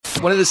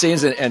One of the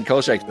scenes in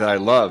Kolchak that I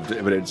loved,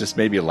 but it just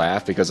made me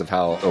laugh because of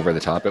how over the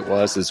top it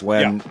was, is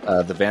when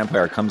the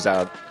vampire comes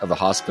out of the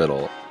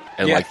hospital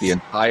and like the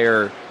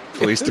entire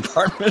police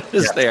department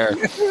is there.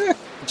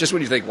 Just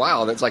when you think,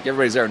 wow, that's like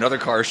everybody's there. Another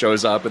car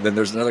shows up, and then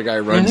there's another guy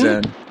who runs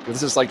in.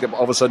 This is like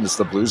all of a sudden it's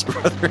the Blues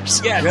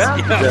Brothers. Yes.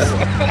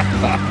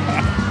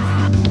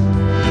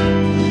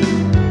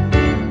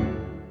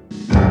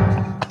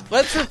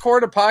 Let's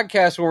record a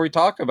podcast where we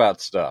talk about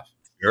stuff.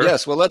 Sure.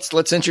 Yes, well,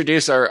 let's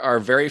introduce our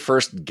very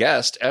first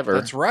guest ever.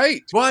 That's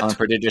right. On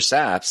Prodigious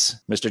Saps,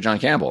 Mr. John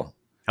Campbell.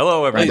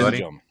 Hello,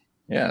 everybody.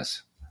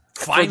 Yes.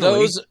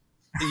 Finally.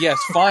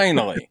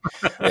 Finally.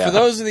 For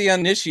those of the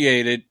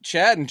uninitiated,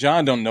 Chad and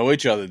John don't know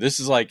each other. This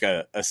is like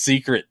a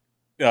secret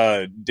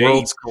date.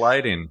 Worlds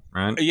colliding,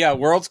 right? Yeah,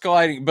 worlds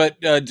colliding. But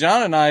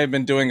John and I have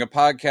been doing a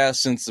podcast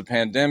since the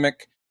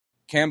pandemic.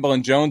 Campbell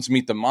and Jones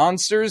Meet the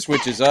Monsters,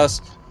 which is us.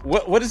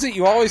 What is it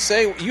you always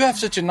say? You have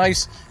such a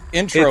nice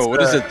intro.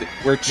 What is it?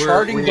 We're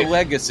charting the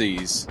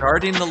legacies.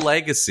 Charting the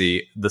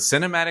legacy, the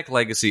cinematic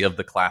legacy of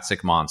the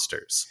classic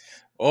monsters.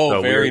 Oh,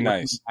 so very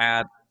nice.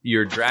 At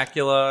your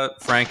Dracula,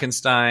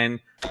 Frankenstein,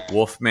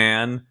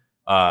 Wolfman,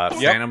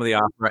 Phantom of the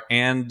Opera,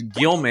 and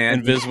Gillman.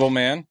 Invisible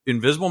Man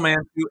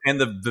too,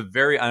 and the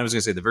very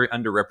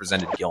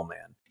underrepresented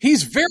Gillman.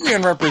 He's very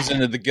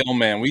unrepresented, the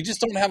Gillman. We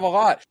just don't have a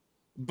lot.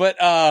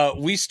 But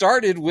we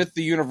started with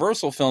the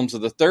Universal films of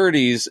the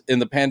 30s in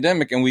the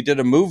pandemic, and we did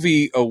a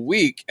movie a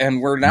week,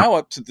 and we're now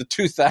up to the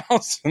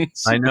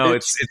 2000s. I know,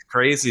 it's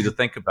crazy to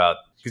think about.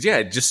 Because,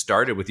 it just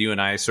started with you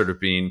and I sort of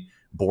being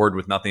bored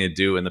with nothing to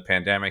do in the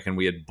pandemic, and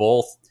we had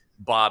both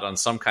bought on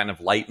some kind of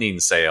lightning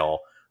sale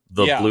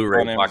the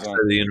Blu-ray box of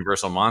the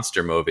Universal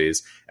Monster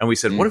movies. And we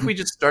said, what if we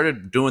just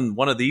started doing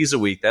one of these a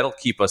week? That'll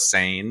keep us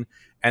sane.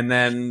 And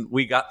then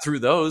we got through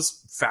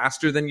those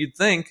faster than you'd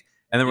think.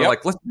 And then we're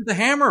like, let's do the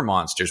Hammer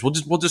monsters.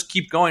 We'll just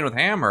keep going with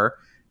Hammer.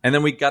 And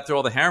then we got through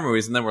all the Hammer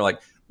movies, and then we're like,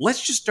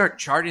 let's just start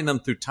charting them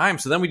through time.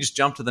 So then we just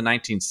jumped to the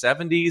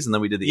 1970s, and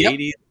then we did the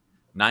 80s,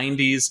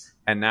 90s,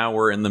 and now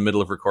we're in the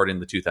middle of recording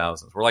the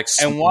 2000s. We're like,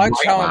 and watch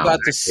how I'm about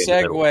to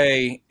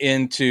segue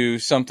into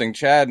something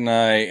Chad and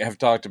I have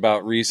talked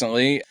about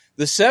recently.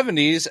 The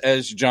 70s,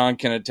 as John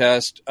can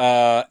attest,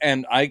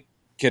 and I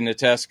can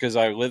attest because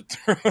I lived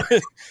through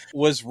it,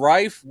 was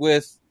rife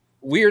with,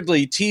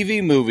 weirdly,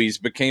 TV movies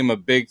became a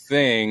big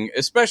thing,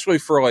 especially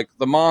for like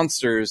the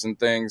monsters and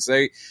things.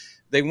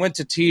 They went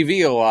to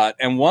TV a lot,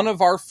 and one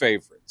of our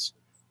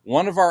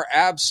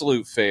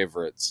absolute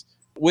favorites,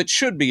 which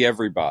should be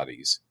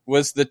everybody's,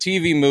 was the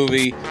TV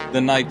movie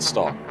The Night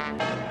Stalker,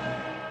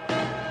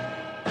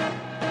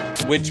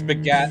 which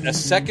begat a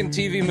second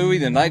TV movie,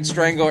 The Night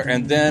Strangler,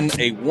 and then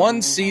a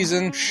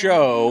one-season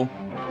show,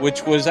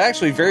 which was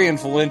actually very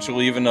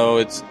influential, even though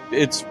its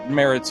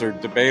merits are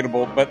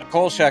debatable. But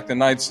Kolchak, The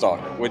Night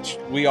Stalker, which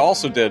we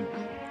also did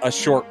a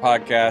short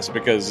podcast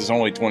because there's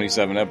only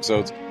 27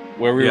 episodes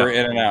where we were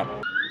in and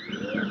out.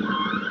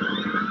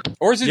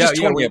 Or is it just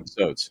 20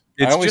 episodes?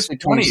 It's just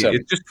 20.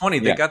 It's just 20.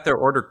 They got their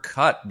order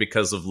cut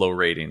because of low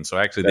ratings. So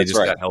actually, they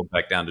got held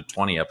back down to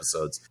 20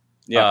 episodes.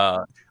 Yeah.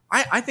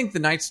 I think The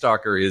Night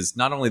Stalker is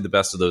not only the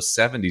best of those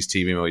 70s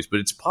TV movies, but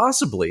it's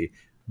possibly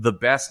the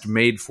best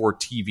made for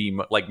TV,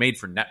 like made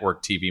for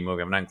network TV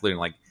movie. I'm not including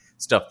like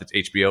stuff that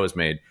HBO has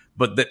made,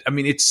 but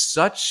it's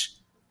such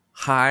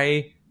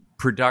high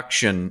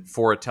production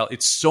for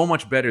it's so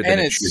much better than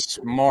it should. It's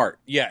smart.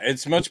 Yeah,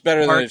 it's much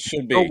better than it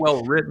should be. So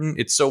well written.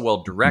 It's so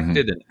well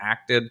directed and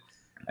acted.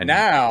 And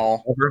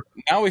now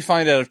we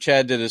find out if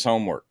Chad did his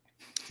homework.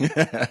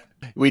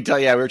 We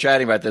were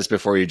chatting about this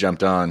before you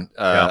jumped on.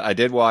 I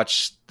did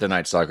watch The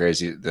Night Stalker,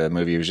 the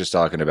movie you was just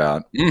talking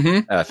about.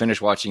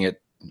 Finished watching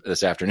it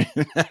this afternoon,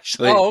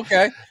 actually. Oh,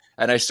 okay.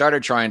 And I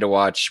started trying to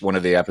watch one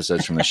of the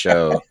episodes from the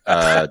show.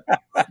 And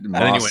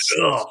then you went,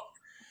 ugh.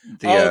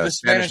 The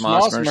Spanish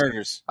Moss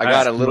Murders. I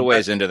got a little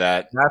ways into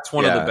that. That's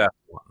one of the best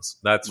ones.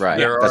 That's right.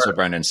 That's what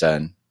Brendan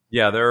said.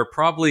 Yeah, there are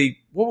probably.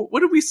 What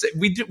did we say?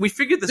 We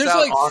figured this out.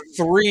 There's like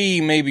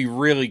three maybe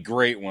really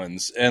great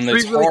ones, and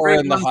there's Horror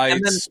in the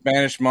Heights,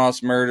 Spanish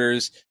Moss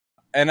Murders,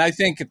 and I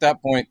think at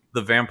that point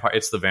the vampire.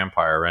 It's the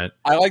vampire, right?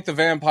 I like the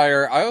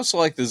vampire. I also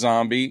like the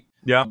zombie.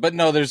 Yeah, but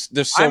no, there's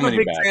so many.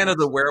 I'm a big fan of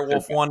the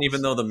werewolf one,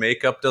 even though the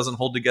makeup doesn't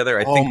hold together.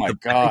 I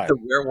think the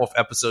werewolf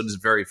episode is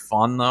very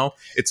fun, though.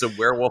 It's a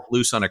werewolf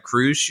loose on a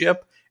cruise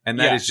ship, and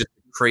that is just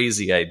a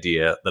crazy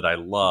idea that I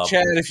love.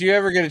 Chad, if you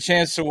ever get a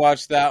chance to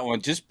watch that one,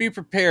 just be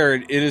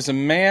prepared. It is a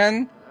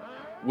man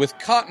with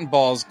cotton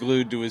balls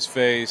glued to his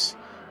face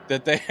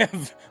that they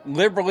have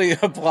liberally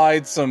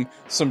applied some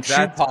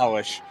shoe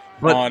polish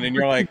on, and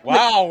you're like,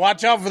 wow,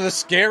 watch out for the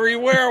scary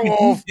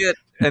werewolf.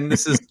 And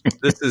this is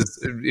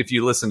if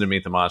you listen to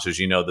Meet the Monsters,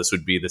 you know this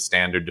would be the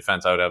standard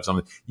defense. I would have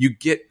something. You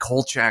get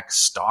Kolchak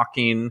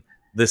stalking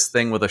this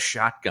thing with a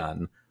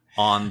shotgun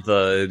on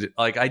the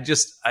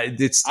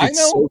it's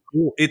so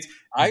cool.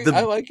 I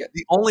like it.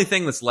 The only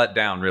thing that's let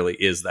down really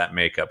is that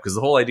makeup, because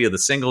the whole idea of the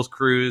singles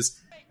cruise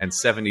and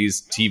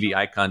 70s TV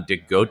icon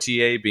Dick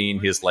Gautier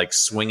being his like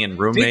swinging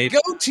roommate.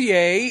 Dick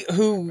Gautier,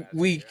 who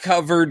we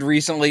covered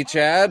recently,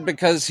 Chad,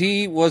 because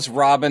he was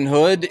Robin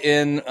Hood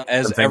in,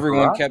 as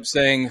everyone kept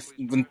saying,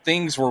 when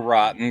things were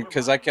rotten,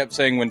 because I kept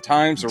saying when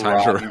times were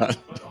rotten.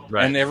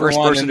 Right. And everyone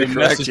first person to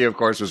correct you, of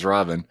course, was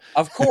Robin.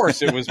 Of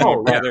course, it was my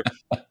brother.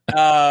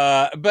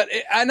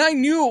 And I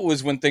knew it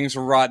was when things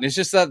were rotten. It's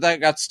just that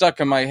got stuck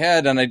in my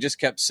head, and I just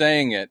kept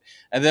saying it.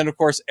 And then, of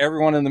course,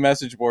 everyone in the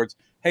message boards,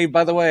 hey,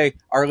 by the way,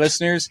 our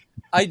listeners,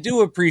 I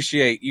do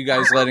appreciate you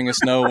guys letting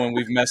us know when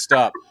we've messed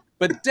up.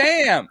 But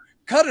damn,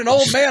 cut an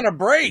old man a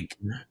break.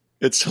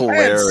 It's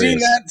hilarious. I haven't seen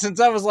that since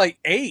I was like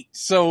 8,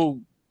 so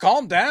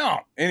calm down.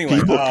 Anyway,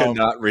 people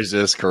cannot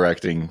resist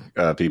correcting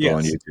people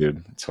on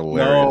YouTube. It's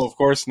hilarious. No, of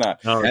course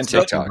not. No, and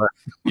TikTok.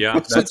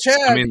 Yeah, so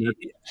Chad,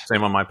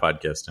 same on my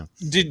podcast too.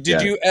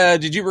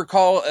 Did you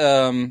recall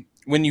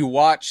when you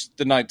watched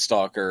The Night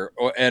Stalker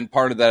and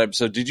part of that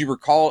episode? Did you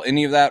recall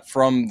any of that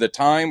from the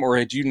time, or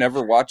had you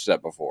never watched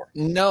that before?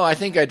 No, I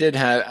think I did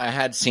I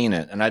had seen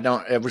it, and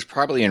it was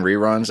probably in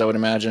reruns, I would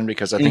imagine,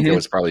 because I think I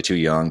was probably too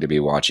young to be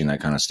watching that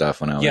kind of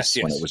stuff when when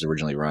it was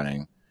originally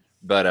running.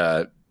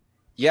 But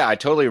yeah, I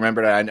totally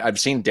remembered. I've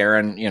seen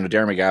Darren,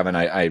 Darren McGavin.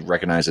 I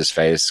recognize his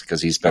face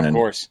because he's been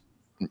in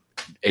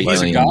 8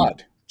 million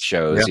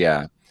shows.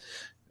 Yeah.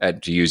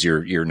 To use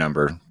your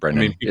number,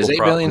 Brendan. Is 8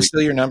 million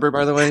still your number,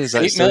 by the way? Is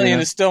that 8 million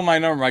is still my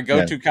number. My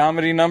go-to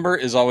comedy number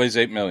is always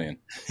 8 million.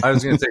 I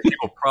was going to say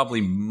people probably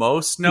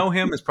most know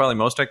him. It's probably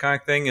most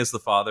iconic thing is the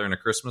father in A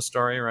Christmas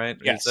Story, right?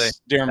 Yes,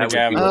 Darren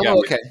McGavin. Oh,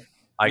 okay.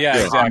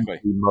 Yeah, exactly.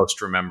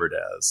 Most remembered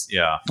as,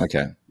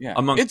 okay, yeah.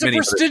 It's a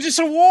prestigious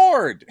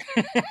award.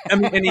 I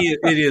mean, and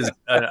it is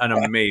an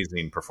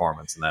amazing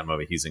performance in that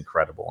movie. He's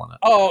incredible in it.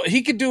 Oh,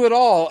 he could do it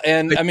all,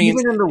 and I mean,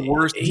 even in the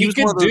worst, he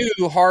could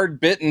do hard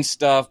bitten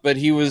stuff, but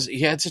he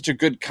had such a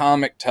good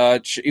comic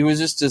touch. He was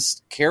just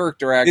this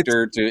character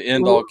actor to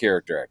end all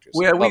character actors.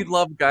 Yeah, we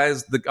love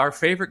guys. Our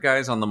favorite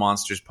guys on the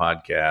Monsters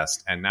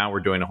podcast, and now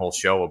we're doing a whole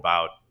show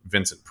about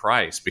Vincent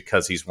Price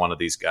because he's one of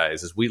these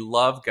guys. Is we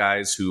love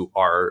guys who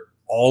are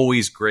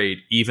always great,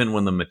 even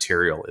when the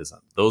material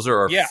isn't. Those are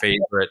our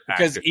favorite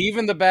because actors.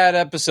 Even the bad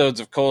episodes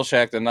of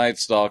Kolchak the Night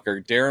Stalker,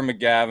 Darren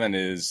McGavin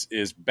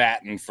is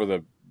batting for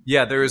the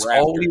there's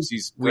always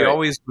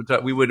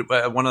we would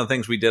one of the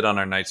things we did on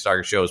our Night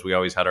Stalker shows, we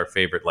always had our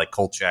favorite like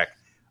Kolchak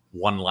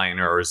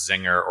one-liner or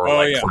zinger or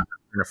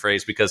a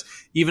phrase, because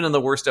even in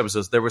the worst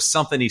episodes there was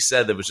something he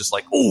said that was just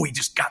like, oh, he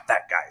just got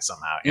that guy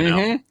somehow, you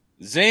know.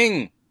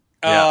 Zing.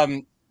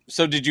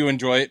 So did you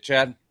enjoy it,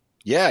 Chad?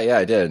 Yeah,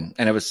 I did.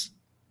 And it was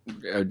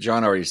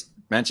John already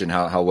mentioned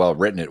how well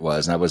written it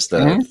was, and that was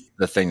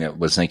the thing that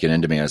was sinking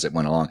into me as it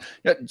went along.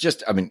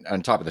 Just, I mean,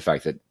 on top of the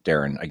fact that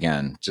Darren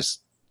again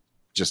just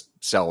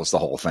sells the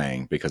whole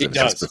thing because of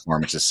his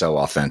performance is so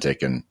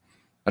authentic, and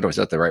I don't know, is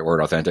that the right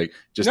word? Authentic?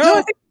 He's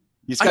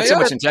got so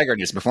much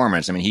integrity in his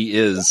performance. I mean, he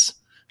is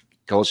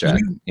Kolchak.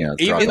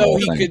 Even though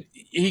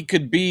he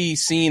could be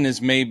seen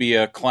as maybe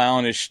a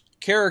clownish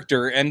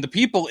character, and the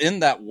people in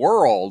that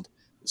world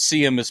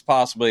see him as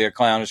possibly a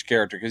clownish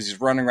character because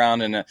he's running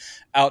around in an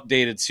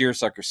outdated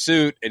seersucker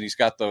suit and he's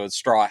got the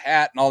straw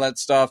hat and all that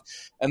stuff,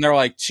 and they're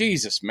like,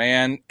 Jesus,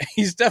 man,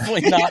 he's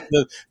definitely not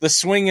the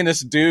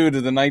swingingest dude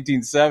of the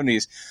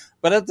 1970s.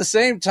 But at the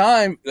same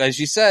time, as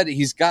you said,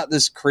 he's got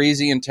this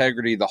crazy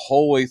integrity the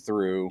whole way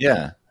through.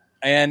 Yeah.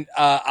 And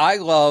I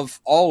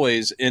love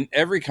always in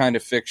every kind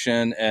of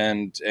fiction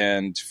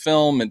and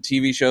film and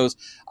TV shows,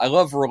 I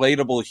love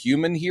relatable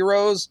human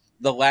heroes.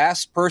 The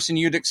last person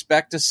you'd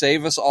expect to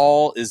save us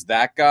all is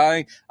that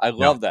guy. I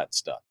love that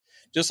stuff.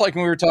 Just like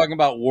when we were talking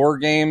about war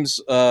games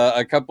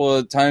a couple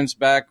of times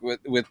back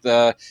with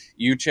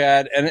you,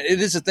 Chad. And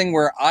it is a thing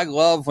where I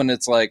love when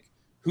it's like,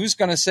 who's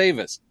going to save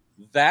us?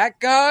 That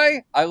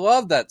guy? I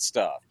love that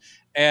stuff.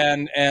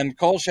 And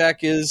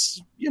Kolchak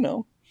is,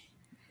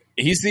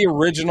 he's the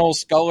original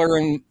Sculler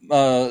and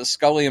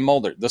Sculley and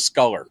Mulder, the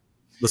Sculler.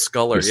 The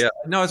Sculler, yeah.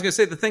 No, I was going to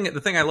say the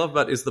thing I love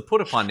about is the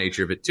put upon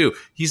nature of it too.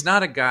 He's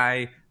not a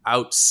guy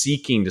out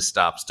seeking to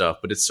stop stuff,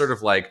 but it's sort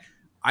of like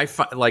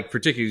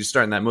particularly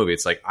starting that movie.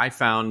 It's like, I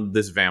found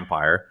this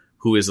vampire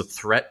who is a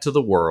threat to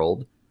the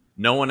world.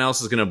 No one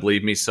else is going to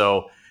believe me,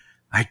 so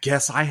I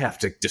guess I have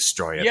to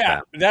destroy it.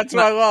 Yeah, that's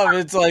what I love.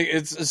 It's like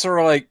it's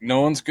sort of like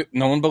no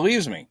one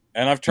believes me,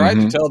 and I've tried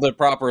to tell the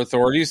proper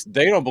authorities.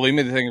 They don't believe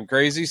me. They think I'm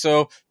crazy.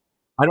 So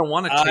I don't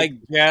want to. I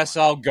guess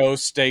I'll go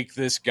stake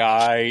this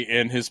guy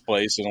in his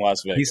place in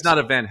Las Vegas. He's not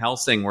a Van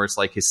Helsing where it's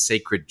like his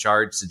sacred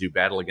charge to do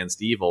battle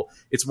against evil.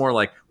 It's more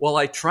like, well,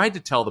 I tried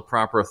to tell the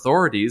proper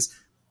authorities,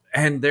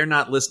 and they're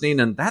not listening,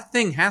 and that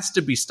thing has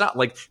to be stopped.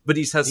 Like, but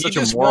he has such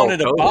a moral code. He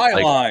just wanted a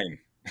byline.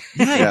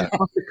 He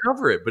wants to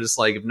cover it, but it's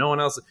like if no one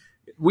else.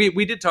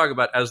 We did talk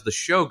about as the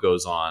show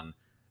goes on,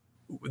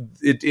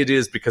 it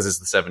is because it's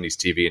the 70s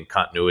TV and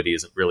continuity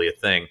isn't really a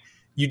thing.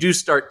 You do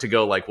start to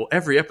go like, well,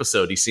 every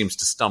episode he seems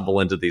to stumble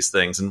into these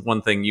things. And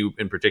one thing you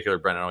in particular,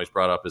 Brennan, always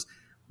brought up is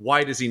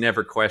why does he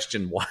never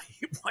question why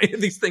are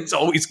these things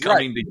always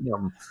coming to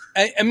him?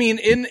 I mean,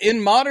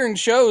 in modern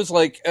shows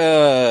like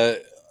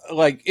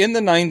like in the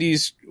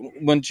 90s,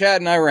 when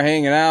Chad and I were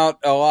hanging out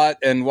a lot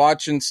and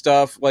watching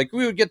stuff, like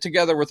we would get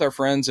together with our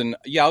friends, and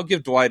I'll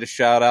give Dwight a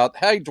shout out.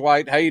 Hey,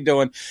 Dwight, how you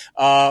doing?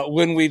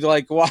 When we'd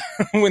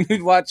when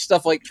we'd watch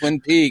stuff like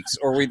Twin Peaks,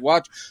 or we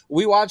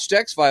watched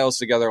X-Files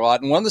together a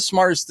lot. And one of the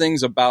smartest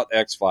things about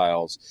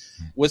X-Files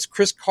was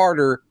Chris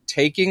Carter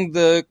taking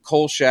the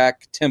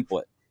Kolchak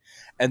template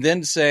and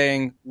then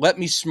saying, let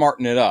me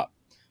smarten it up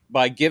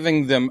by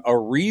giving them a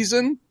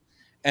reason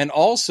and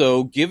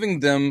also giving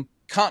them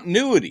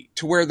continuity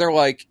to where they're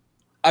like,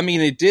 I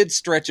mean, it did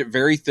stretch it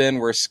very thin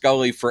where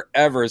Sculley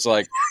forever is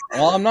like,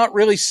 well, I'm not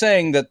really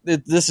saying that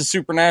this is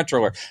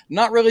supernatural, or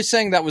not really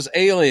saying that was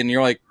alien.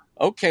 You're like,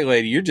 okay,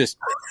 lady, you're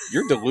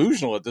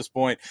delusional at this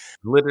point.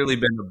 Literally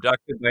been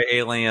abducted by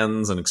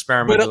aliens and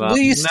experimented on. But at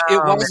least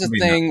it was a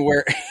thing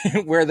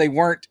where they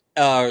weren't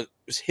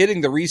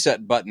hitting the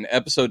reset button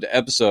episode to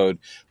episode,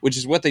 which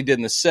is what they did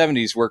in the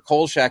 70s, where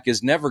Kolchak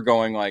is never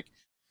going like,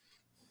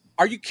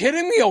 are you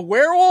kidding me? A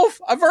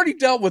werewolf? I've already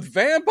dealt with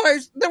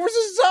vampires. There was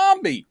a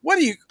zombie. What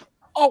is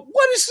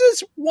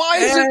this? Why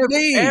is it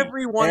me?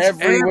 Every once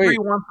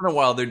in a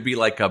while, there'd be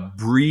like a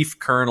brief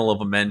kernel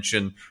of a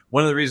mention.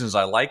 One of the reasons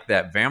I like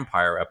that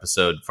vampire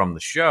episode from the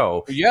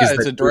show,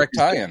 it's a direct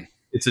tie-in.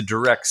 It's a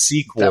direct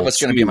sequel. That was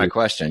going to be my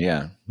question.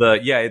 Yeah,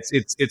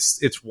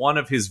 it's one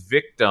of his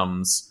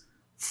victims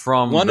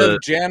from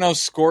of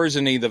Janos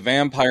Skorzeny, the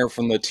vampire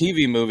from the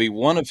TV movie.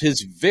 One of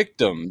his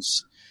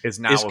victims is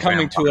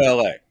coming to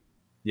LA.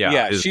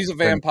 Yeah, she's a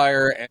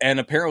vampire, and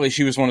apparently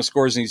she was one of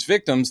Skorzeny's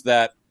victims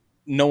that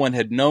no one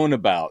had known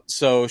about.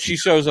 So she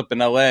shows up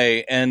in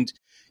L.A., and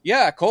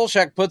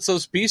Kolchak puts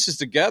those pieces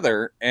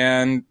together,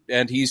 and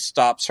he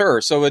stops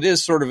her. So it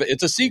is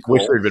it's a sequel.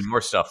 Wish there had been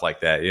more stuff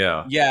like that,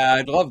 yeah. Yeah,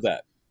 I'd love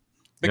that.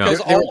 Because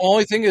the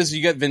only thing is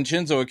you get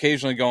Vincenzo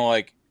occasionally going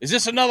like, is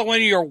this another one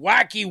of your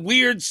wacky,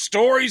 weird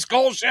stories,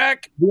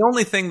 Kolchak? The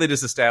only thing that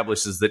is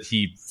established is that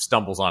he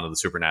stumbles onto the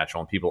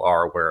supernatural, and people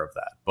are aware of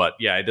that. But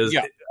it does.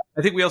 Yeah.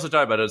 I think we also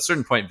talked about at a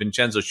certain point,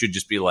 Vincenzo should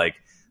just be like,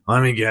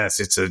 let me guess,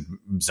 it's a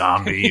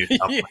zombie.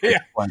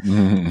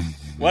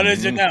 What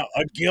is it now?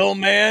 A gill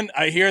man?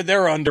 I hear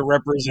they're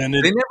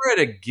underrepresented. They never had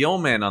a gill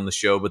man on the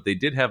show, but they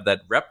did have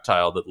that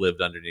reptile that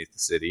lived underneath the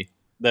city.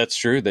 That's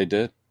true. They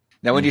did.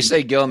 Now, when you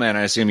say gill man,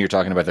 I assume you're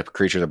talking about the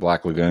creature of the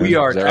Black Lagoon. We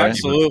are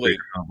absolutely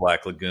from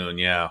Black Lagoon,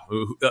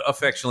 who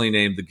affectionately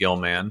named the Gill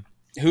Man,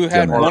 who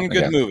had one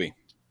good movie.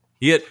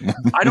 Yet,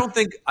 I don't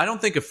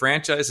think a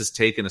franchise has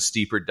taken a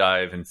steeper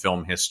dive in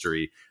film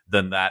history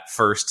than that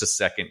first to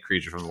second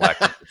creature from the Black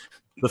Lagoon.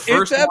 The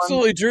first, it's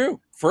absolutely true.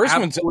 First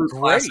one's great,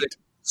 classic,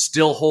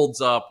 still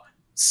holds up.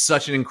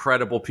 Such an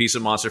incredible piece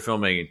of monster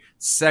filmmaking.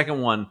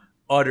 Second one,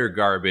 utter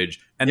garbage,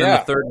 and then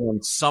the third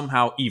one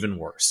somehow even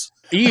worse.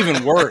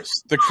 Even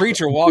worse. The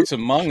Creature Walks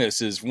Among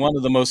Us is one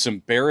of the most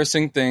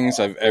embarrassing things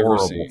I've ever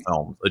seen.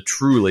 Film.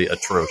 Truly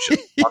atrocious.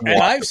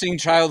 And I've seen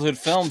childhood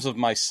films of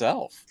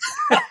myself.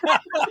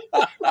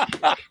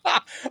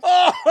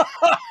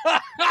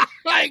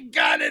 I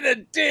got it a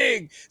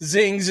dig.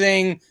 Zing,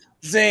 zing,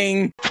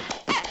 zing.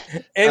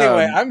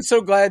 Anyway, I'm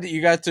so glad that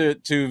you got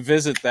to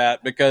visit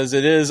that, because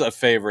it is a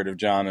favorite of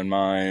John and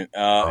mine.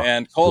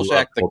 And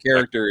Kolchak, the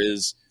character,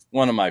 is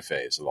one of my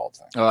faves of all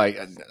time. Oh,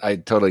 I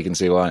totally can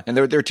see why. And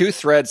there are two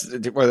threads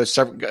where there's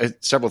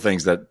several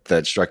things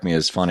that struck me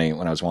as funny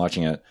when I was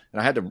watching it.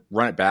 And I had to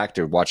run it back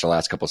to watch the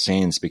last couple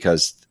scenes,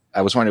 because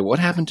I was wondering what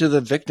happened to the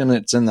victim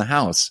that's in the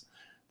house.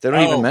 They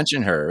don't even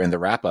mention her in the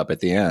wrap up at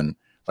the end.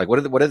 Like,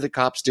 what did the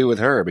cops do with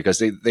her?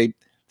 Because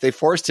they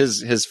forced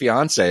his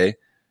fiance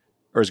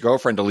or his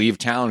girlfriend to leave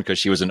town because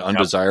she was an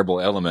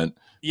undesirable element.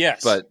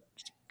 Yes. But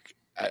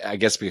I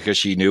guess because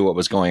she knew what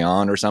was going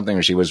on or something,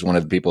 or she was one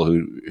of the people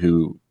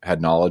who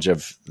had knowledge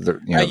of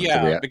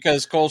the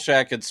because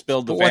Kolchak had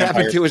spilled the. But what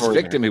happened to his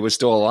victim? He was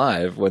still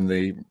alive when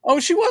the. Oh,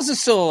 she wasn't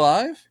still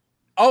alive.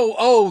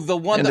 The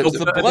one that was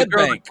the blood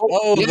bank.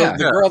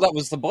 The girl that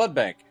was the blood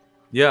bank.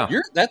 Yeah,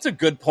 that's a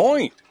good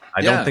point.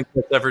 I don't think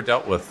that's ever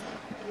dealt with.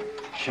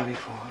 Shelley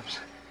Forbes.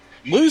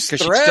 Loose thread.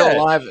 She's still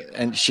alive,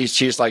 and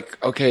she's like,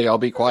 okay, I'll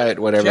be quiet,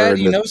 whatever. Chad,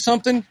 you know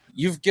something?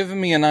 You've given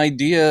me an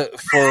idea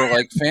for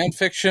like fan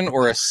fiction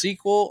or a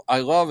sequel. I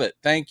love it.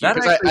 Thank you. I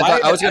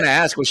was going to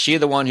ask, was she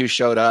the one who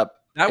showed up?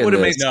 That would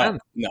have made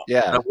sense. No.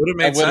 Yeah. That would have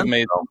made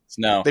sense.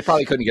 No. They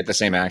probably couldn't get the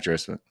same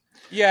actress. But.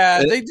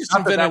 Yeah, they just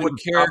invented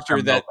a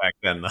character that back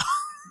then, though.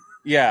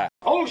 Yeah.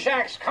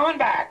 Kolchak's coming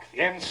back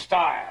in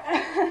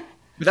style.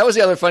 But that was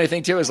the other funny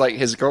thing too, is like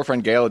his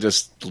girlfriend Gail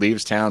just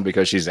leaves town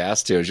because she's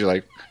asked to. She's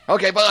like,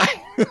 "Okay, bye."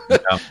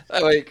 Yeah.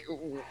 Like,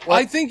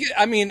 I think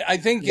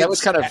that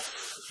was kind of.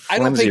 I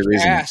don't think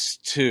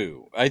asked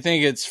to. I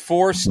think it's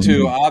forced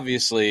to,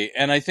 obviously,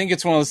 and I think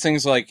it's one of those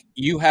things like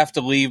you have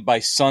to leave by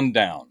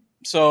sundown.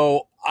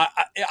 So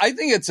I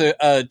think it's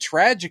a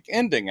tragic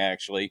ending,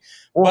 actually.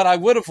 But I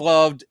would have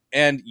loved,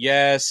 and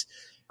yes.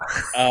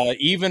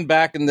 Even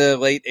back in the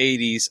late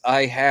 80s,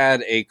 I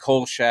had a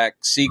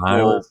Kolchak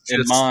sequel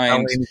in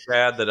mind.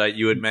 Sad that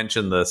you had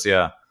mentioned this,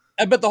 yeah.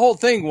 But the whole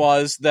thing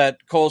was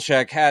that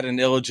Kolchak had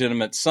an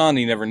illegitimate son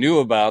he never knew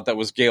about that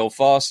was Gail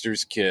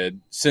Foster's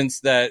kid,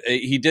 since that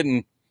he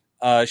didn't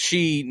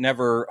she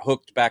never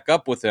hooked back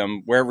up with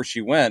him wherever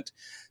she went.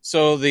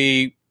 So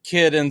the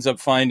kid ends up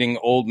finding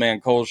old man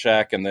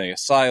Kolchak in the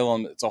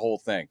asylum. It's a whole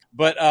thing.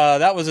 But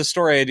that was a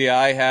story idea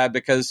I had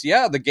because,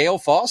 the Gail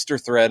Foster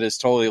thread is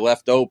totally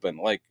left open.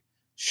 Like,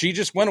 she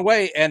just went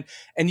away. And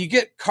you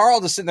get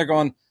Carl just sitting there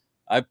going,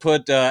 I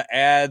put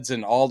ads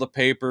in all the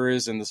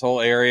papers in this whole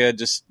area,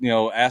 just,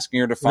 asking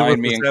her to find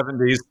me. In the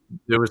 70s,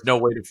 there was no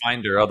way to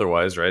find her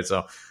otherwise, right?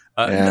 So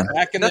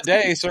back in the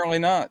day, certainly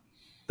not.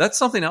 That's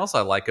something else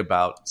I like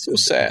about so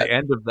sad.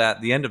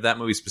 the end of that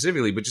movie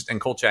specifically, but just and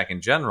Kolchak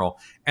in general.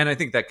 And I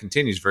think that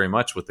continues very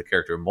much with the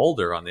character of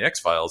Mulder on the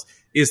X-Files,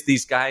 is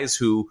these guys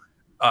who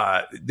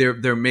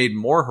they're made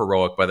more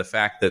heroic by the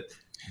fact that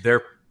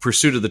their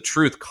pursuit of the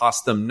truth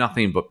cost them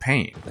nothing but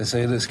pain. They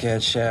say this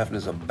cat Shaft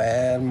is a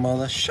bad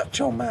mother. Shut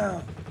your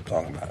mouth. I'm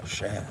talking about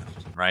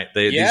Shaft. Right?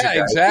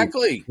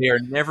 Exactly. They are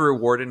never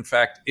rewarded. In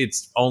fact, it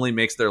only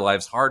makes their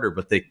lives harder,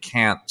 but they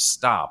can't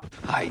stop.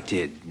 I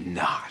did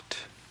not.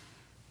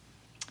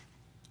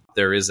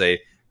 There is a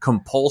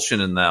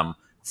compulsion in them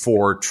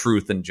for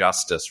truth and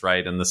justice,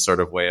 right? In this sort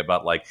of way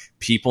about like,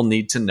 people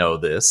need to know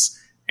this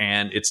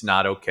and it's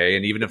not okay.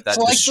 And even if that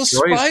it's like the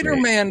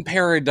Spider-Man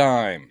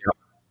paradigm.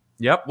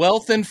 Yep.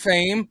 Wealth and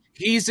fame,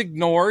 he's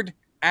ignored.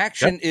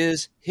 Action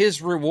is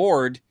his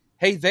reward.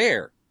 Hey,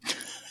 there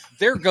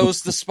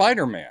goes the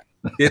Spider-Man.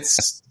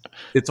 It's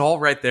all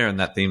right there in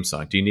that theme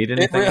song. Do you need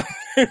anything?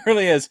 It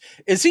really is.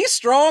 Is he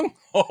strong?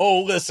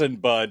 Oh, listen,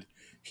 bud.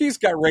 He's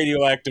got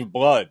radioactive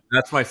blood.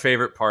 That's my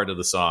favorite part of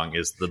the song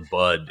is the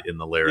bud in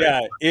the lyric.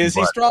 Yeah. Is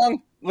he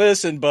strong?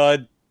 Listen,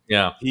 bud.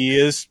 Yeah. He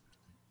is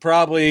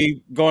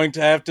probably going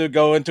to have to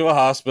go into a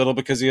hospital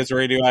because he has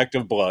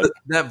radioactive blood.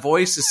 That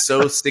voice is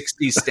so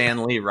 60s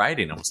Stan Lee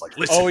writing. I was like,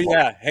 listen. Oh,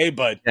 yeah. Hey,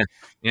 bud.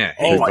 Yeah.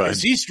 Hey, bud.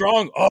 Is he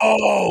strong?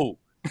 Oh.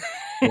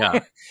 Yeah.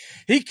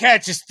 He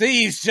catches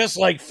thieves just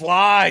like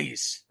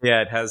flies.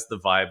 Yeah, it has the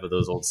vibe of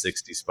those old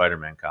 60s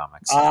Spider-Man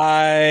comics.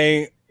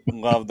 I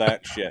love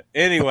that shit.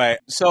 Anyway,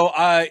 so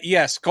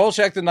yes,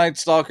 Kolchak the Night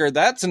Stalker.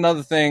 That's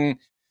another thing.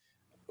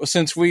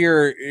 Since we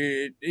are,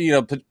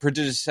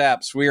 prodigious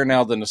saps, we are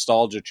now the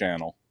nostalgia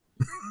channel.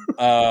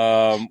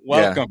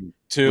 Welcome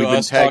to We've been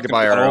us tagged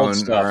by our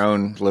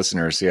own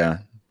listeners. Yeah,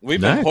 we've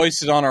been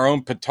hoisted on our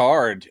own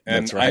petard,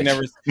 and that's right. I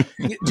never.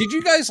 Did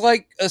you guys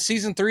like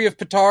season 3 of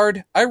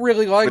Petard? I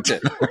really liked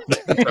it.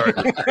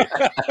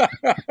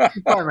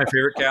 Probably my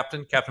favorite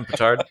Captain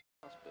Petard.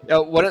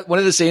 One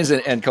of the scenes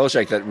in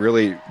Kolchak that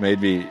really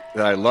that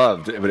I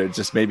loved, but it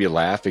just made me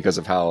laugh because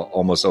of how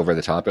almost over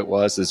the top it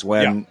was, is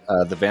when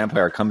the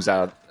vampire comes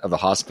out of the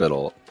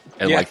hospital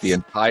and like the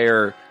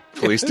entire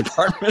police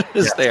department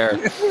is there,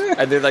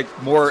 and they're like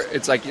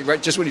it's like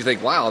right just when you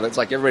think, wow, that's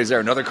like everybody's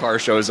there, another car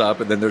shows up,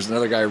 and then there's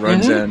another guy who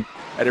runs in,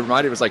 and it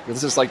reminded me, it was like,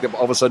 this is like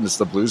all of a sudden it's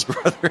the Blues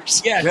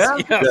Brothers. Yes.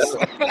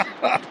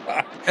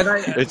 And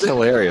it's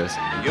hilarious.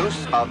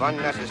 Use of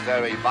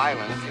unnecessary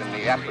violence in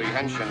the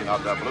apprehension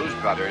of the Blues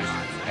Brothers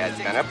has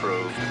been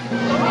approved.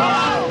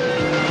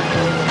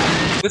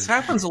 This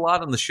happens a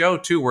lot on the show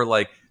too, where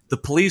like the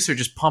police are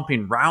just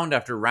pumping round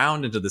after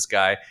round into this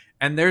guy,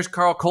 and there's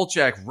Carl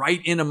Kolchak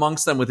right in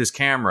amongst them with his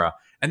camera,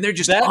 and they're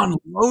just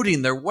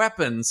unloading their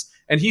weapons,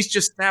 and he's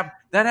just that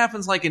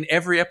happens like in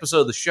every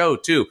episode of the show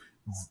too.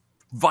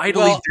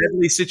 Vitally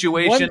deadly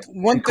situation.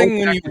 One thing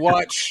when you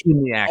watch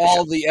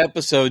all the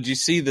episodes, you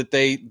see that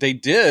they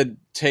did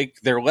take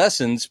their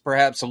lessons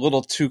perhaps a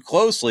little too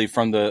closely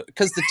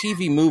because the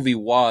TV movie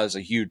was a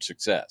huge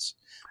success,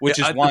 which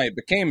is why it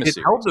became a series.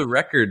 It held the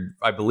record,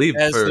 I believe,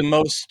 as the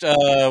most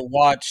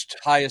watched,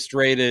 highest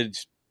rated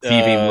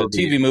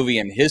TV movie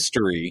in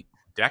history.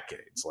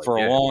 Decades. For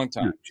a long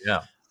time. Huge,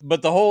 yeah.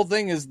 But the whole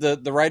thing is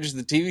the writers of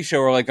the TV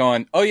show are like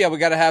going, oh yeah, we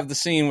got to have the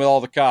scene with all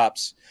the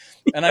cops.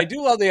 And I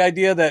do love the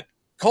idea that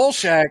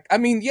Kolchak, I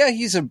mean, yeah,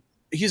 he's a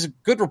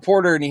good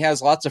reporter and he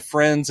has lots of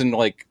friends in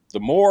like the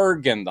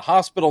morgue and the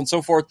hospital and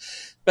so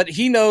forth. But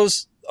he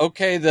knows,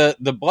 okay,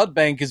 the blood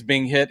bank is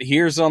being hit.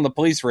 Here's on the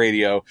police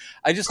radio.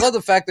 I just love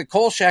the fact that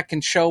Kolchak can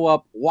show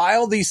up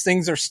while these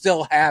things are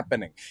still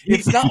happening.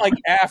 It's not like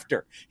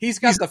after. He's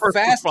got the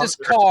fastest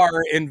car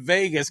in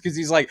Vegas because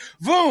he's like,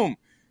 boom,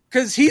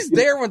 because he's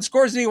there when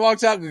Scorsese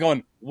walks out and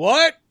going,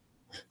 what?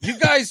 You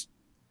guys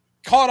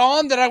caught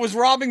on that I was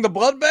robbing the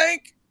blood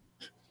bank?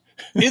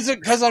 Is it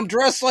because I'm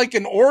dressed like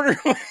an orderly?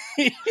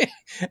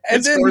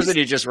 And then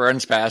Scorsese just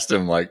runs past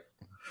him like.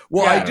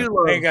 Well, I do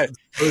love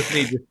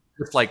Scorsese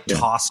just like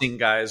tossing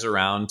guys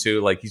around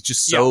too. Like he's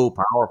just so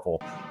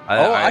powerful.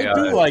 I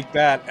do like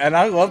that, and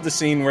I love the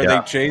scene where they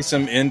chase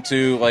him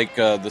into like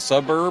the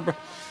suburb,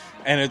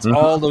 and it's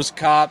all those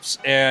cops,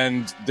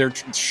 and they're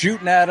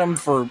shooting at him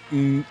for a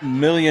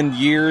million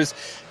years,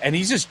 and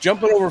he's just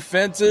jumping over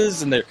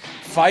fences, and they're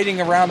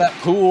fighting around that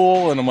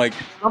pool, and I'm like,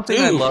 something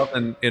I love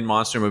in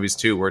monster movies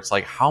too, where it's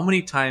like, how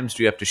many times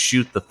do you have to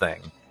shoot the thing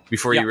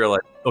before you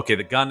realize, okay,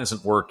 the gun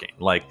isn't working?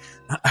 Like,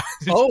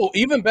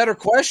 even better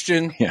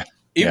question. Yeah.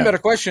 Better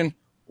question.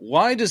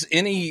 Why does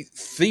any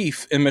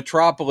thief in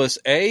Metropolis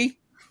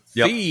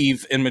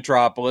thieve in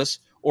Metropolis,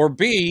 or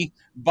B,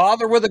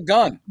 bother with a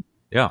gun?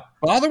 Yeah.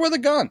 Bother with a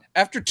gun.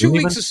 After 2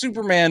 weeks of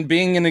Superman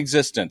being in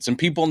existence and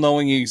people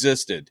knowing he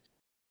existed,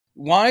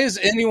 why is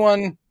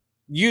anyone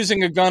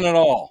using a gun at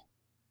all?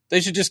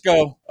 They should just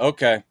go,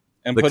 okay,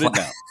 and put it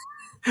down.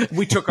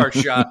 We took our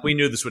shot. We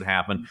knew this would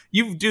happen.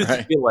 You do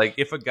feel like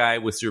if a guy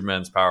with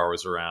Superman's power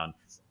was around,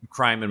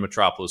 crime in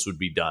Metropolis would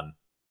be done.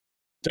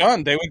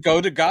 Done. They would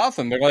go to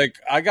Gotham. They're like,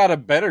 I got a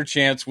better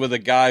chance with a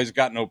guy who's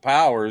got no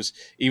powers,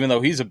 even though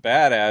he's a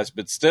badass,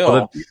 but still.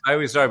 Well, I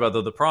always talk about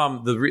the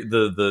problem,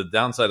 the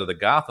downside of the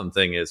Gotham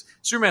thing is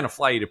Superman will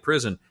fly you to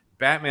prison.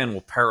 Batman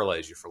will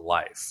paralyze you for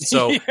life.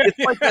 So it's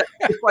like that.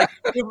 It's like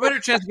you have a better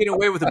chance of getting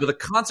away with it, but the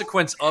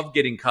consequence of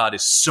getting caught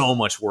is so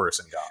much worse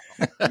in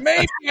Gotham.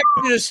 Maybe I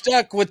should have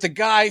stuck with the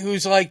guy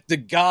who's like the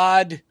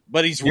god,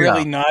 but he's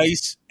really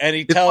nice, and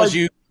he tells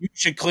you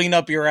should clean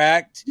up your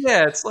act.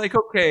 Yeah, it's like,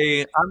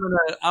 okay,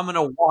 I'm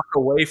gonna walk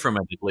away from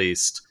it at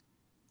least.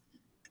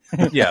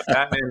 Yeah,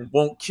 Batman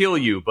won't kill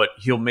you, but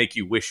he'll make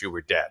you wish you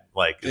were dead.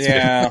 Like,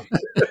 you'll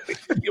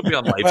be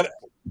on life.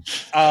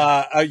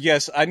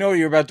 Yes, I know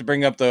you're about to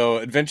bring up the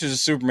Adventures of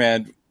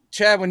Superman.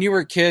 Chad, when you were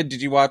a kid,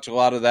 did you watch a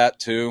lot of that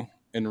too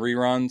in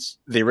reruns?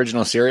 The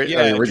original series?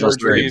 Yeah, the original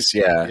George series.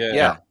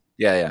 Yeah.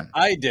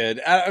 I did.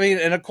 I mean,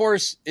 and of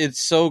course,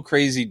 it's so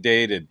crazy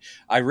dated.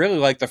 I really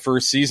like the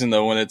first season,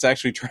 though, when it's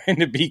actually trying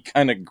to be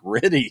kind of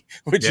gritty,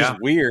 which is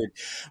weird.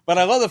 But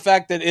I love the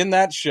fact that in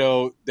that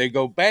show, they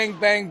go bang,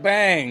 bang,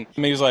 bang.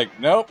 And he's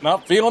like, nope,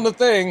 not feeling the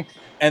thing.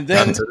 And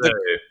then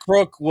the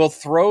crook will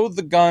throw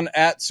the gun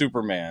at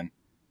Superman,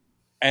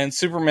 and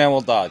Superman will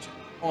dodge it.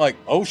 I'm like,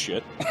 oh,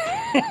 shit.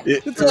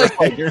 It's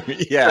like,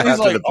 he's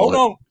like, oh,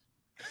 no.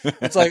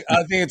 It's like,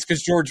 I think it's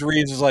because George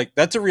Reeves is like,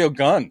 that's a real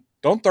gun.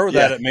 Don't throw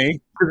that at me.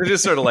 It's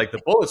just sort of like,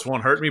 the bullets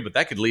won't hurt me, but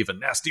that could leave a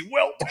nasty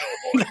welt.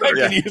 I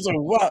can use a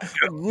welt.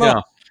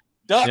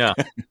 Duck.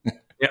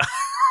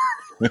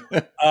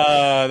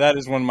 That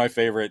is one of my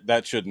favorite.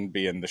 That shouldn't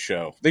be in the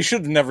show. They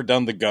should have never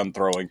done the gun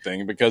throwing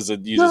thing because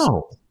you just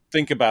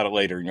think about it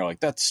later and you're like,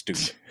 that's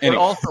stupid. Anyway.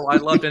 But also, I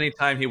loved any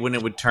time when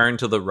it would turn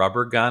to the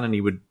rubber gun and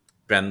he would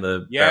bend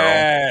the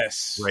barrel.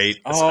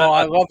 Great. Oh,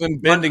 I love him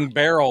bending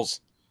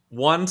barrels.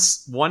 One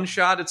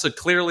shot, it's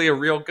clearly a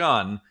real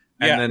gun.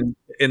 And then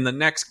in the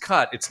next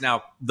cut, it's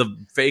now the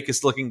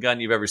fakest looking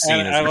gun you've ever seen.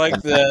 And I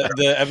like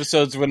the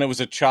episodes when it was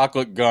a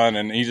chocolate gun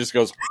and he just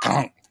goes,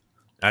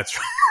 that's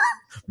right.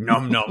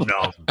 Num, num,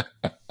 num.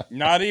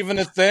 Not even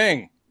a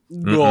thing.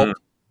 Mm-hmm.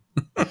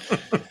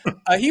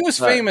 He was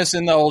famous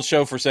in the old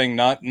show for saying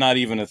not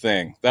even a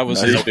thing. That was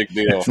his big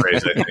deal.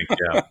 Phrase, I think,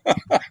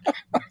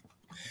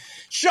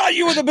 Shot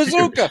you with a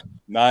bazooka.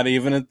 Not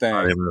even a thing.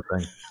 Not even a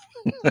thing.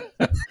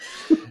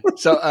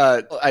 So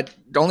I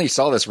only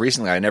saw this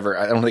recently. I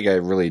don't think I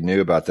really knew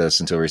about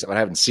this until recently. I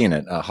haven't seen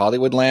it.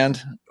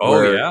 Hollywoodland.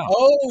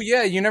 Oh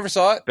yeah. You never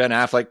saw it? Ben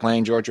Affleck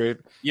playing George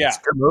Reeves. Yeah, it's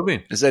a good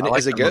movie. Is it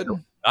good?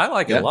 I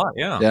like it a lot.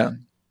 Yeah.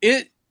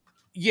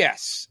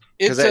 Yes.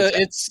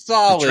 It's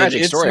solid. It's a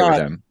tragic story with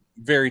them.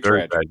 Very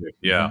tragic.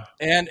 Yeah.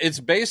 And it's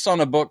based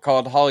on a book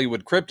called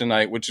Hollywood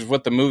Kryptonite, which is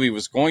what the movie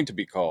was going to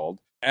be called.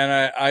 And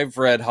I've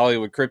read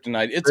Hollywood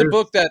Kryptonite. It's a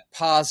book that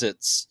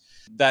posits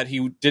that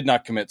he did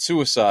not commit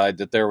suicide,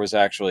 that there was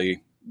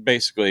actually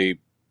basically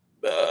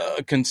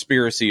a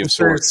conspiracy of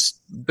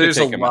sorts. There's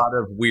a lot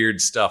of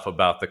weird stuff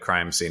about the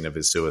crime scene of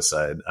his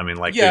suicide. I mean,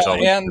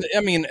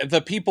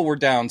 the people were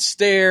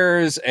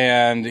downstairs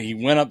and he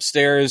went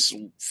upstairs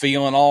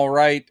feeling all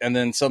right. And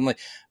then suddenly,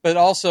 but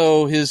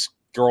also his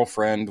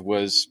girlfriend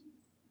was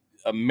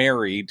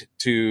married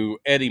to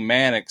Eddie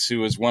Mannix,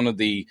 who was one of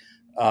the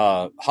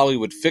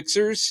Hollywood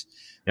fixers.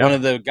 Yep. One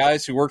of the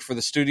guys who worked for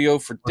the studio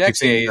for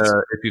decades.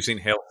 If you've seen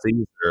Hail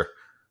Caesar,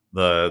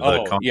 the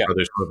Coen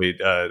Brothers movie,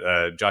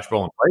 Josh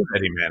Brolin played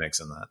Eddie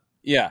Mannix in that.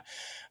 Yeah.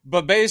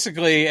 But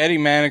basically, Eddie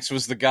Mannix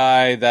was the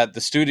guy that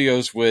the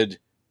studios would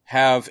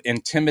have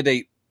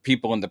intimidate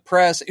people in the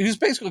press. He was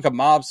basically like a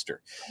mobster.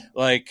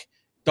 Like,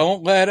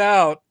 don't let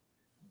out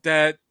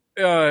that,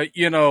 Katharine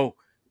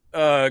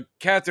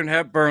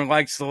Hepburn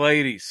likes the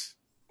ladies,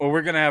 or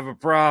we're going to have a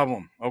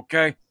problem,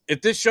 okay?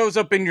 If this shows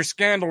up in your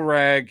scandal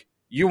rag,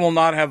 you will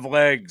not have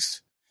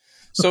legs.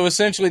 So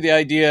essentially the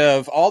idea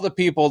of all the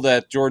people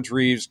that George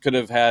Reeves could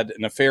have had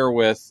an affair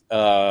with,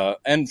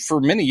 and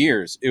for many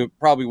years, it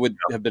probably would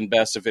have been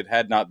best if it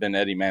had not been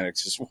Eddie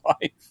Mannix's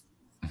wife.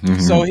 Mm-hmm.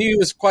 So he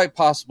was quite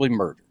possibly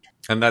murdered.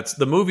 And that's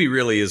the movie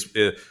really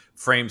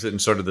frames it in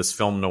sort of this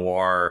film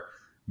noir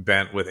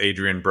bent with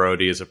Adrian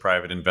Brody as a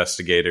private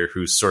investigator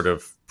who's sort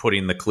of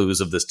putting the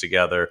clues of this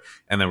together,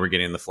 and then we're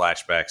getting the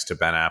flashbacks to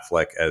Ben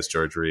Affleck as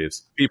George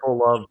Reeves. People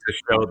love to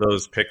show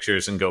those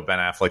pictures and go, Ben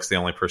Affleck's the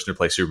only person who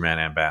plays Superman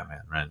and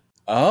Batman, right?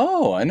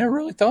 Oh, I never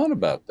really thought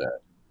about that.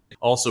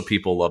 Also,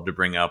 people love to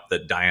bring up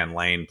that Diane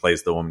Lane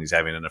plays the woman he's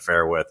having an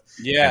affair with.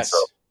 Yes. So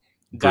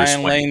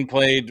Diane Lane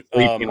played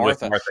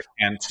Martha.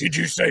 Kent. Did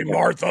you say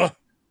Martha?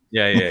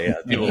 Yeah.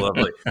 People love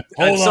it.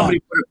 Hold on.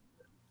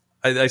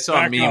 I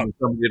saw a meme.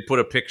 Somebody had put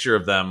a picture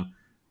of them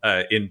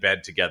in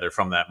bed together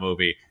from that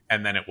movie,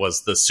 and then it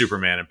was the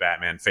Superman and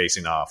Batman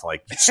facing off.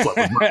 Like, you slept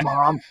with my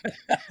mom.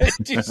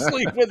 Did you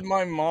sleep with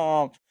my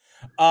mom?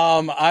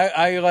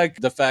 I like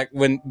the fact do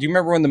you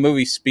remember when the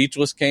movie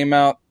Speechless came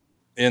out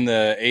in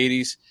the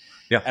 80s?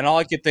 Yeah. And all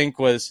I could think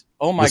was,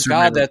 oh my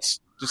God, that's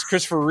just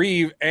Christopher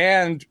Reeve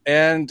and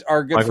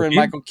our good friend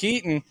Michael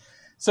Keaton.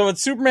 So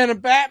it's Superman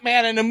and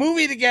Batman in a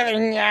movie together.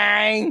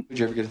 Did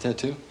you ever get a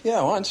tattoo?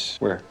 Yeah, once.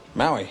 Where?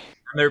 Maui. And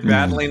they're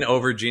battling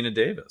over Gina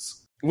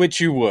Davis.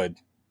 Which you would.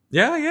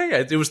 Yeah.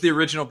 It was the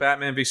original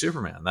Batman v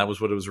Superman. That was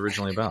what it was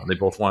originally about. They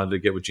both wanted to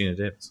get with Gina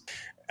Davis.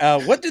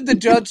 What did the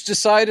judge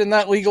decide in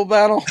that legal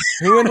battle?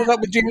 Who ended up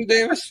with Gina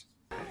Davis?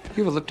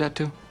 You have a lip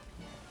tattoo?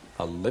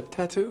 A lip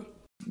tattoo?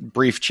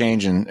 Brief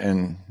change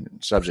in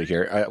subject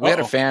here. We had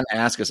a fan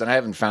ask us, and I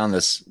haven't found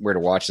where to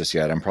watch this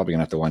yet. I'm probably going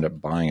to have to wind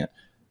up buying it.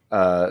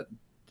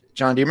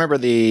 John, do you remember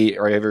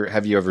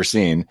have you ever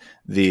seen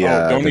the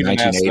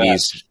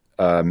 1980s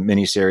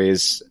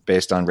miniseries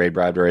based on Ray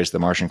Bradbury's The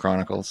Martian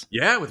Chronicles?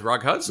 Yeah, with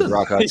Rock Hudson.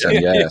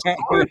 Yes.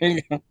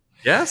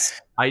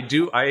 Yes, I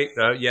do.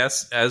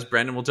 Yes, as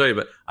Brandon will tell you,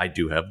 but I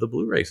do have the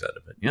Blu-ray set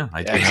of it. Yeah,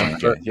 I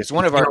do. It's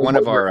one of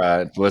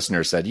our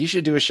listeners said you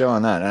should do a show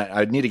on that.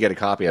 I'd need to get a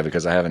copy of it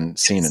because I haven't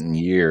seen it in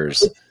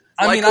years.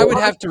 I mean, I would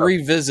have to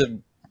revisit.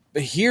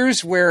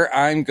 Here's where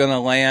I'm going to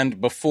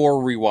land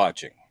before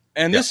rewatching.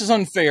 And this is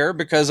unfair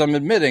because I'm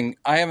admitting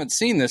I haven't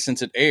seen this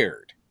since it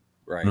aired,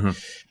 right? Mm-hmm.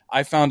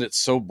 I found it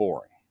so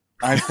boring.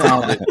 I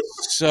found it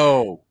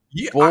so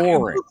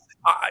boring.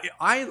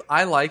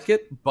 I like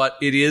it, but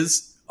it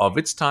is of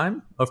its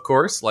time, of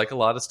course, like a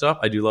lot of stuff.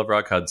 I do love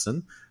Rock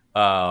Hudson.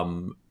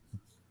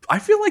 I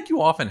feel like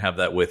you often have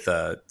that with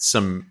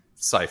some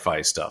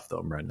sci-fi stuff,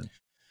 though, Brendan.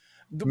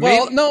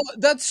 Well, no,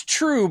 that's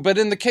true. But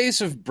in the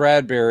case of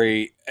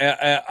Bradbury,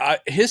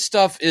 his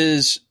stuff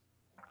is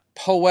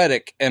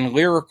poetic and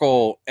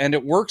lyrical, and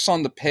it works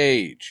on the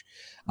page.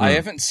 I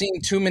haven't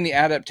seen too many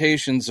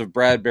adaptations of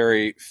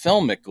Bradbury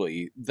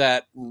filmically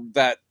that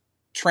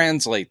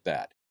translate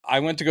that. I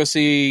went to go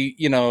see,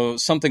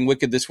 Something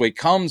Wicked This Way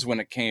Comes when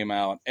it came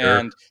out,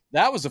 and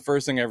that was the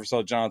first thing I ever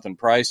saw Jonathan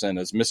Pryce in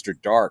as Mr.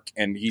 Dark,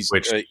 and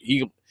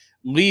he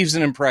leaves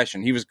an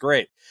impression. He was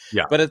great.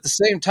 Yeah. But at the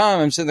same time,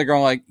 I'm sitting there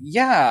going like,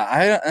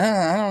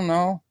 I don't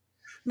know.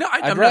 No,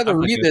 I'd rather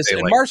read this.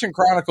 And Martian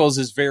Chronicles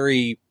is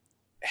very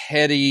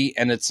heady,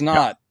 and it's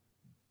not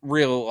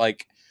real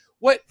like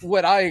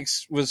what I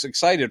was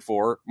excited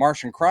for.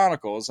 Martian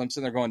Chronicles, I'm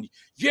sitting there going,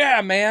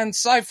 yeah, man,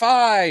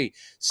 sci-fi,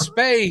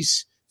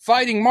 space,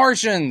 fighting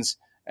Martians.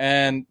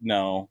 And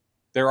no,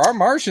 there are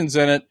Martians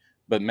in it,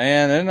 but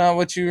man, they're not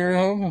what you were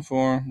hoping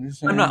for.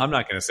 I'm not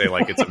going to say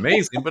like it's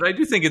amazing, but I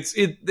do think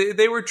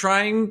they were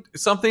trying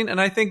something, and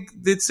I think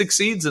it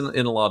succeeds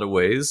in a lot of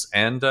ways,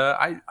 and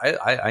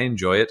I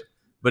enjoy it.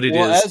 But it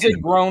is as a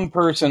grown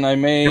person, I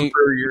may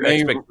your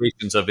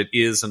expectations of it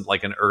isn't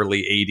like an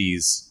early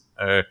 80s,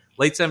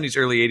 late 70s,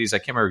 early 80s. I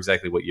can't remember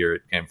exactly what year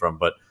it came from,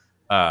 but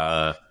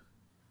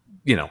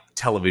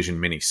television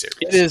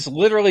miniseries. It is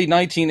literally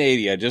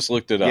 1980. I just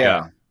looked it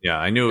up. Yeah,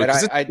 I knew it.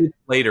 It's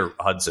later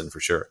Hudson for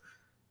sure.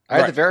 I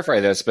had to verify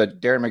this, but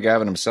Darren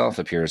McGavin himself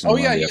appears. In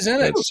he's in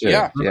it.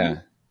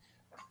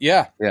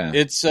 Yeah.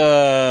 It's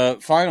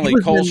finally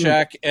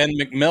Kolchak and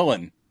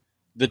McMillan,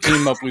 the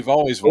team up we've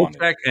always wanted.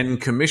 Kolchak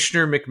and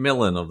Commissioner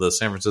McMillan of the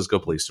San Francisco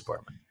Police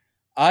Department.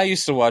 I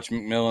used to watch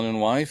McMillan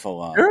and Wife a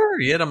lot. Sure,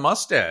 he had a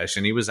mustache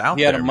and he was out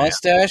there. He had a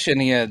mustache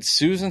and he had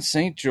Susan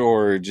St.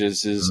 George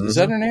is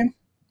that her name?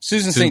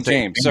 Susan St.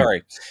 James,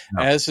 sorry,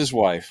 as his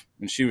wife,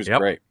 and she was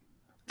great.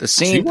 The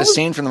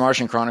scene from The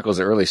Martian Chronicles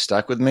that really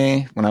stuck with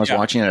me when I was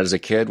watching it as a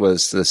kid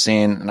was the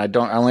scene, and I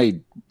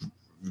only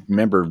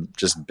remember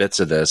just bits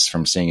of this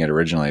from seeing it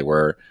originally,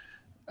 where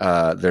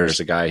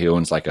there's a guy who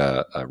owns like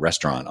a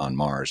restaurant on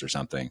Mars or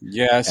something.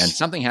 Yes. And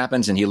something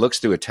happens, and he looks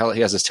through he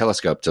has this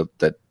telescope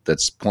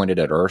that's pointed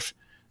at Earth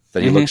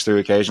that he looks through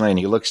occasionally, and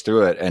he looks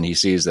through it, and he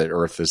sees that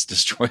Earth has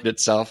destroyed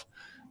itself.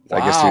 Wow.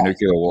 I guess through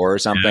nuclear war or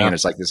something, and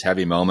it's like this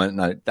heavy moment.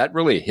 And that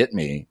really hit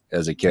me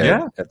as a kid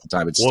at the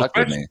time. It stuck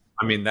with me.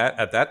 I mean, that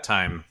at that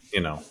time,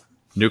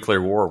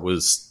 nuclear war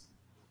was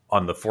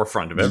on the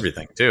forefront of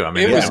everything too. I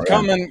mean, it was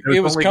coming.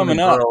 It was coming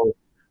up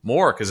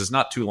more because it's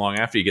not too long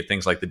after you get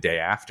things like The Day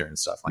After and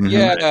stuff like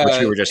that. Which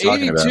we were just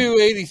talking about.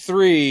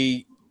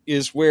 83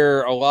 is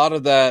where a lot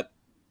of that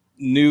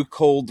new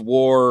Cold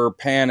War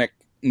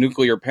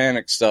nuclear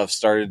panic stuff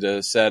started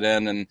to set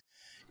in, and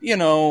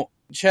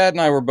Chad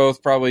and I were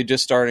both probably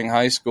just starting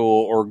high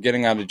school or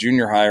getting out of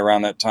junior high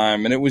around that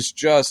time, and it was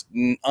just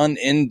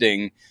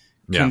unending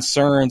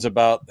concerns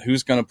about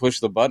who's going to push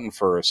the button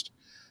first.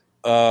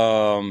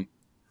 Dang.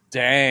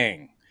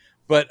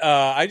 But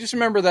I just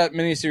remember that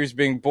miniseries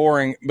being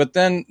boring, but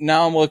then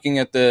now I'm looking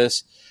at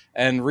this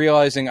and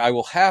realizing I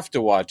will have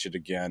to watch it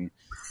again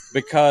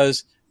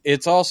because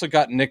it's also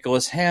got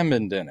Nicholas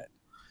Hammond in it.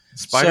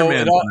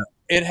 Spider-Man. So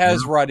it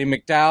has Roddy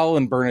McDowall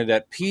and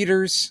Bernadette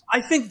Peters.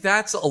 I think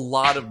that's a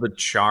lot of the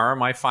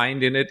charm I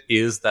find in it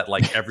is that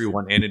like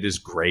everyone in it is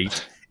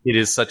great. It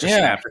is such a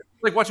snap.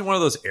 Like watching one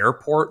of those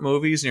airport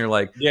movies and you're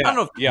like, I don't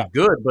know if it's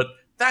good, but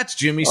that's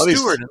Jimmy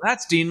Stewart and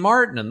that's Dean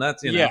Martin and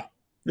that's,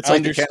 It's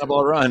like the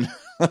Cannonball Run.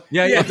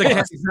 Yeah,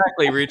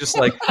 exactly. Where you're just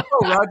like,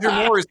 oh, Roger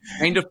Moore is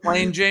kind of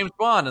playing James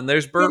Bond, and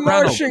there's Burt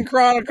Reynolds. The Martian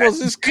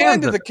Chronicles is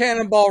kind of the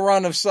Cannonball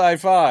Run of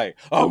sci-fi.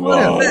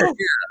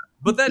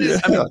 But that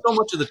is, I mean, so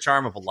much of the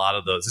charm of a lot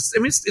of those.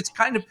 It's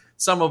kind of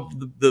some of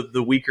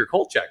the weaker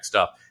Kolchak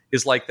stuff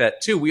is like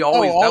that too. We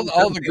always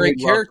all the great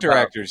character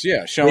actors,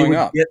 showing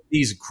up. Get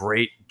these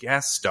great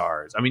guest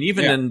stars. I mean,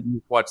 even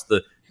in watch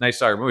the Night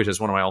Stalker movies, there's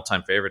one of my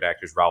all-time favorite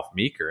actors, Ralph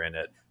Meeker, in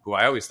it, who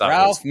I always thought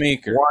was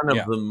one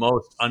of the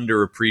most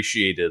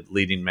underappreciated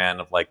leading man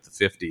of like the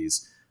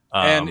 50s.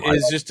 And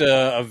is just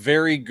a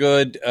very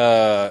good.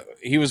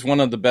 He was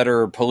one of the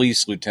better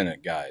police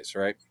lieutenant guys,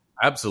 right?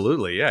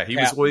 Absolutely, yeah. He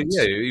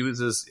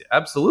was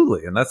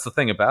absolutely, and that's the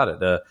thing about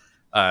it.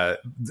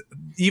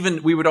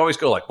 Even we would always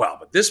go like, wow,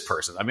 but this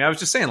person. I mean, I was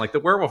just saying, like the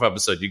werewolf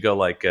episode, you go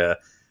like,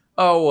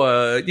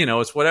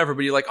 it's whatever,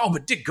 but you're like, oh,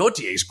 but Dick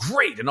Gautier is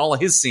great in all of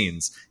his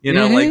scenes. You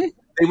know, like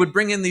they would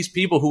bring in these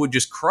people who would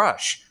just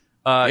crush.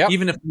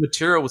 Even if the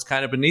material was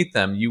kind of beneath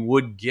them, you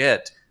would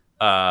get,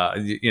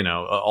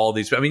 all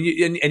these. I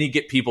mean, and you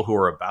get people who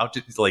are about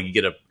to, like, you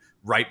get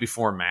right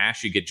before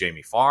MASH, you get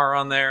Jamie Farr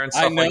on there and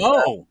stuff like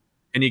that.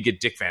 And you get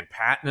Dick Van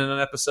Patten in an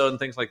episode and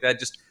things like that.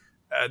 Just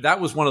that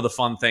was one of the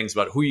fun things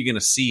about who you're going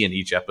to see in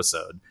each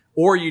episode.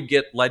 Or you'd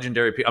get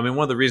legendary people. I mean,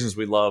 one of the reasons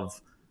we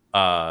love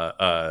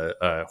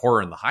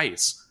Horror in the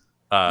Heights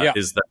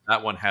is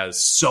that one has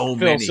so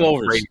Phil many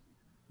Silvers. great.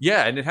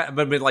 Yeah, and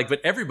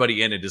but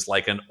everybody in it is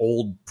like an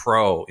old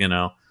pro,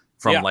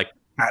 from like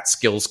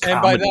Catskills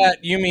comedy. And by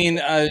that you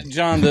mean,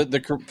 John, the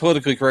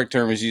politically correct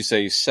term is you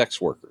say sex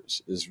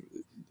workers.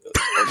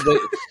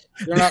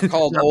 They're not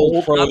called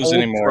old pros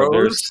anymore.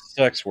 They're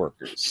sex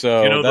workers.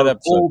 So that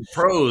episode, old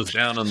pros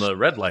down in the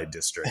red light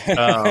district.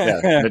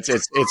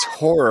 It's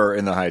horror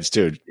in the Heights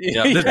too.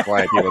 Yeah, this is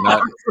why people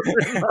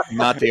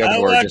not the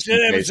other word. I watched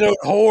that episode,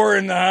 Horror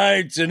in the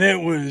Heights, and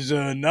it was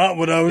not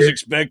what I was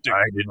expecting.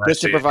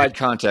 Just to provide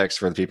context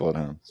for the people at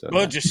home. So,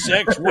 bunch of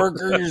sex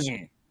workers,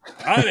 and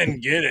I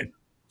didn't get it.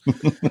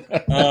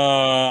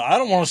 I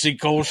don't want to see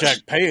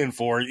Kolchak paying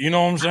for it. You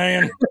know what I'm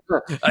saying?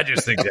 I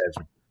just think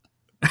that's.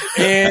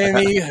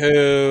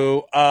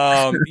 Anywho,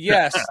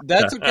 yes,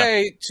 that's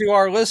okay. To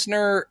our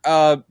listener,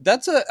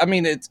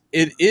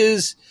 it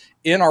is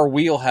in our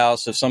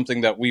wheelhouse of something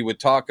that we would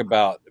talk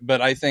about,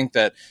 but I think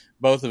that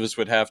both of us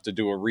would have to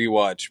do a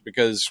rewatch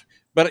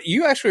but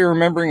you actually are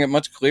remembering it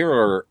much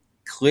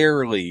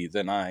clearly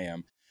than I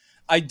am.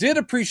 I did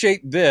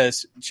appreciate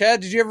this.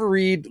 Chad, did you ever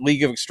read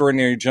League of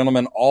Extraordinary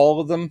Gentlemen, all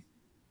of them?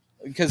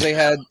 Because they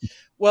had...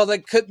 Well, they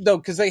could, though,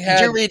 because they had...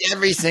 Did you read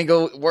every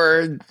single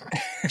word,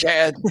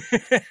 Chad?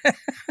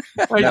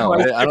 No,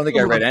 I don't think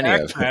I read any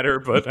of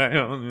it. But I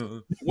don't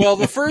know. Well,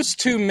 the first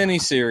two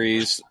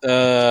miniseries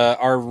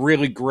are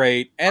really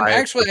great. And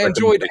I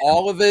enjoyed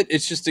all of it.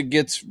 It's just it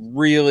gets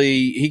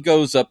really... He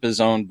goes up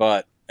his own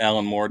butt,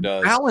 Alan Moore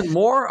does. Alan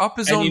Moore up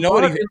his own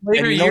butt? And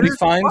you know what he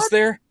finds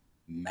there?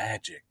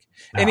 Magic.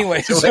 No.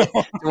 Anyway, so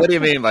what do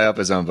you mean by up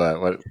his own butt?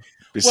 What...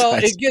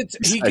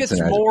 he gets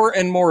more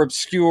and more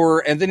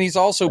obscure, and then he's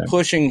also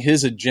pushing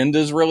his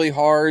agendas really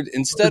hard.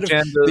 Instead of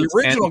the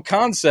original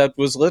concept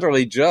was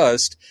literally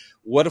just,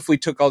 what if we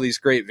took all these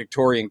great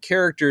Victorian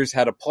characters,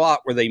 had a plot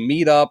where they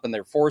meet up and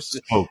their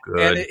forces,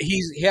 and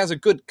he has a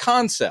good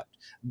concept.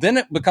 Then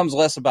it becomes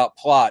less about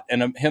plot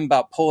and him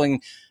about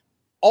pulling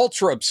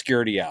ultra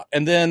obscurity out.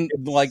 And then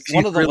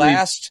one of the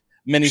last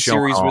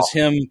miniseries was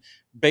him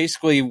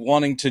basically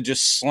wanting to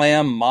just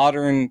slam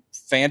modern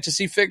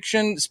fantasy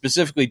fiction,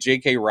 specifically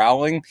J.K.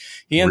 Rowling.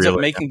 He ends up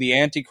making the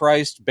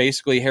Antichrist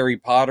basically Harry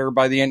Potter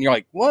by the end. You're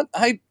like, what?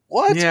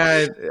 What?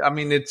 Yeah, I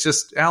mean, it's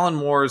just Alan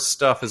Moore's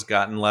stuff has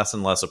gotten less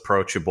and less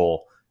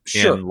approachable.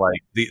 Sure. And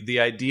like the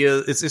idea,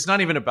 it's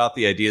not even about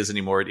the ideas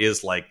anymore. It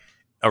is like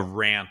a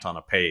rant on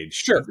a page.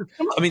 Sure.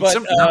 I mean,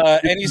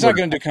 and he's not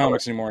going to do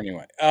comics anymore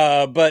anyway.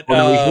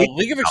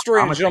 League of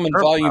Extraordinary Gentlemen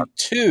Volume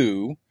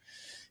 2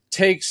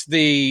 takes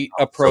the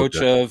approach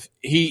of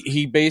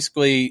he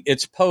basically,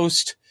 it's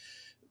post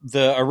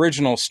the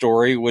original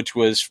story, which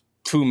was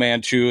Fu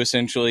Manchu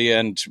essentially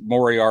and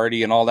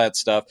Moriarty and all that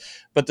stuff.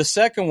 But the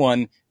second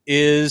one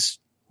is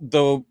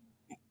the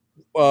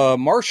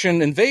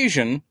Martian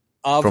invasion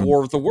of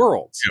War of the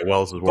Worlds. Yeah,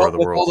 Wells' War of the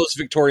Worlds. All those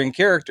Victorian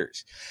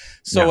characters.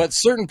 So at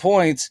certain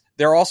points,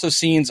 there are also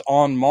scenes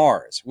on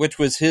Mars, which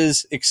was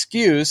his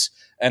excuse,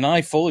 and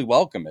I fully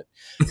welcome it,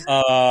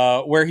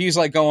 where he's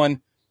like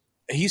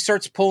he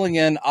starts pulling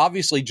in,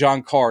 obviously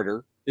John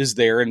Carter is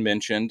there and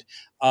mentioned.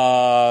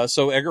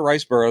 So Edgar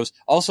Rice Burroughs,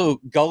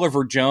 also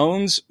Gulliver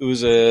Jones,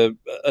 who's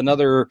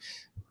another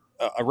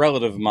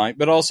relative of mine,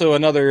 but also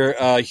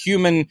another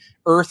human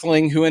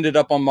earthling who ended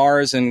up on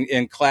Mars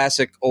in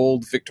classic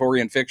old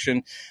Victorian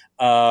fiction.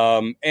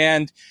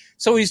 And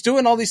so he's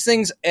doing all these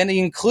things, and he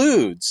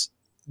includes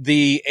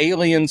the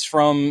aliens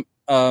from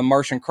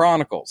Martian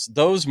Chronicles,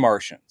 those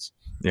Martians.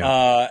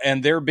 Yeah.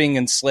 And they're being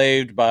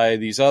enslaved by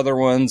these other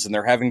ones, and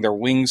they're having their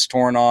wings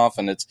torn off,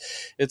 and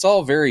it's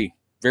all very,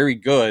 very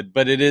good.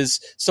 But it is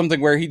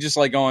something where he just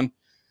like going,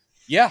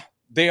 yeah,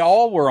 they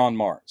all were on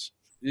Mars.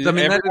 I mean,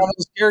 every one of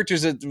those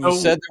characters that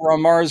said they were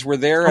on Mars were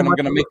there, and I'm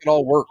going to make it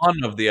all work.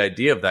 Fun of the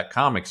idea of that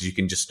comic is you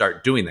can just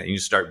start doing that. You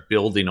just start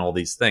building all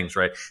these things,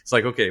 right? It's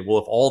like, okay, well,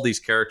 if all these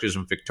characters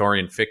from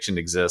Victorian fiction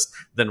exist,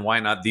 then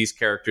why not these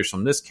characters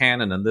from this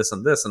canon and this,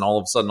 and all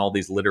of a sudden all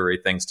these literary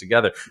things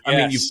together? Yes. I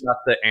mean, you've got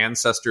the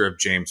ancestor of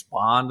James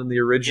Bond in the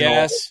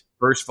original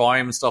first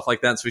volume and stuff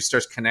like that. So he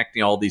starts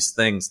connecting all these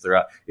things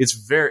throughout.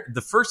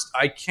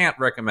 I can't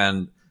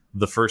recommend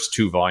the first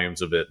 2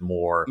 volumes of it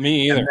more.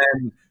 Me either. And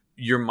then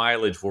your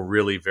mileage will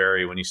really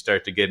vary when you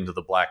start to get into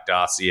the Black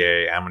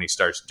Dossier and when he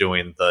starts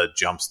doing the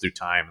jumps through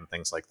time and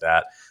things like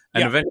that.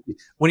 And eventually,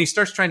 when he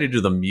starts trying to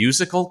do the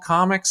musical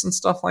comics and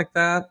stuff like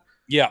that,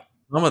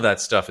 some of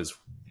that stuff is,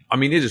 I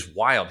mean, it is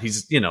wild.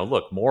 He's,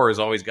 look, Moore has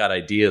always got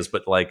ideas,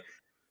 but like,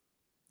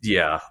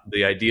 the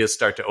ideas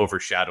start to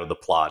overshadow the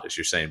plot, as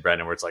you're saying,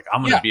 Brendan, where it's like,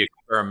 I'm going to be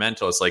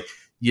experimental. It's like,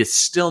 you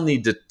still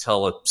need to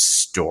tell a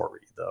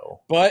story,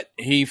 though. But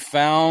he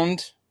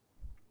found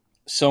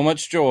so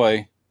much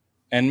joy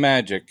and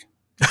magic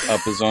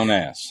up his own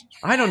ass.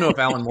 I don't know if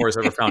Alan Moore has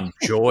ever found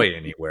joy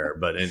anywhere,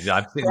 but I've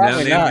seen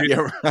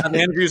the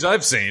interviews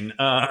I've seen.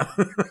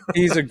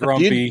 He's a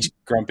grumpy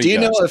guy. Do you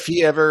know if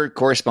he ever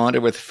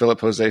corresponded with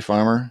Philip Jose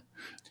Farmer?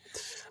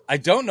 I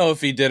don't know if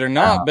he did or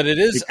not, but it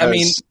is. I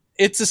mean,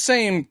 it's the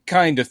same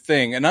kind of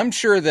thing, and I'm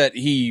sure that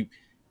he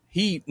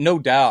no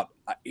doubt.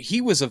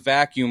 He was a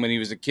vacuum when he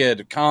was a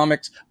kid,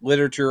 comics,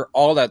 literature,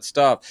 all that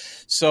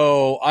stuff.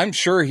 So I'm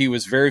sure he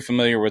was very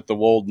familiar with the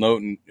Wold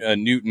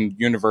Newton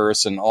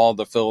universe and all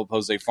the Philip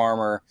Jose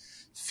Farmer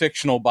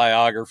fictional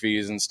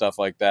biographies and stuff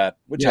like that.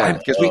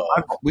 Because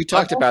we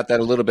talked about that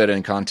a little bit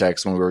in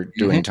context when we were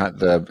doing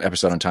the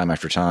episode on Time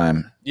After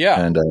Time. Yeah.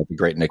 And the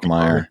great Nick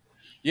Meyer.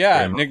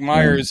 Yeah, Nick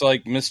Meyer is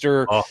like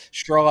Mr.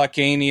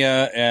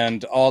 Sherlockania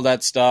and all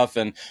that stuff.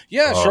 And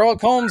Sherlock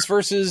Holmes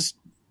versus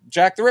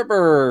Jack the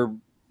Ripper,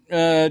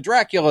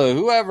 Dracula,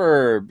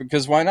 whoever,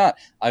 because why not?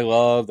 I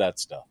love that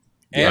stuff.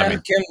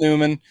 And Kim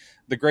Newman,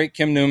 the great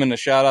Kim Newman, a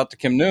shout out to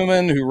Kim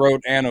Newman, who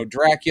wrote Anno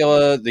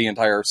Dracula, the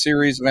entire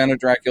series of Anno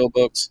Dracula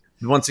books.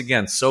 Once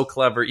again, so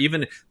clever.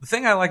 Even the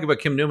thing I like about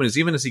Kim Newman is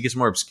even as he gets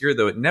more obscure,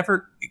 though,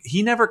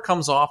 he never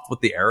comes off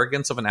with the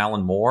arrogance of an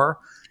Alan Moore.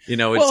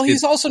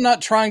 He's also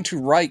not trying to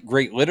write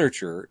great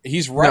literature.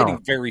 He's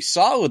writing very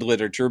solid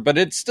literature, but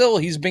it's still,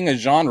 he's being a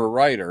genre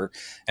writer,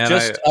 and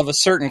of a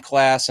certain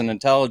class and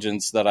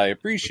intelligence that I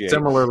appreciate.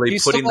 Similarly,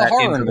 he's putting that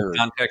into the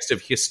context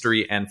of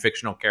history and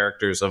fictional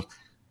characters of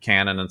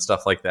canon and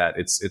stuff like that.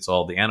 It's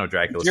all the Anno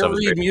Dracula stuff.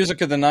 Did you ever read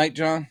Music of the Night,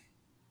 John?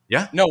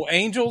 Yeah. No,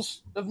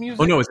 Angels of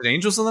Music? Oh, no, is it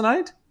Angels of the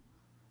Night?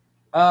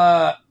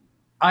 I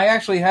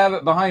actually have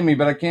it behind me,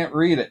 but I can't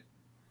read it.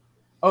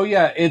 Oh,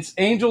 yeah, it's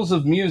Angels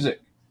of Music.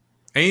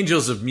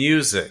 Angels of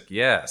Music,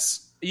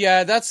 yes.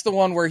 Yeah, that's the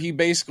one where he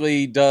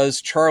basically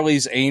does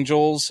Charlie's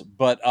Angels,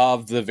 but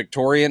of the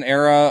Victorian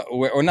era,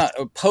 or not,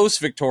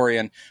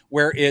 post-Victorian,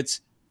 where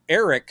it's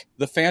Eric,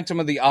 the Phantom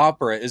of the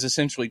Opera, is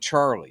essentially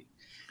Charlie.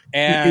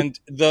 And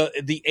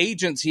the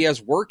agents he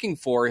has working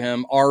for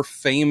him are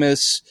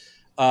famous,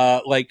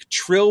 like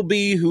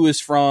Trilby, who is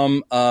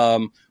from,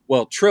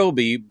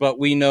 Trilby, but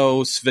we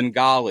know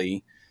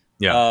Svengali.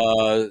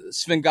 Yeah.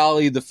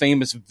 Svengali, the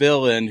famous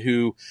villain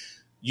who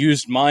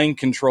used mind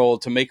control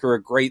to make her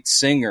a great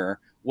singer.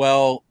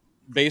 Well,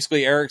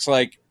 basically, Eric's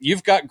like,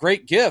 you've got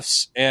great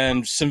gifts,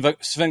 and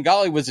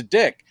Svengali was a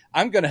dick.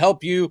 I'm going to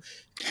help you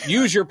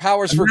use your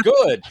powers for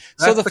good.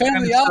 So the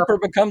Phantom of the Opera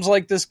becomes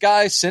like this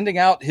guy sending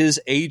out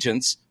his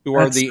agents, who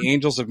are the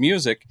Angels of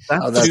Music,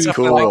 to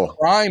fight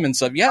crime and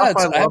stuff. Yeah,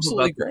 it's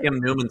absolutely great.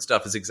 Kim Newman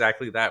stuff is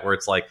exactly that, where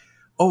it's like,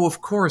 oh,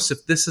 of course,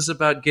 if this is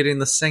about getting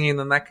the singing,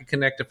 then that could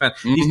connect to fan.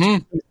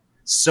 He's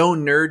so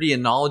nerdy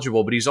and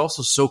knowledgeable, but he's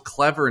also so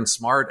clever and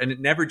smart, and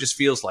it never just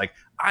feels like,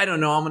 I don't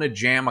know, I'm going to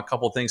jam a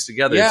couple things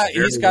together. Yeah,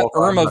 he's got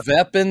Irma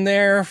Vep in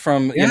there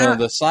from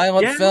the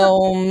silent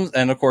films,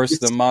 and of course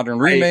the modern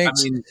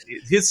remakes. I mean,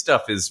 his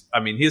stuff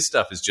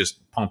is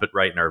just pump it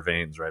right in our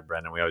veins, right,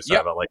 Brendan? We always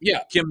talk about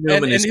Kim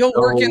Newman, and he'll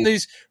work in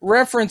these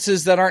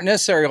references that aren't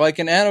necessary, like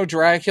in Anno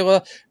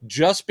Dracula,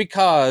 just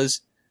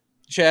because.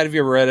 Chad, have you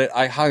ever read it?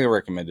 I highly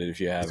recommend it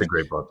if you haven't. It's a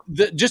great book.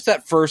 Just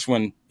that first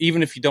one,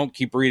 even if you don't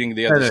keep reading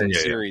the others in the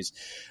series.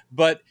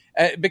 But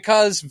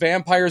because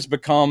vampires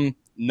become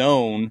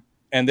known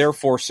and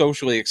therefore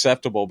socially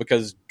acceptable,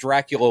 because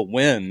Dracula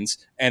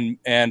wins and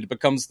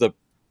becomes the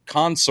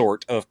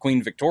consort of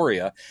Queen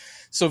Victoria,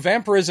 so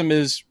vampirism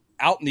is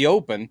out in the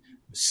open.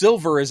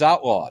 Silver is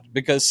outlawed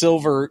because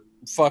silver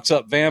fucks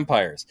up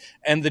vampires.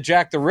 And the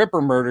Jack the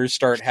Ripper murders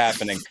start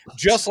happening,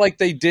 just like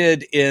they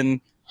did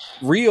in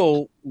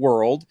real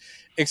world,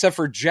 except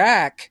for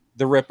Jack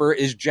the Ripper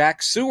is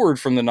Jack Seward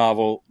from the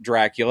novel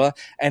Dracula,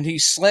 and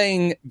he's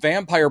slaying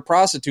vampire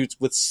prostitutes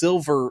with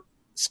silver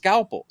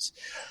scalpels.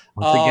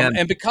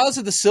 And because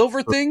of the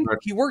silver thing,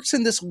 he works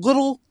in this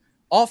little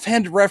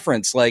offhand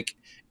reference, like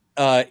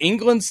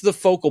England's the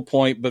focal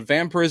point, but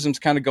vampirism's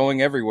kind of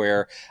going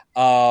everywhere.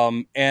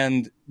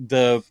 And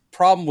the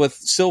problem with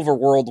silver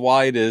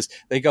worldwide is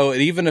it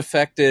even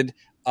affected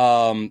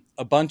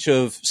a bunch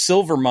of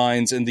silver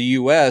mines in the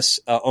U.S.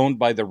 Owned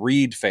by the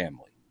Reed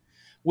family.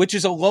 which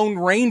is a Lone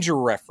Ranger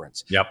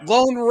reference. Yep.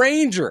 Lone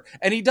Ranger.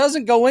 And he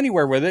doesn't go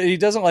anywhere with it. He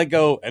doesn't like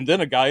go, and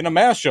then a guy in a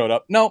mask showed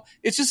up. No,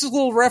 it's just a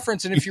little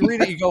reference. And if you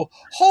read it, you go,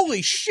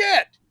 holy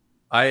shit.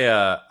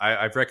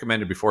 I've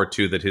recommended before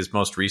too that his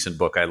most recent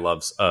book I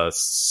love,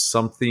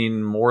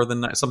 something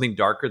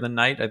darker than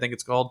night, I think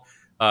it's called,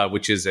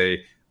 which is a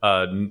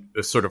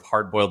sort of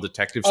hard-boiled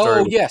detective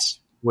story. Oh, yes.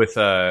 With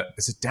I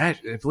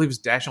believe it's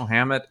Dashiell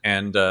Hammett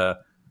and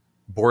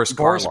Boris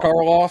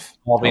Karloff.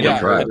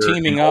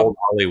 Teaming up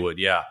Hollywood.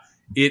 Yeah,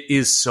 it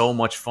is so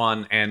much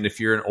fun. And if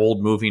you're an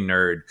old movie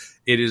nerd,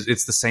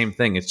 it's the same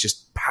thing. It's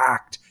just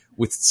packed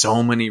with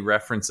so many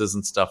references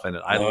and stuff in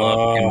it. I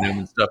love Kim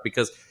Newman stuff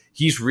because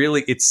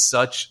it's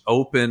such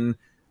open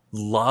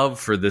love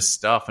for this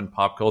stuff and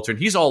pop culture. And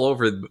he's all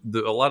over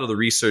a lot of the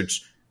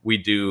research we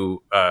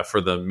do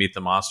for the Meet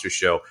the Monster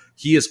show.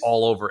 He is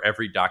all over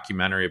every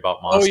documentary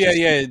about monsters. Oh,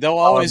 yeah. They'll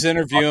always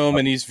interview him,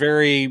 and he's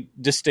very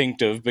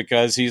distinctive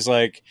because he's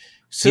like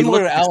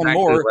similar to Alan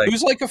Moore,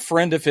 who's like a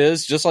friend of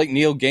his, just like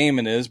Neil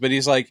Gaiman is. But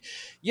he's like,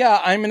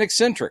 yeah, I'm an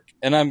eccentric,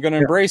 and I'm going to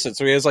embrace it.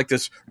 So he has like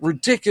this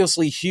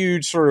ridiculously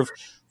huge sort of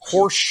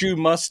horseshoe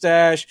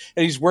mustache,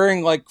 and he's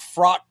wearing like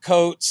frock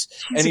coats,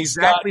 and he's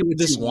got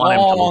this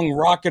long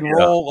rock and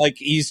roll, like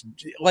he's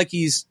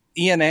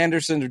Ian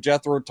Anderson or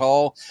Jethro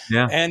Tull,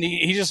 and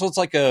he just looks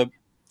like a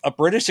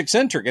British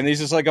eccentric, and he's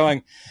just like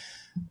going,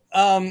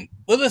 well,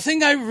 the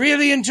thing I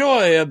really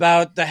enjoy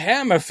about the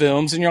Hammer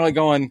films, and you're like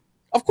going,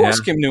 of course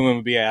Kim Newman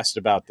would be asked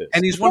about this,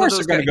 and he's one of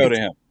those going to go to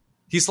him.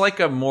 He's like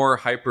a more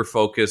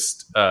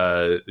hyper-focused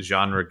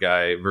genre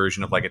guy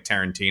version of like a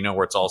Tarantino,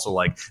 where it's also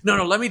like,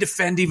 no, let me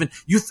defend even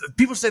you.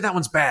 People say that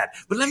one's bad,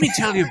 but let me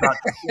tell you about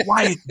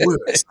why it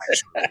works.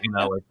 Actually,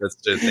 like that's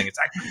the thing. It's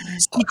actually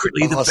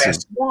secretly the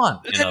best one.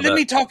 Let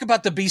me talk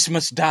about the beast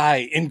must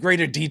die in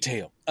greater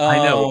detail.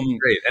 I know,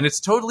 it's great, and it's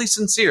totally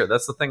sincere.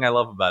 That's the thing I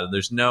love about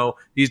it.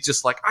 He's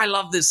just like, I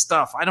love this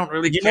stuff. I don't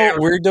really care. You know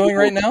what we're doing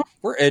right now?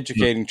 We're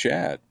educating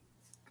Chad.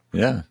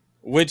 Yeah.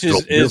 Which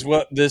is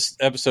what this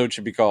episode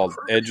should be called,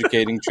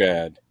 Educating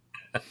Chad.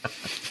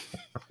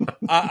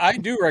 I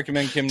do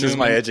recommend Kim Newman. This is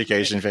my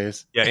education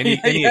phase. Yeah, any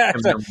Kim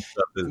Newman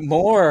stuff is...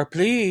 More,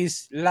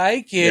 please,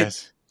 like it.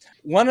 Yes.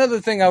 One other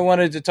thing I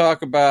wanted to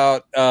talk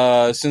about,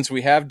 since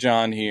we have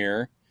John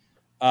here,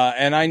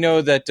 and I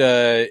know that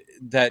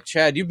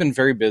Chad, you've been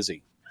very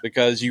busy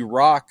because you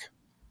rock,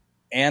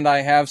 and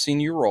I have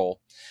seen you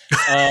roll,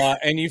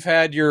 and you've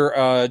had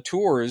your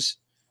tours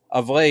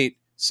of late.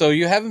 So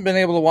you haven't been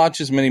able to watch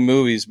as many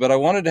movies, but I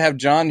wanted to have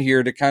John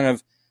here to kind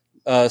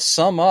of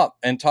sum up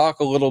and talk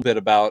a little bit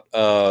about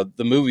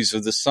the movies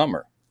of this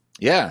summer.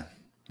 Yeah,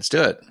 let's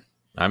do it.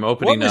 I'm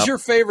opening up. What was your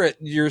favorite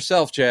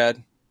yourself,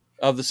 Chad,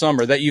 of the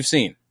summer that you've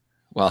seen?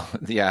 Well,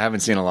 yeah, I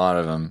haven't seen a lot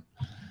of them.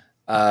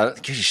 I'm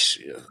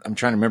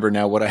trying to remember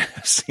now what I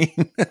have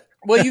seen.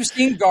 Well, you've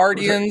seen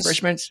Guardians.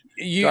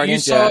 You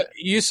saw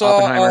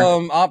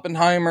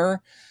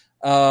Oppenheimer.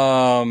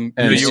 And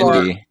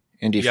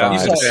Indy 5. You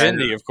saw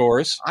Indy, of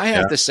course. I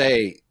have to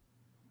say,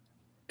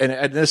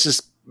 and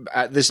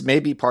this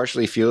may be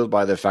partially fueled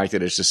by the fact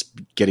that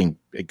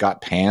it got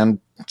panned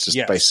just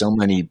by so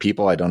many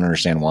people. I don't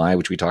understand why,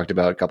 which we talked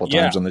about a couple of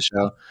times on the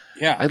show.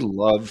 Yeah, I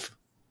love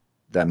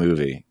that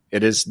movie.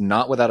 It is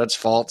not without its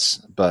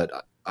faults, but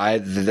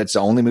that's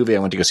the only movie I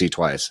went to go see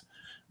twice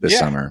this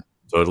summer.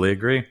 Totally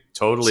agree.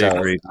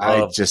 Agree.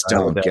 I just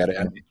don't get it.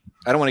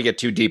 I don't want to get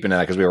too deep into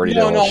that because we already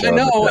know. I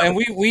know, and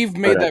we've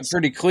made that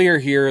pretty clear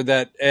here.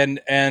 That and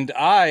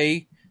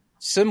I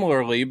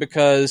similarly,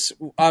 because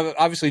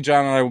obviously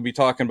John and I will be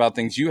talking about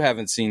things you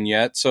haven't seen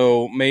yet,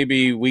 so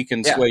maybe we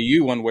can sway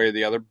you one way or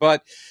the other.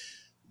 But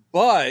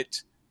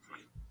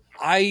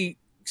I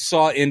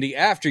saw Indy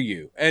after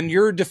you, and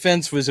your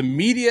defense was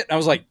immediate. I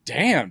was like,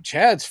 "Damn,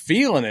 Chad's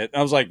feeling it." And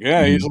I was like,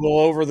 "Yeah, he's a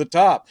little over the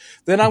top."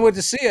 Then I went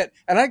to see it,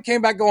 and I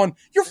came back going,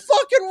 "You're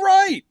fucking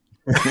right."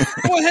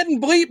 Go ahead and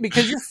bleep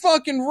because you're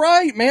fucking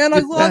right, man.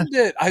 I loved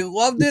it,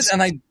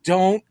 and I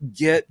don't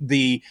get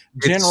the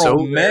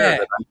general meh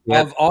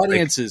of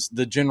audiences.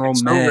 The general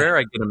meh. It's so rare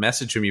I get a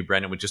message from you,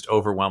 Brendan, with just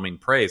overwhelming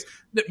praise.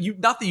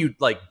 Not that you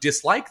like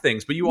dislike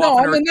things, but you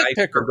often are a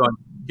nitpicker going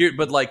here.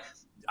 But like,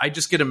 I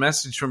just get a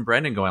message from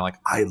Brendan going like,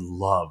 "I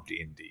loved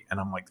Indy," and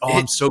I'm like, "Oh,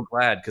 I'm so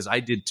glad because I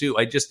did too."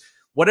 I just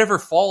whatever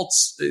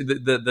faults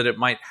that it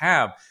might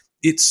have,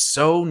 it's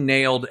so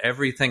nailed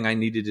everything I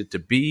needed it to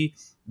be.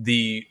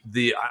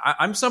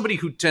 I'm somebody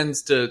who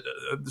tends to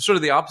sort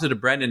of the opposite of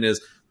Brendan is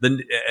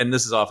and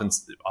this is often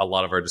a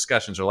lot of our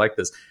discussions are like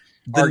this.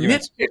 The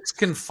nitpicks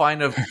can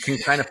kind of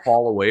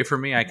fall away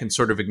from me. I can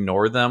sort of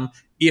ignore them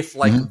if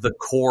like the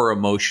core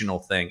emotional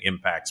thing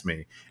impacts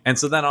me. And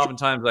so then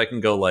oftentimes I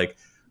can go like,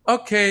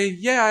 okay,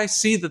 yeah, I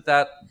see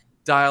that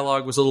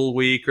dialogue was a little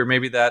weak, or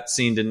maybe that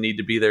scene didn't need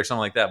to be there, something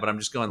like that. But I'm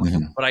just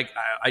going, but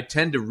I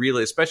tend to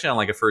really, especially on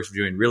like a first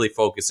viewing, really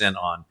focus in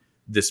on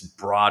this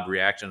broad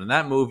reaction. And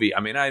that movie, I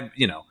mean, I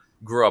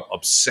grew up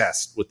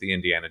obsessed with the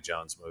Indiana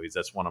Jones movies.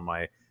 That's one of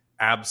my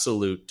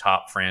absolute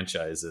top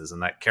franchises,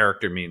 and that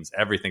character means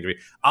everything to me.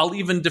 I'll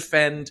even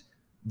defend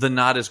the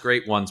not as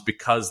great ones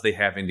because they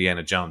have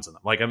Indiana Jones in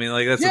them. Like, I mean,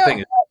 like that's the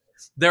thing.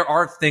 there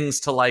are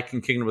things to like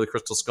in Kingdom of the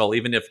Crystal Skull,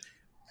 even if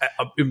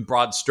in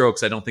broad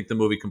strokes, I don't think the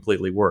movie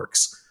completely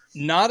works.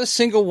 Not a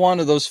single one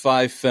of those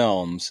 5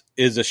 films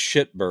is a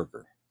shit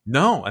burger.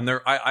 No, and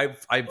I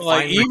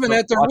like even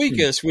at their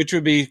weakest, which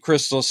would be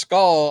Crystal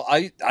Skull,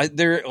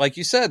 there, like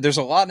you said, there's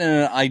a lot in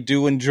it I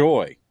do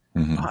enjoy.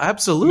 Mm-hmm. Oh,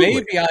 absolutely.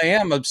 Maybe I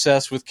am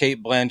obsessed with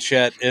Cate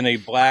Blanchett in a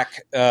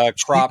black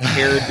crop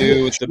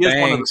hairdo with the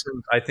bangs.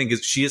 I think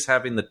she is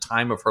having the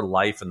time of her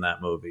life in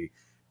that movie,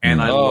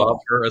 and I love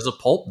her as a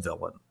pulp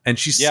villain, and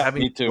she's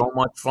having so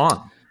much fun.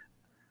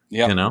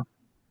 Yeah, you know.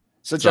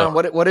 So, John,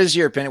 what is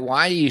your opinion?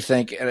 Why do you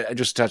think?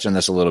 Just touch on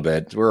this a little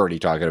bit. We're already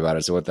talking about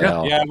it. So, what the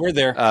hell? Yeah, we're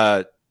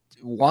there.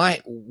 Why?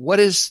 What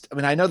is? I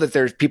mean, I know that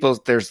there's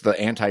people. There's the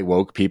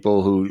anti-woke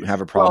people who have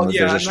a problem if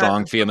there's a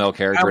strong female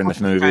character in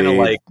the movie. Kind of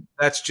like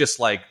that's just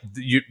like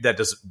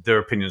their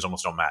opinions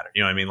almost don't matter.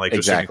 You know what I mean? Like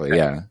exactly,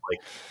 yeah. Like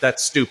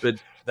that's stupid.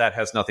 That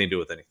has nothing to do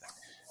with anything.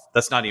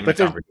 That's not even a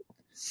conversation.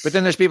 But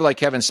then there's people like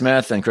Kevin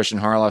Smith and Christian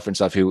Harloff and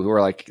stuff who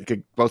are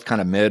like both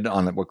kind of mid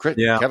on the. Well,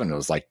 Kevin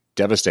was like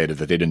devastated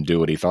that they didn't do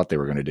what he thought they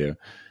were going to do.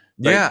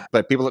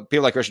 But people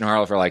like Christian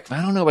Harloff are like,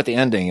 I don't know about the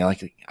ending.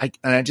 Like,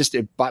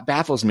 it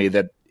baffles me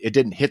that it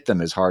didn't hit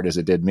them as hard as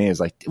it did me. It's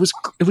like it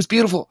was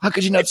beautiful. How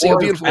could you not see how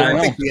beautiful? I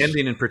think the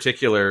ending in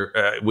particular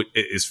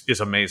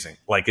is amazing.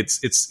 Like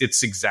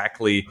it's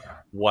exactly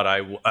what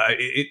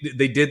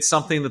they did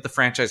something that the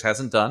franchise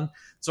hasn't done.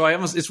 So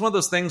it's one of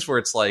those things where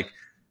it's like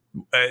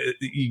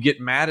you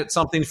get mad at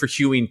something for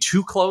hewing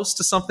too close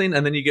to something,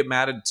 and then you get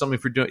mad at something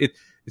for doing it.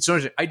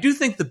 I do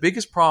think the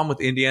biggest problem with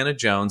Indiana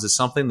Jones is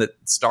something that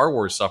Star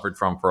Wars suffered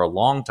from for a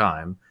long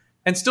time,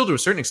 and still to a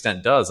certain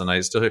extent does, and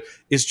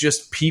is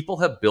just people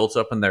have built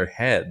up in their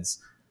heads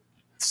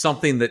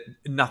something that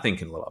nothing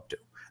can live up to.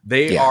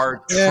 They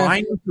are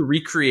trying to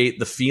recreate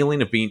the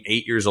feeling of being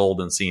 8 years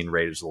old and seeing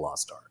Raiders of the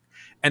Lost Ark,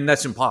 and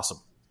that's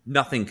impossible.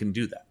 Nothing can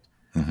do that.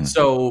 Mm-hmm.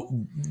 So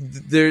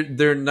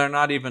they're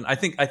not even. I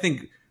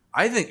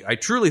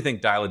truly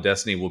think Dial of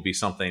Destiny will be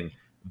something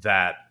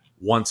that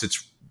once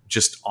it's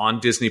just on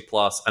Disney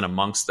Plus and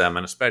amongst them,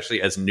 and especially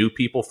as new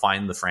people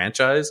find the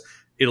franchise,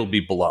 it'll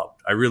be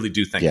beloved. I really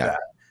do think that.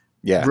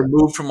 Yeah.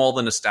 Removed from all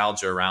the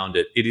nostalgia around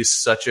it, it is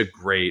such a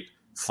great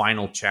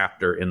final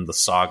chapter in the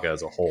saga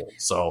as a whole.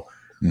 So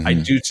I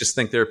do just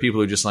think there are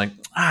people who are just like,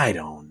 I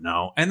don't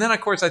know. And then,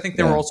 of course, I think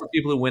there were also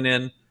people who went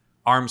in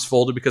arms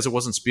folded because it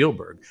wasn't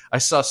Spielberg. I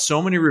saw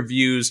so many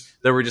reviews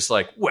that were just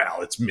like,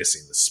 well, it's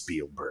missing the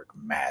Spielberg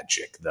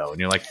magic, though. And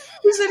you're like,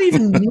 what does that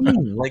even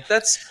mean? Like,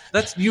 that's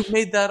you've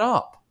made that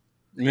up.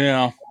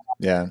 Yeah.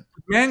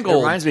 Mangold, it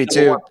reminds me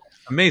too.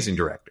 Amazing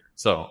director.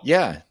 So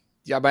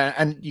but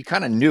and you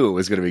kind of knew it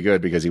was going to be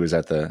good because he was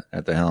at the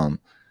helm.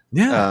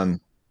 Yeah.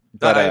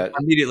 But I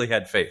immediately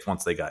had faith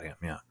once they got him.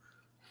 Yeah.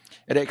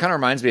 And it kind of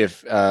reminds me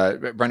of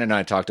Brendan and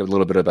I talked a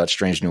little bit about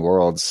Strange New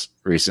Worlds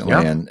recently,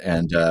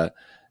 and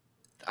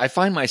I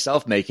find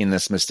myself making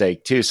this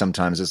mistake too.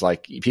 Sometimes is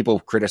like people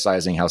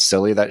criticizing how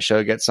silly that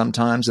show gets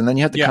sometimes, and then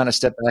you have to kind of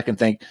step back and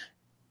think,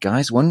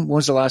 guys, when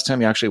was the last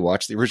time you actually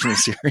watched the original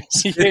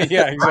series?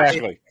 Yeah,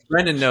 exactly.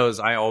 Brendan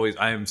knows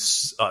I'm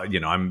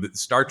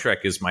Star Trek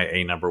is my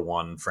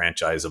 #1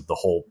 franchise of the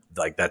whole.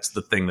 Like that's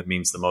the thing that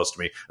means the most to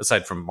me,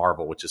 aside from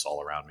Marvel, which is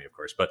all around me, of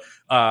course. But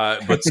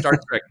Star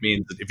Trek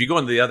means that if you go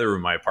into the other room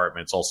of my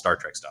apartment, it's all Star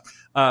Trek stuff.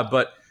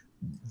 But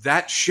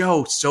that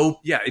show,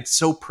 it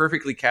so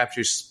perfectly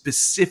captures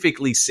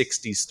specifically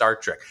 60s Star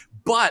Trek,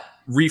 but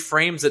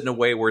reframes it in a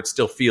way where it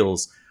still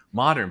feels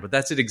modern. But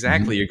that's it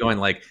exactly. You're going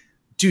like,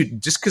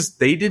 dude, just because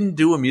they didn't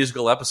do a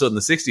musical episode in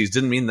the 60s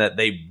didn't mean that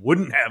they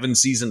wouldn't have in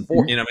season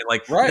 4. You know what I mean?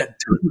 Like, that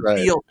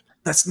doesn't feel,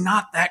 that's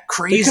not that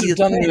crazy. They could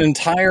have done an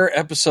entire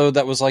episode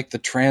that was like the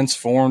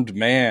transformed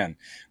man,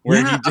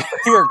 where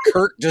where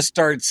Kirk just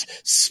starts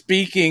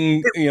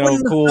speaking,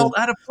 cool.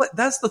 Out of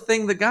that's the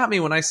thing that got me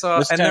when I saw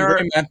this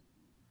tambourine man.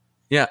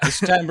 Yeah, this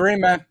tambourine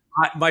man.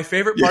 My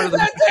favorite part of the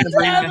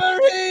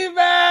tambourine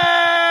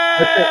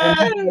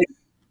man.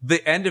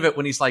 The end of it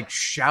when he's like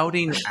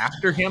shouting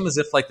after him as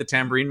if like the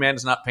tambourine man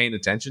is not paying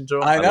attention to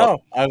him. I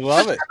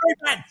love it.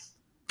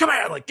 Come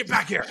here, like get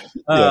back here.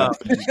 No,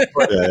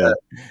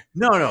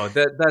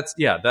 that's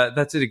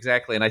it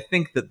exactly. And I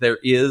think that there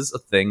is a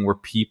thing where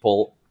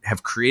people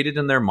have created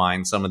in their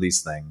mind some of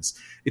these things.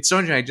 It's so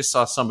interesting. I just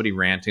saw somebody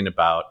ranting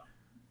about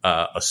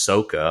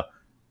Ahsoka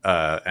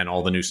and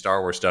all the new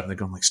Star Wars stuff, and they're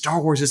going like,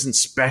 Star Wars isn't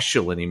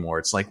special anymore.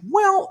 It's like,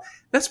 well,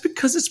 that's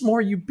because it's more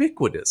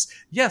ubiquitous.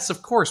 Yes,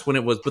 of course, when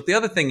it was. But the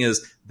other thing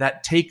is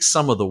that takes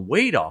some of the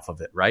weight off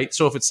of it, right?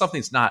 So if it's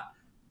something's not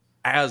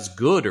as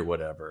good or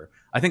whatever,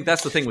 I think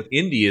that's the thing with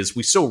indie is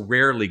we so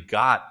rarely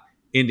got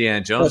Indiana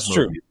Jones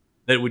movies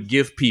that it would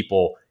give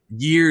people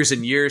years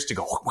and years to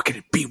go, what can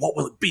it be? What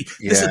will it be?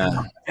 This is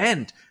the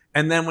end.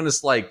 And then when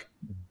it's like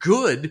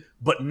good,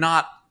 but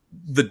not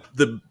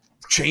the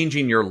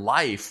changing your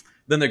life,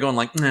 then they're going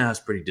like, nah, it's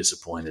pretty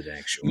disappointed,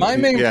 actually. My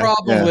main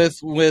problem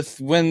with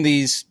when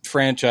these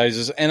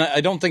franchises, and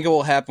I don't think it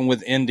will happen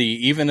with indie,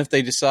 even if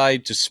they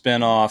decide to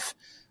spin off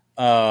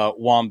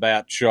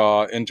Wombat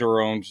Shaw into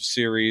her own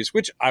series,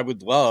 which I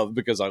would love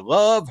because I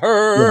love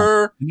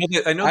her.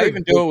 Yeah. I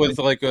even do it with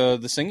like the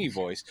singy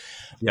voice.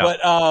 Yeah.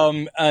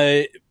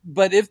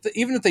 But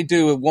even if they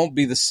do, it won't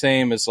be the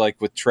same as like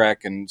with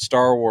Trek and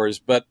Star Wars.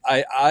 But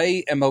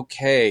I am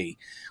okay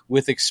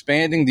with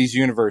expanding these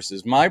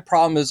universes. My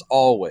problem is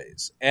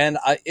always, and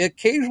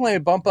occasionally I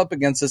bump up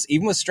against this,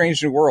 even with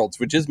Strange New Worlds,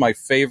 which is my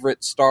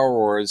favorite Star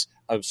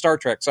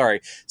Trek,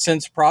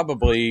 since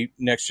probably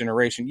Next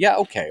Generation. Yeah,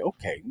 okay.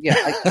 Yeah,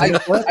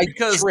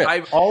 because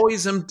I've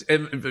always am.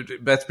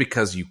 That's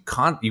because you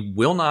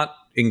will not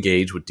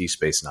engage with Deep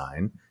Space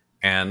Nine,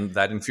 and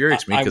that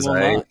infuriates me because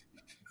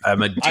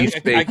I'm a Deep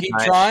Space Nine. I keep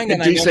trying,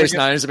 and Deep Space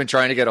Nine has been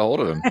trying to get a hold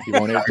of him. He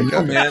won't even pick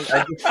up. Man,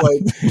 I just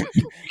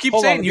keep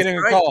saying I'm getting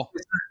a call.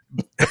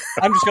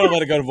 I'm just going to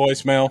let it go to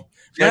voicemail.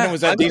 Brendan,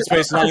 was that Deep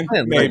Space Nine?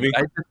 Maybe.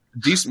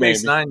 Deep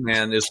Space Nine,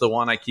 man, is the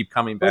one I keep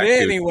coming back to. But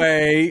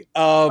anyway,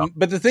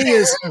 but the thing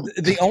is,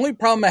 the only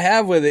problem I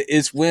have with it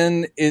is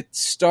when it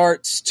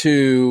starts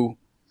to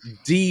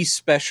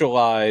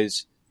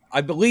despecialize. I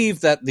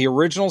believe that the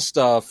original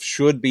stuff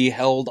should be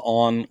held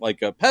on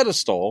like a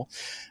pedestal,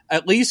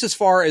 at least as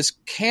far as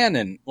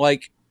canon.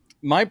 Like,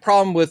 my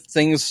problem with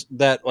things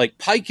that, like,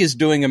 Pike is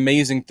doing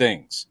amazing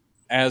things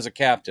as a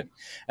captain.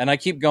 And I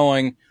keep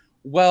going,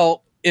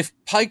 well, if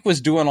Pike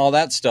was doing all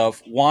that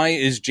stuff, why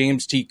is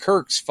James T.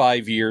 Kirk's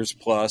 5 years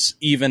plus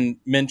even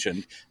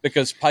mentioned?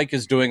 Because Pike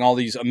is doing all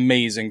these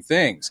amazing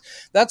things.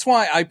 That's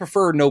why I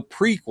prefer no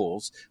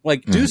prequels.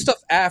 Like, do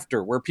stuff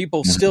after where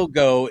people still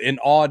go in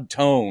odd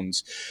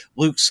tones.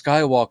 Luke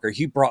Skywalker,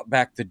 he brought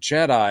back the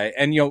Jedi.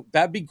 And,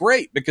 that'd be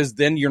great because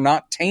then you're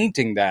not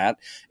tainting that.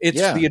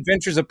 It's the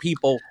adventures of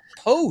people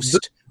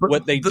post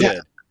what they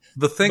did.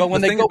 But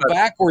when they go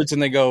backwards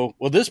and they go,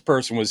 well, this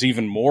person was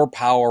even more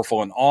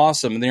powerful and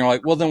awesome, and then you're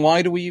like, well, then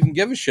why do we even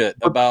give a shit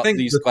about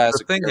these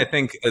classic? The thing I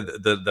think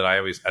that I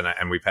always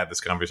and we've had this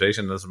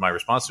conversation. This is my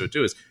response to it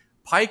too. Is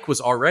Pike was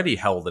already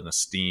held in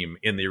esteem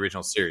in the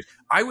original series.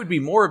 I would be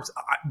more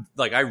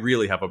like I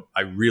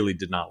really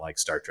did not like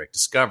Star Trek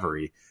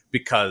Discovery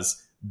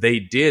because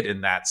they did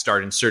in that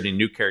start inserting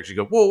new characters. You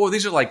go, whoa,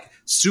 these are like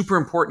super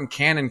important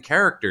canon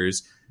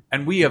characters.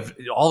 And we have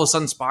all of a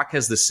sudden Spock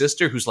has this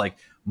sister who's like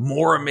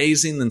more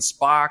amazing than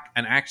Spock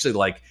and actually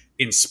like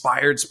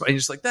inspired Spock. And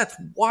just like, that's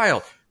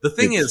wild. The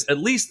thing is, at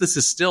least this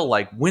is still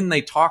like when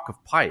they talk of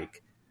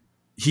Pike,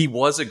 he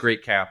was a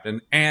great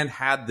captain and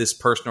had this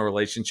personal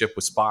relationship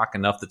with Spock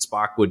enough that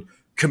Spock would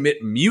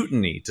commit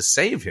mutiny to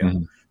save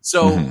him.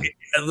 So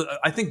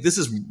I think this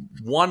is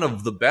one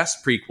of the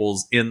best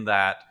prequels in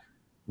that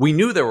we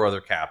knew there were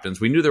other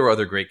captains. We knew there were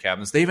other great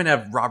captains. They even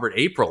have Robert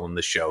April in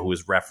the show, who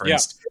is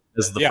referenced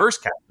as the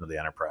first captain of the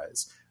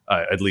Enterprise,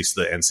 at least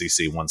the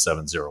NCC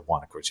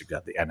 1701. Of course, you've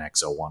got the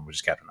NX-01, which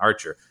is Captain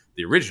Archer,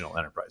 the original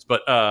Enterprise.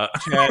 But Chad,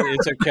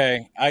 it's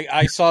okay.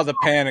 I saw the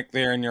panic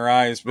there in your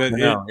eyes. But I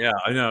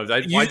know.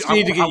 You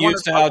need to get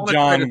used to how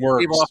John works.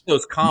 Leave off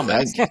those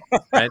comments.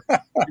 Right?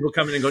 People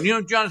come in and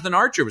go, Jonathan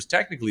Archer was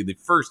technically the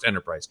first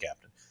Enterprise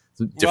captain.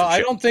 Well, I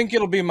don't think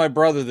it'll be my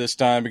brother this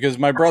time because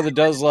my brother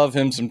does love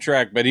him some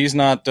Trek, but he's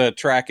not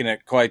tracking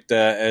it quite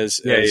as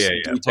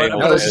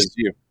detailed as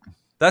you.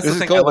 That's the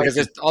thing. Cool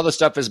because all the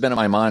stuff has been in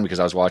my mind because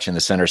I was watching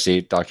the Center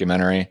Seat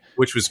documentary,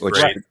 which was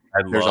great.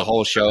 There's a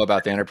whole show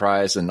about the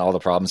Enterprise and all the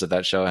problems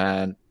that show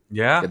had.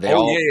 Yeah,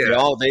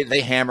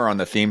 they hammer on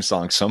the theme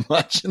song so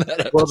much. In that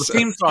episode. Well, the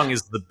theme song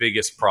is the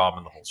biggest problem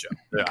in the whole show.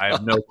 I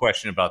have no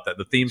question about that.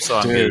 The theme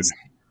song is.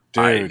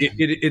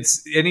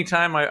 It's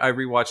anytime I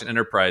rewatch an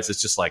Enterprise,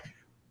 it's just like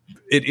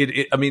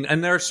I mean,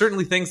 and there are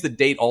certainly things that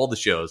date all the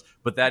shows,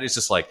 but that is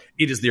just like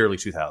it is the early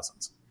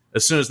 2000s.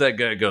 As soon as that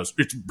guy goes,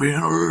 it's been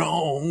a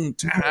long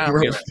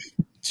time.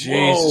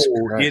 Jesus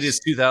Christ. It is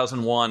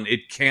 2001.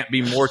 It can't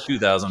be more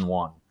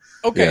 2001.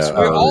 Okay, so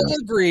we all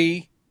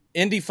agree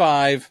Indy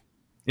 5.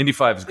 Indy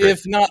 5 is great.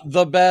 If not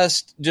the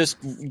best,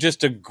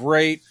 just a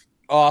great,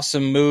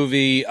 awesome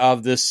movie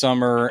of this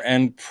summer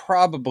and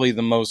probably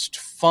the most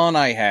fun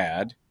I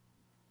had.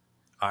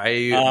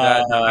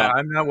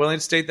 I'm not willing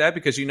to state that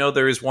because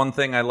there is one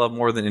thing I love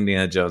more than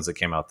Indiana Jones that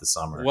came out this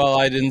summer. Well,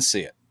 I didn't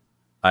see it.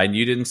 And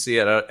you didn't see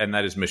it, and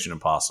that is Mission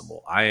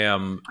Impossible.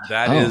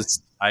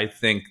 Is, I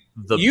think,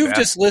 the You've best.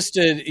 Just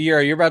listed,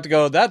 you're about to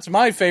go, that's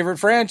my favorite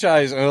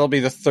franchise. It'll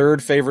be the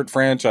third favorite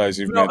franchise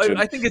you've mentioned.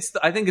 I think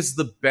it's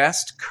the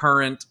best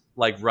current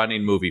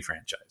running movie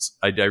franchise.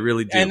 I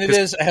really do. And it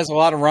has a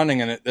lot of running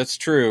in it. That's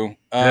true.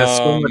 It has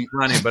so much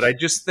running, but I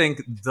just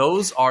think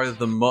those are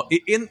the most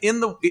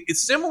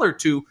it's similar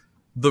to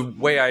the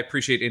way I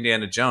appreciate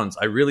Indiana Jones.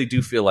 I really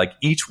do feel like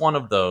each one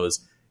of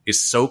those is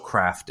so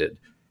crafted,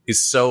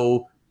 is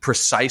so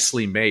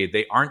precisely made.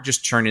 They aren't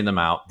just churning them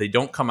out. They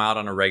don't come out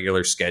on a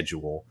regular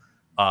schedule.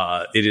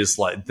 It is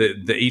like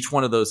each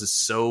one of those is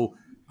so.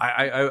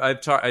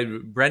 I've talked.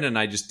 Brendan and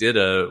I just did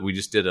a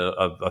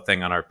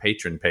thing on our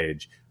Patreon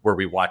page where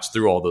we watched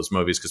through all those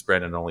movies because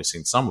Brendan had only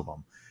seen some of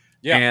them.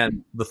 Yeah.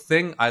 And the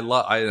thing I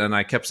love, and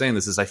I kept saying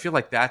this, is I feel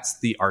like that's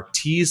the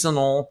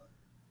artisanal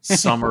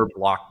summer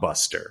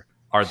blockbuster.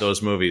 Are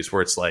those movies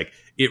where it's like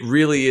It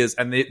really is.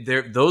 And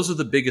those are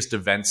the biggest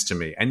events to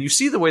me. And you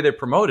see the way they're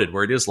promoted,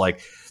 where it is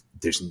like,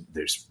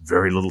 there's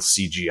very little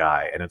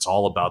CGI, and it's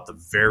all about the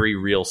very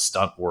real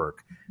stunt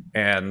work.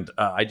 And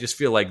I just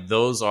feel like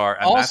those are.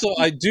 Also,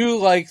 I do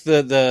like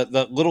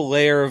the little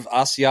layer of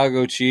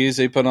Asiago cheese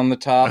they put on the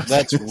top.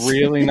 That's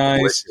really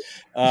nice.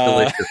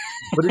 Delicious.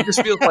 But it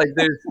just feels like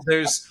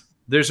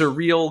there's a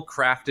real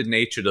crafted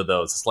nature to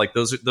those. It's like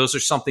those are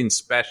something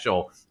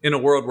special in a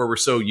world where we're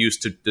so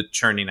used to the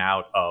churning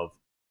out of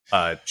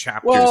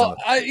chapters. Well,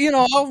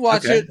 I'll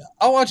watch it.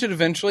 I'll watch it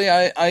eventually.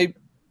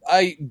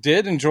 I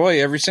did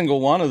enjoy every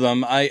single one of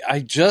them.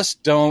 I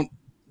just don't.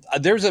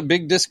 There's a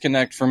big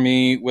disconnect for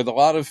me with a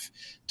lot of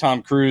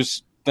Tom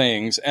Cruise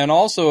things, and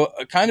also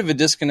a kind of a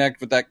disconnect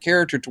with that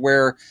character, to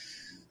where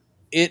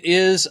it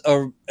is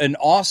an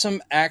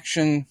awesome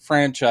action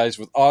franchise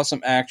with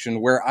awesome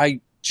action, where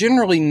I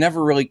generally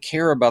never really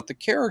care about the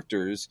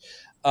characters.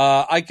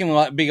 I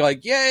can be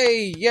like,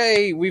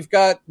 yay, we've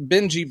got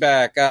Benji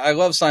back. I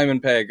love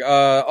Simon Pegg.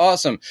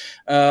 Awesome.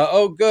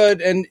 Oh,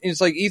 good. And it's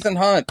like Ethan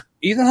Hunt.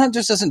 Ethan Hunt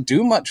just doesn't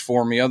do much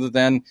for me other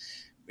than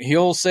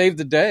he'll save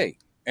the day.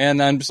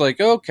 And I'm just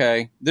like,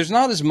 okay, there's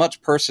not as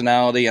much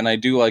personality, and I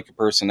do like a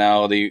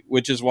personality,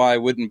 which is why I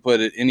wouldn't put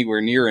it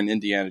anywhere near an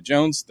Indiana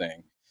Jones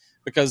thing,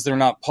 because they're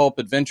not pulp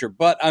adventure.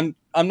 But I'm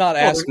not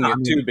asking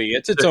it to be.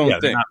 It's its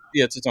own thing.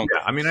 It's its own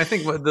thing. I mean, I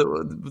think one of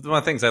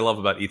the things I love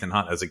about Ethan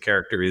Hunt as a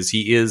character is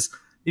he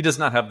does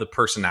not have the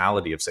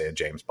personality of, say, a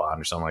James Bond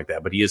or something like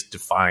that, but he is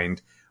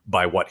defined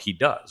by what he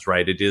does,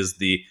 right? It is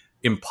the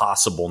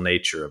impossible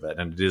nature of it,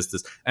 and it is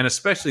this, and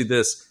especially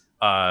this.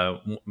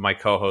 My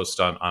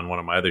co-host on one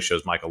of my other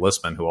shows, Michael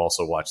Listman, who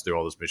also watched through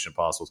all those Mission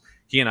Impossibles,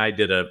 he and I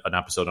did an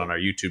episode on our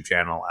YouTube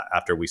channel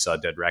after we saw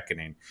Dead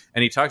Reckoning,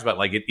 and he talks about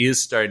like it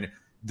is starting.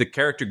 The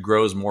character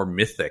grows more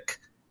mythic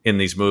in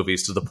these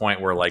movies to the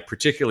point where, like,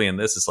 particularly in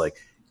this, it's like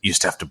you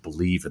just have to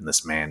believe in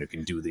this man who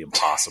can do the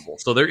impossible.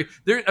 So they're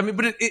I mean,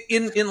 but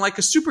in like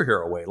a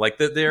superhero way, like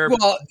they're.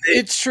 Well,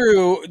 it's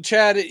true,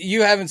 Chad.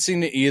 You haven't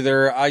seen it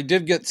either. I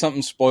did get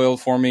something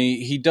spoiled for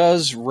me. He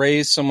does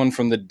raise someone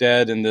from the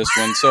dead in this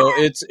one, so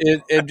it's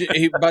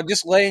by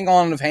just laying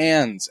on of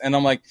hands, and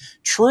I'm like,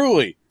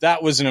 truly,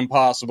 that was an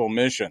impossible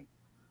mission.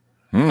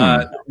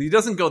 He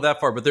doesn't go that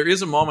far, but there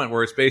is a moment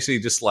where it's basically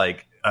just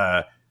like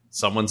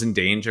someone's in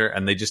danger,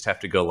 and they just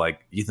have to go like,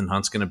 Ethan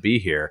Hunt's going to be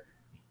here.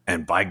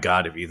 And by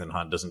God, if Ethan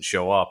Hunt doesn't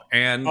show up.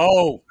 And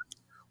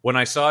when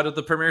I saw it at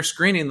the premiere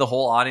screening, the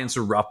whole audience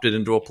erupted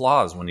into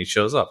applause when he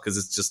shows up, because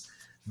it's just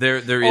there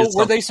is.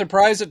 Were they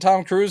surprised that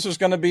Tom Cruise was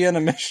going to be in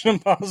a Mission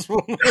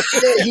Impossible?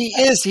 He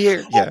is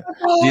here. Yeah,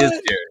 he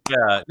is here.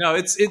 Yeah,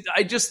 no,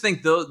 I just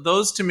think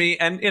those to me,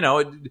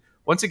 and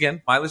once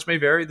again, mileage may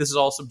vary. This is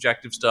all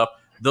subjective stuff.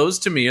 Those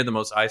to me are the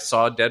most. I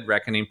saw Dead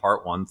Reckoning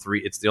Part 1,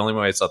 3. It's the only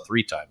one I saw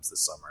 3 times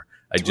this summer.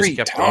 I just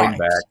kept going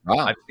back.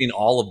 Wow. I've seen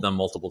all of them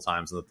multiple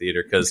times in the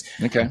theater because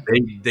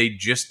they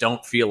just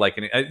don't feel like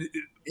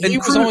he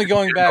was only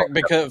going back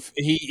because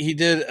he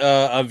did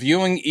a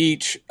viewing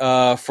each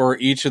for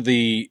each of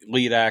the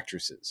lead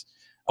actresses.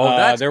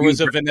 There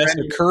was a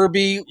Vanessa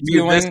Kirby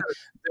viewing,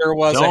 there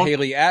was a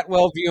Haley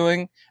Atwell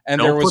viewing, and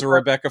there was a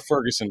Rebecca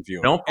Ferguson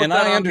viewing. And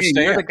I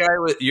understand.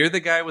 You're the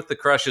guy with the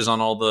crushes on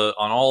all the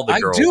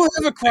girls. I do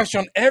have a crush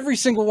on every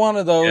single one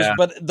of those,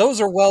 but those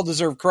are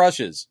well-deserved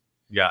crushes.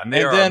 Yeah, and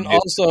then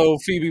also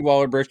Phoebe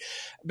Waller-Bridge.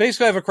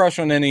 Basically, I have a crush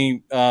on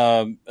any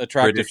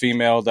attractive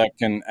female that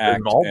can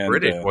act. They're all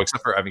British, well,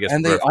 except for I guess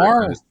and they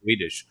are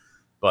Swedish,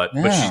 but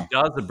she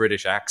does a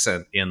British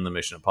accent in the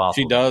Mission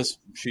Impossible.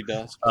 She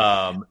does.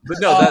 But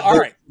no, all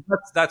right.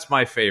 That's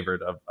my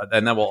favorite of,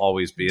 and that will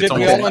always be. Did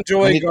we all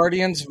enjoy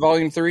Guardians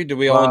Volume 3? Did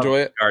we all enjoy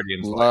it?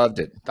 Guardians loved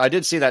it. I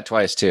did see that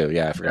twice too.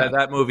 Yeah, I forgot.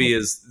 That movie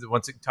is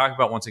once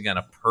again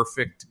a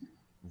perfect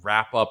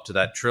wrap up to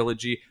that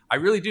trilogy. I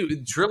really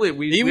do.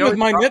 Trilogy. Even with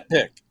my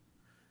nitpick,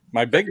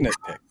 my big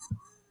nitpick.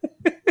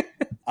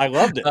 I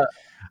loved it.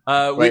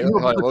 I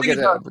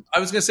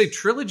was going to say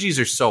trilogies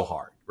are so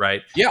hard,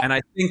 right? Yeah, and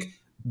I think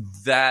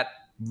that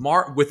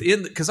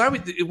within, because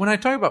when I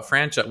talk about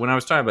franchise, when I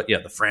was talking about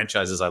the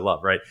franchises I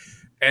love, right?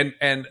 And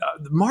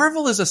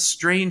Marvel is a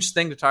strange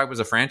thing to talk about as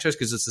a franchise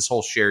because it's this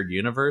whole shared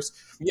universe.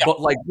 Yeah. But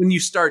like when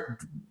you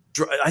start,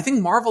 I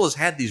think Marvel has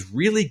had these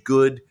really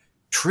good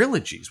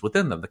trilogies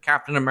within them: the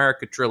Captain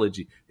America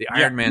trilogy, the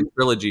Iron Man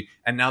trilogy,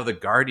 and now the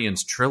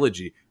Guardians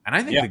trilogy. And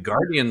I think the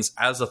Guardians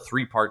as a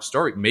 3-part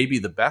story may be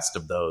the best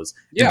of those.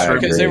 Yeah,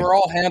 because they were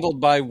all handled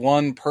by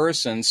one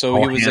person, so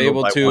he was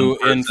able to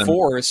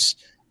enforce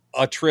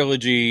a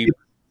trilogy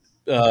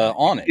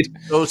on it.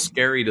 It's so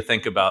scary to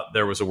think about.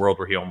 There was a world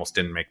where he almost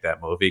didn't make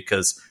that movie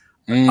because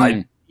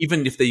even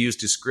if they used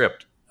his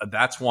script,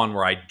 that's one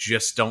where I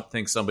just don't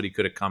think somebody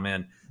could have come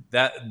in.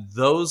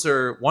 Those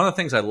are one of the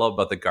things I love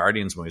about the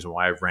Guardians movies and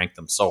why I've ranked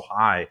them so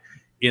high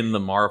in the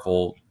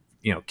Marvel,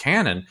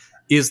 canon,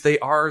 is they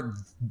are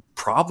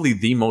probably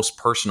the most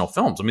personal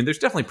films. I mean, there's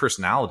definitely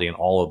personality in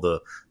all of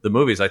the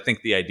movies. I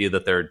think the idea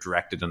that they're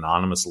directed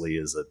anonymously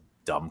is a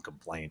dumb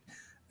complaint.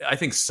 I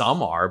think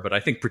some are, but I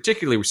think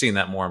particularly we're seeing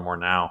that more and more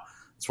now.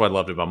 That's what I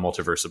loved about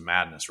Multiverse of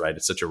Madness, right?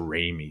 It's such a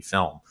Raimi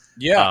film.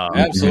 Yeah,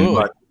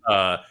 absolutely.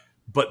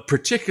 But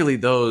particularly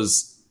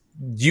those,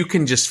 you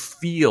can just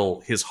feel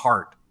his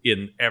heart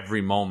in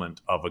every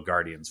moment of a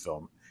Guardians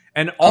film.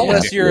 And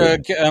unless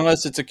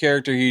it's a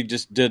character he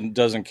just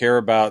doesn't care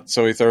about,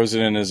 so he throws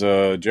it in as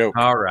a joke.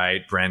 All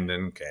right,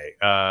 Brendan. Okay,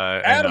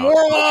 Adam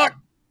Warlock.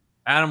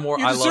 Adam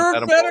Warlock. You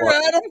deserve better,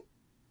 Adam.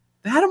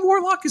 Adam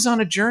Warlock is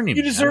on a journey.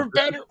 You deserve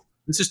better.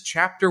 This is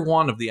chapter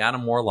 1 of the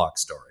Adam Warlock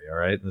story. All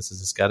right,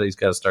 he's got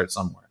to start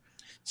somewhere.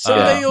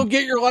 Someday you'll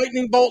get your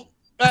lightning bolt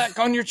back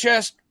on your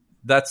chest.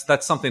 That's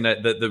something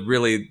that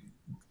really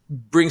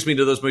brings me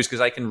to those movies,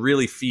 because I can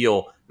really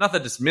feel, not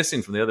that it's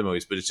missing from the other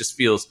movies, but it just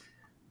feels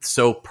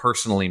so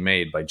personally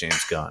made by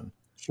James Gunn.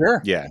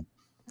 Sure, yeah,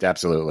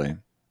 absolutely.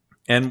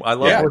 And I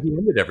love where he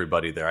ended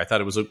everybody there. I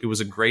thought it was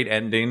a great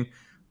ending.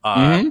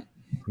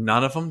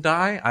 None of them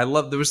die.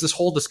 There was this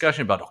whole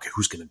discussion about, okay,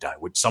 who's going to die?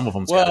 Which some of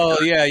them's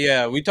well,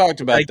 yeah. We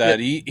talked about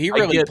that. He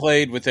really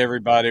played with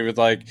everybody with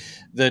like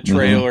the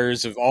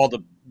trailers of all the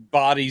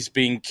bodies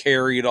being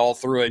carried all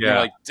through it. Yeah. You're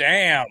like,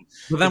 damn.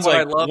 But then what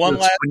I love one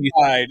last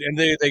ride, and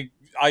they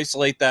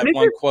isolate that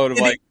one quote of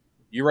like,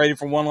 you ready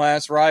for one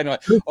last ride? And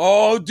like,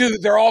 oh,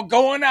 dude, they're all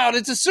going out.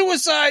 It's a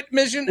suicide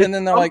mission. And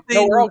then they're like,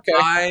 no, we're okay.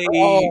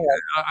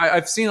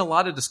 I've seen a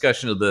lot of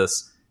discussion of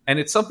this. And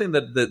it's something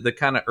that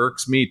kind of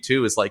irks me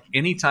too, is like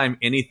anytime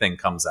anything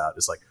comes out,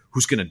 it's like,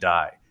 who's going to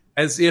die?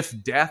 As if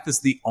death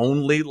is the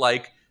only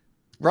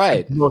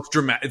most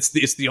dramatic.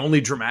 It's the only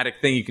dramatic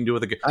thing you can do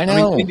with a game. I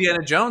know.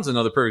 Indiana Jones,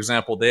 another perfect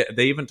example. They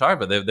even talk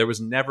about there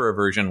was never a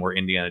version where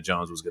Indiana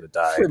Jones was going to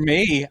die. For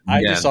me,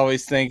 I just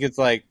always think it's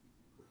like,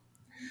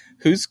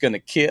 who's going to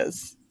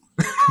kiss?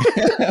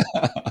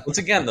 Once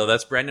again, though,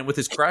 that's Brandon with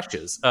his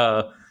crushes.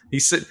 He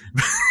said.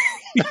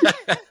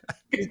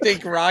 You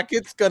think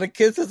Rocket's gonna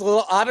kiss his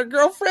little otter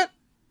girlfriend?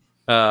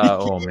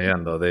 Oh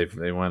man, though they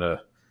went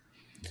a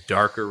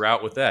darker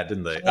route with that,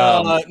 didn't they?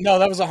 No,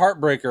 that was a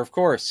heartbreaker, of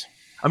course.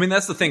 I mean,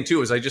 that's the thing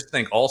too. Is I just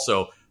think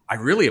also I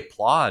really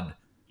applaud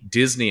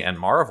Disney and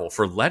Marvel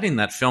for letting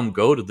that film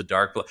go to the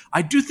dark.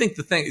 I do think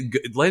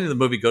letting the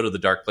movie go to the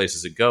dark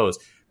places it goes,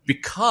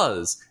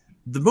 because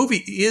the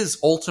movie is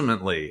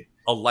ultimately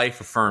a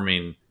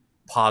life-affirming,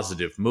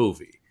 positive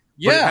movie.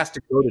 But it has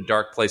to go to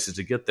dark places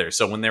to get there.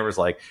 So when there was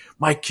like,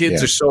 my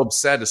kids are so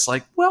upset, it's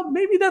like, well,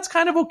 maybe that's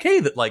kind of okay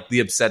that like the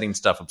upsetting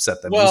stuff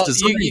upset them. Well,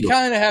 you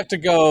kind of have to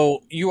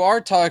go, you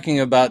are talking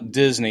about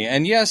Disney.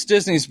 And yes,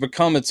 Disney's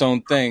become its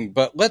own thing,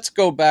 but let's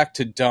go back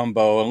to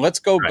Dumbo and let's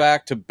go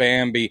back to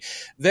Bambi.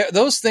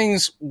 Those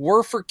things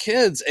were for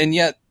kids, and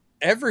yet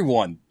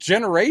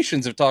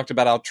generations have talked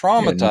about how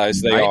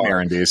traumatized they are.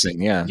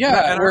 Nightmare-inducing, yeah.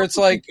 Yeah, where it's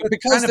like,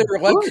 because they were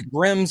like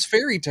Grimm's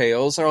fairy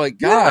tales, are like,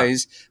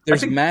 guys,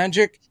 there's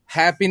magic,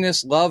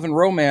 happiness, love, and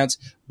romance,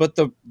 but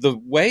the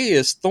way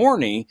is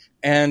thorny,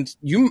 and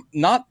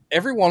not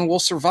everyone will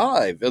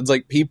survive. It's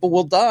like people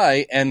will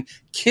die, and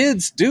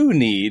kids do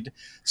need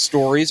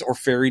stories or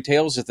fairy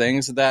tales or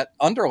things that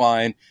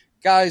underline,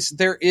 guys,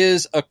 there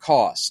is a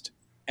cost.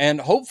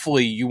 And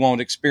hopefully you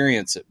won't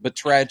experience it, but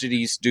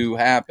tragedies do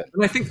happen.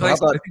 And I think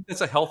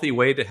that's a healthy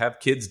way to have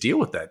kids deal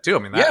with that too. I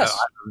mean,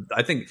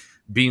 I think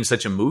being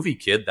such a movie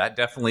kid, that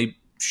definitely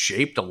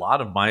shaped a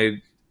lot of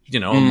my,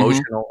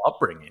 emotional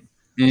upbringing.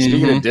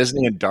 Speaking of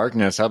Disney and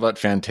darkness, how about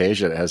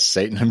Fantasia that has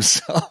Satan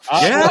himself?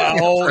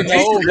 No,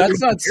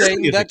 that's not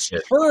Satan. That's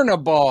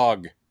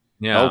Fernabog.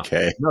 Yeah.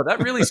 Okay. No, that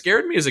really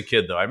scared me as a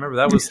kid, though. I remember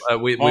that was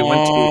we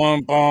went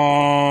to.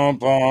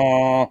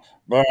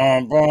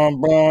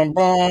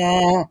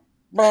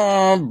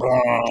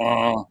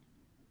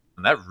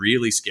 And that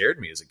really scared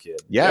me as a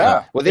kid.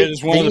 Yeah. Well, it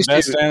is one of the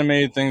best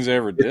animated things I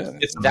ever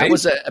did. That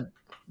was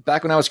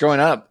back when I was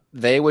growing up.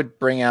 They would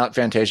bring out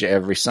Fantasia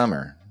every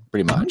summer,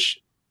 pretty much.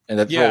 And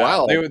that for a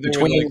while,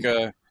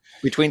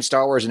 between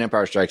Star Wars and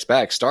Empire Strikes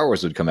Back, Star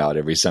Wars would come out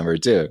every summer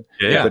too.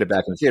 They put it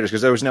back in the theaters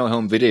because there was no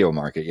home video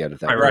market yet at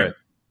that point. Right.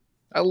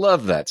 I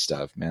love that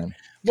stuff, man.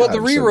 Well,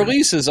 the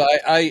re-releases,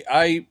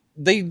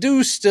 they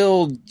do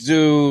still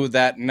do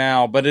that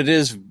now, but it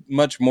is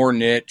much more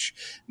niche.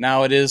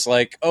 Now it is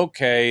like,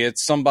 okay,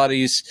 it's a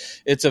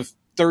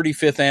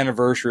 35th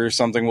anniversary or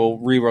something. We'll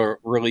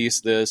re-release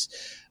this.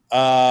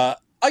 I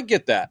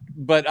get that,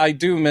 but I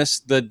do miss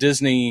the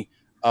Disney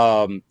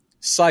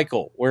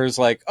cycle where it's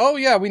like, oh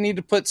yeah, we need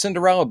to put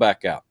Cinderella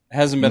back out. It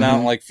hasn't been out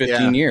in like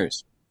 15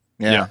 years.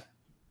 Yeah.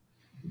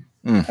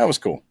 That was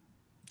cool.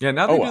 Yeah,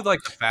 now they do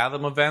like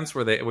Fathom events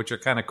which are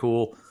kind of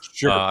cool.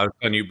 Sure. I was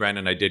telling you,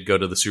 Brandon, I did go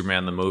to the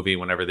Superman the movie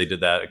whenever they did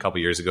that a couple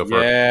years ago.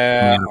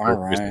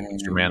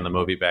 Superman the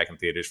movie back in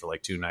theaters for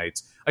like 2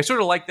 nights. I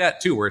sort of like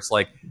that too, where it's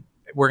like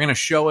we're going to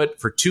show it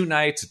for 2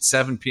 nights at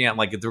 7 p.m.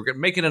 Like we're going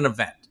to make it an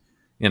event,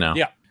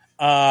 Yeah.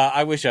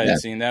 I wish I had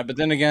seen that, but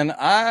then again,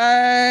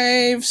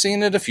 I've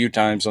seen it a few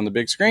times on the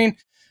big screen.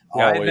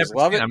 Yeah, always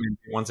love it. I mean,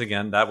 once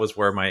again, that was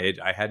where my age.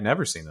 I had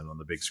never seen it on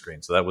the big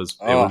screen, so that was.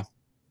 It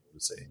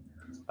was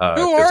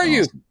Who are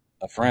you?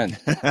 A friend.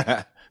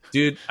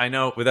 Dude, I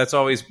know, but that's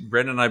always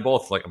Brendan and I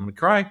both like. I'm gonna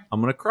cry,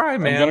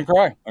 man. I'm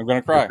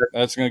gonna cry.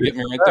 That's gonna get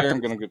me right there. I'm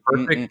gonna get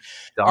perfect.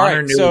 All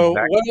right. So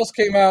what else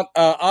came out?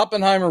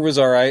 Oppenheimer was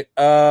all right.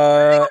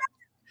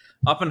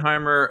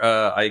 Oppenheimer,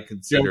 I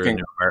consider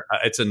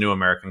it's a new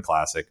American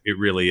classic. It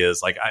really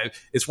is. Like,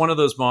 it's one of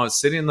those moments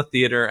sitting in the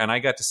theater, and I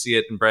got to see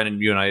it. And Brendan,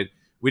 you and I,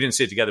 we didn't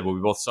see it together, but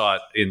we both saw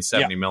it in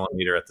 70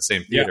 millimeter at the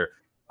same theater.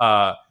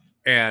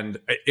 And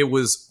it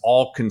was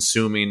all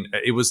consuming.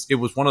 It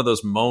was one of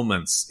those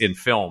moments in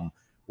film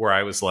where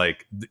I was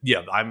like,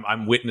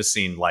 I'm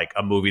witnessing like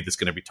a movie that's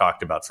going to be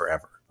talked about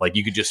forever. Like,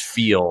 you could just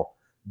feel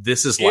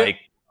this is like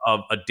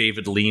a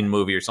David Lean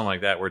movie or something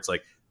like that, where it's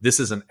like, this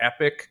is an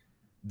epic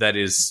that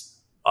is,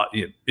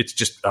 it's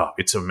just,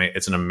 it's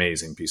an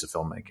amazing piece of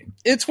filmmaking.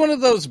 It's one of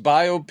those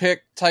biopic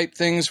type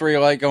things where you're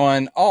like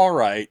going, all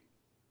right.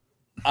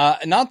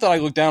 Not that I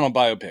look down on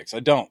biopics. I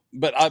don't.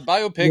 But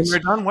biopics,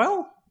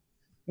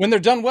 when they're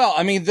done well,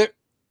 I mean,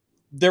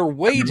 they're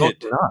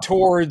weighted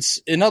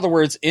towards, in other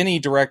words, any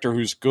director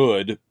who's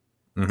good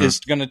is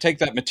going to take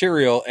that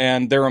material,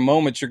 and there are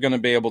moments you're going to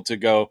be able to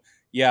go,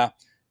 yeah,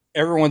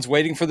 everyone's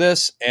waiting for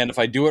this, and if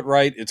I do it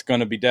right, it's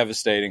going to be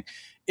devastating.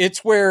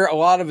 It's where a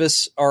lot of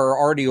us are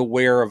already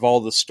aware of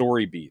all the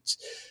story beats.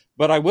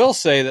 But I will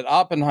say that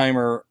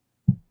Oppenheimer,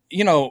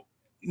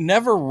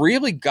 never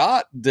really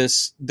got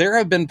this. There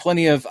have been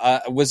plenty of,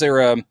 was there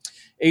a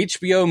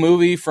HBO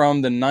movie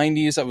from the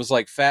 90s that was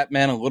like Fat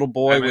Man and Little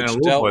Boy, which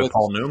dealt with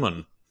Paul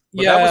Newman.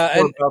 But that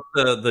was about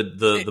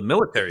the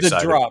military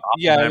side. Drop.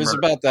 Yeah, it was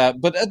about that.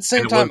 But at the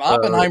same time,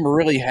 Oppenheimer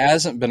really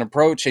hasn't been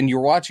approached, and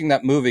you're watching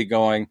that movie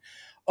going,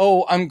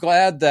 oh, I'm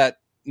glad that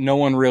no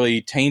one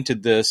really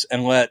tainted this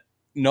and let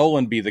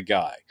Nolan be the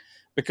guy,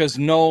 because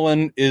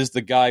Nolan is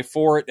the guy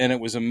for it, and it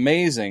was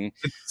amazing.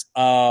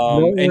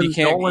 And you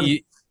can't...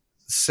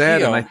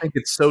 and I think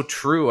it's so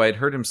true. I'd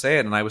heard him say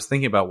it, and I was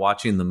thinking about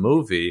watching the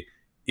movie,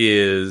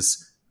 he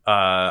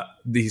said,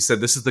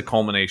 this is the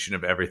culmination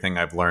of everything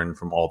I've learned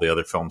from all the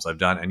other films I've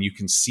done. And you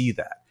can see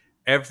that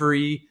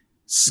every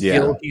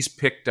skill he's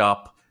picked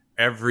up,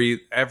 every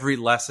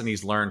lesson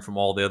he's learned from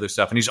all the other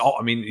stuff. And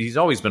he's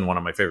always been one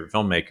of my favorite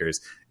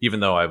filmmakers, even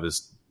though I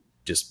was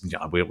just,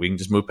 we can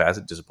just move past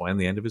it. Disappointed in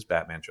the end of his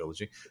Batman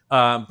trilogy.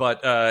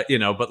 But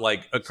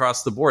like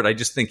across the board, I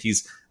just think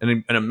he's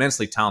an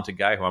immensely talented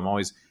guy who I'm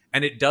always,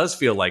 and it does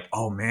feel like,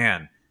 oh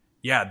man,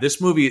 yeah, this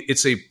movie,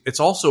 it's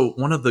also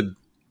one of the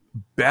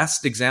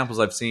best examples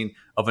I've seen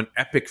of an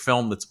epic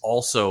film that's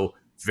also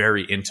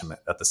very intimate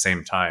at the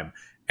same time.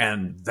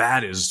 And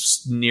that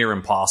is near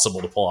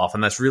impossible to pull off.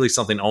 And that's really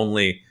something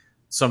only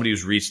somebody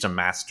who's reached a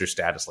master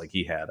status like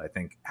he had, I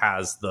think,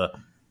 has the,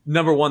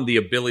 number one, the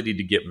ability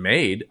to get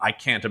made. I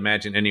can't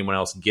imagine anyone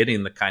else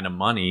getting the kind of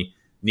money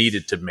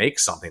needed to make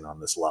something on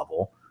this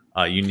level.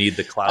 You need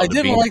the cloud. I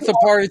didn't like the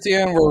part at the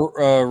end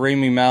where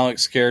Rami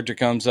Malek's character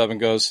comes up and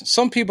goes,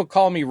 "Some people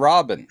call me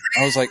Robin."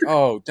 I was like,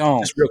 "Oh,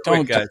 don't, just real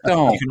quick, guys.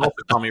 Don't." You can also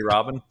call me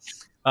Robin.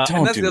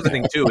 And that's the other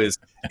thing too, is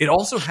it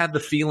also had the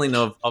feeling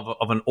of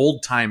an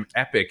old time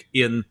epic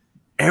in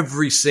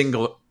every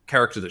single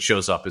character that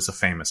shows up is a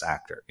famous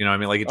actor. You know what I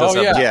mean? Like it does.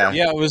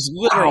 It was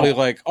literally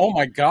like, oh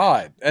my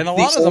god, and a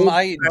lot of them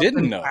I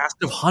didn't know. Cast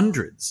of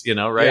hundreds,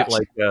 right?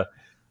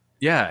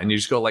 Yeah. And you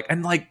just go like,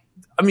 and like,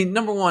 I mean,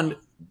 number one,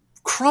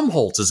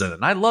 Krumholtz is in it,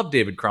 and I love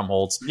David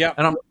Krumholtz. Yeah,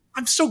 and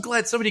I'm so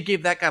glad somebody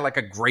gave that guy like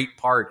a great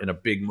part in a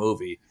big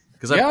movie,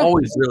 because I've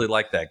always really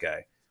liked that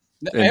guy.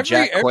 And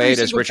Jack Quaid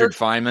as Richard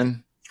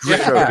Feynman.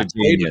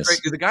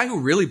 Genius. The guy who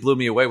really blew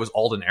me away was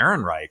Alden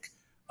Ehrenreich.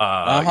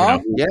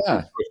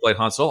 Played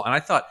Han Solo, and I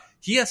thought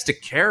he has to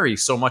carry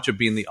so much of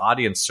being the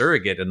audience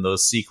surrogate in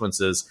those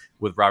sequences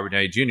with Robert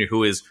Downey Jr.,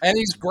 who is, and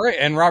he's great.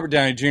 And Robert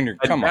Downey Jr.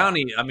 Come on,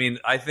 I mean,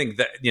 I think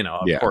that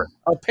of course,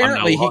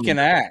 apparently he can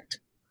act.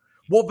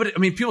 Well, but I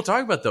mean, people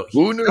talk about though.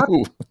 Who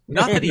knew?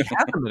 Not that he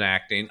hasn't been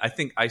acting. I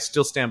think I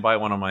still stand by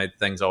one of my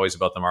things always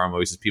about the Marvel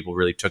movies is people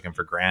really took him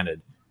for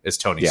granted as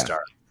Tony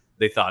Stark.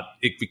 They thought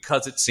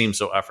because it seemed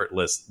so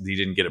effortless, he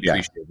didn't get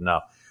appreciated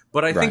enough.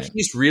 But I think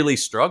he's really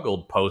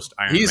struggled post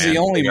Iron Man. He's the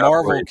only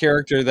Marvel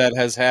character that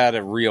has had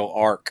a real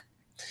arc,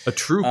 a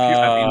true.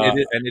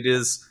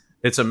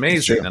 It's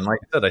amazing. And like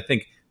I said, I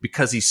think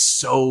because he's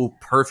so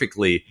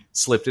perfectly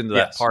slipped into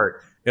that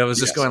part. It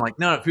was just going like,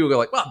 no, people go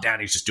like, well,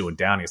 Downey's just doing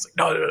Downey. It's like,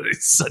 no,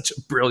 it's such a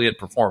brilliant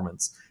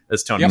performance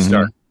as Tony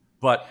Stark.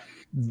 But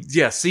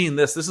seeing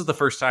this is the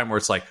first time where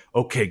it's like,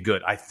 okay,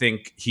 good. I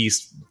think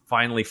he's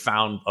finally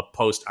found a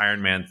post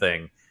Iron Man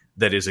thing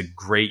that is a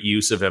great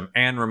use of him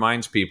and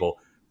reminds people,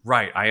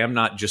 right, I am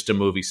not just a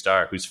movie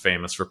star who's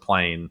famous for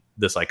playing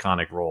this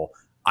iconic role.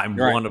 I'm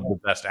one of the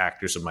best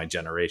actors of my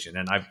generation.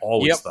 And I've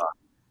always thought,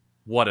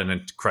 what an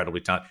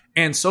incredibly talented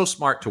and so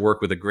smart to work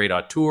with a great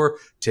auteur,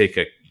 take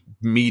a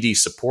meaty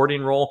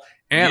supporting role,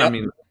 and I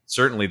mean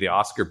certainly the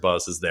Oscar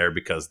buzz is there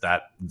because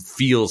that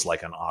feels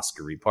like an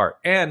Oscar-y part.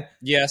 And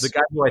the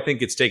guy who I think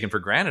gets taken for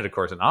granted, of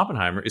course, in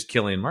Oppenheimer is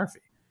Cillian Murphy,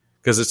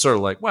 because it's sort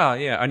of like, well,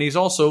 and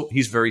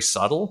he's very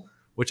subtle,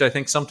 which I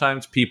think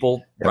sometimes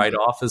people write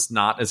off as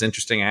not as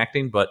interesting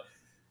acting, but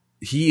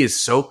he is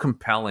so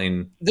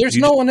compelling. There's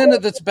no one in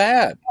it that's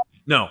bad.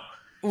 No.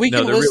 We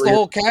can list really the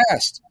whole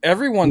cast.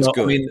 Everyone's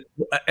good. I mean,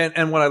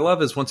 and what I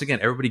love is, once again,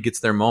 everybody gets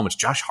their moments.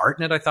 Josh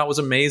Hartnett, I thought, was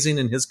amazing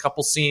in his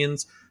couple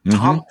scenes.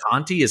 Tom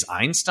Conti as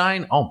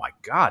Einstein. Oh, my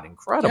God.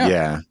 Incredible.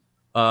 Yeah.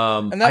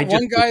 And that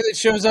one guy that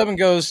shows up and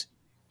goes,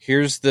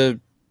 here's the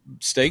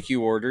steak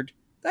you ordered.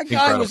 That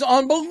guy was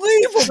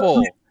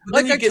unbelievable.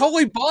 Like, I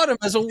totally bought him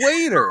as a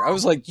waiter. I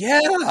was like, yeah.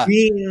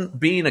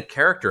 Being a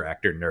character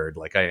actor nerd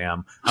like I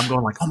am, I'm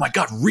going like, oh, my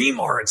God,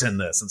 Remar is in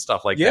this and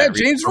stuff like that. Yeah,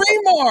 James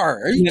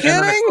Remar. Are you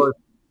kidding?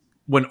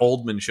 When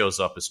Oldman shows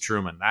up as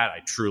Truman, that I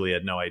truly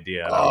had no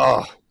idea.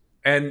 Oh.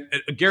 And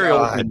Gary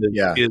Oldman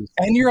is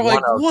and you're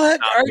like, what?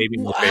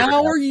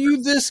 How are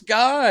you this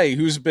guy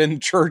who's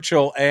been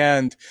Churchill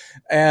and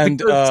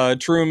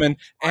Truman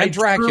and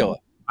Dracula?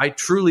 I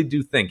truly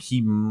do think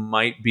he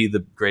might be the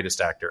greatest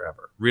actor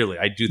ever. Really,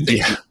 I do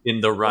think he's in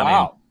the running.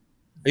 Wow.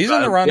 He's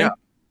in the running. Yeah.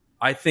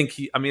 I think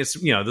it's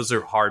those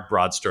are hard,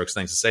 broad strokes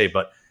things to say,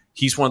 but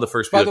he's one of the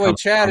first. By the way,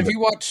 Chad, have you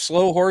watched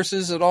Slow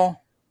Horses at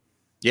all?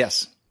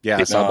 Yes. Yeah,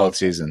 I saw both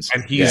seasons.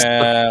 And he's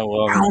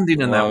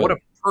pounding in that. What a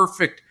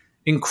perfect,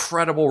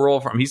 incredible role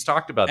for him. He's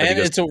talked about that. And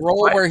it's a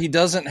role where he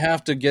doesn't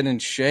have to get in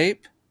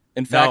shape.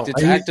 In fact,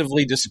 it's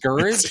actively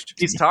discouraged.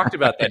 He's talked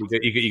about that.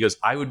 He goes,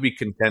 I would be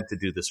content to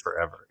do this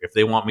forever. If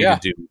they want me to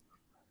do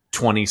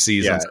 20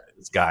 seasons of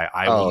this guy,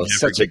 I will never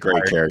such a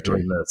great character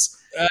in this.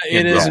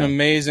 It is an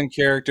amazing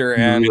character,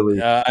 and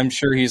really, I'm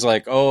sure he's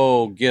like,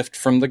 gift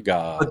from the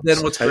gods. But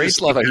then what's great, I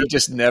just love it. He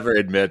just never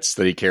admits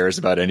that he cares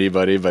about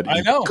anybody, but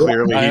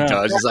clearly he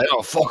does. He's like,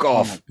 fuck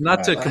off.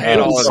 Not to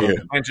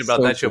mention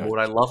about that show, but what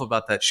I love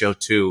about that show,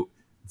 too,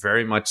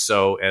 very much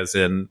so, as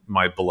in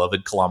my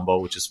beloved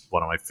Columbo, which is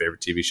one of my favorite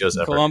TV shows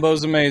ever.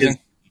 Columbo's amazing.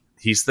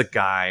 He's the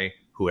guy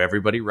who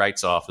everybody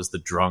writes off as the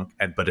drunk,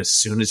 but as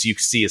soon as you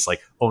see, it's like,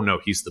 oh no,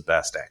 he's the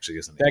best, actually,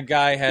 isn't he? That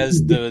guy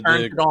has the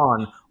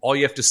on. All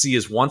you have to see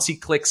is once he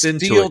clicks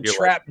into steel it,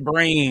 trap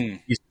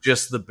brain. He's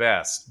just the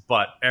best.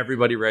 But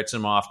everybody writes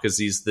him off because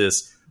he's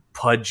this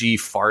pudgy,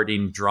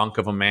 farting drunk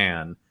of a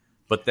man.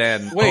 But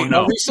then,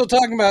 are we still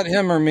talking about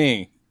him or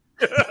me?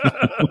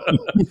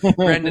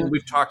 Brendan,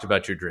 we've talked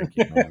about your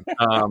drinking,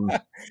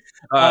 man.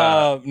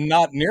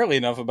 Not nearly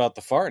enough about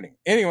the farting.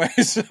 Anyway,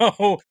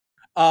 so.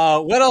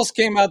 What else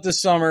came out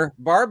this summer?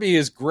 Barbie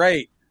is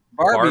great.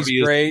 Barbie's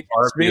great.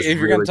 If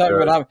you're going to talk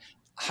about it,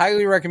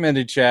 highly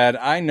recommended, Chad.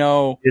 I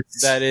know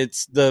that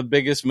it's the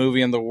biggest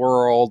movie in the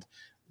world,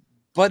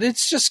 but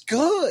it's just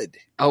good.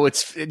 Oh,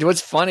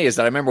 what's funny is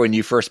that I remember when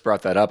you first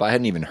brought that up, I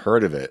hadn't even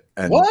heard of it.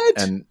 And,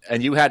 what?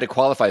 And you had to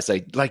qualify,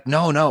 say like,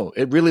 no,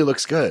 it really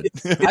looks good.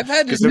 I've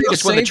had to say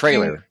the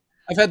trailer. Thing.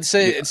 I've had to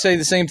say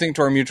the same thing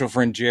to our mutual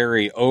friend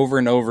Jerry over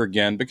and over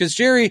again, because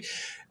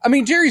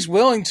Jerry's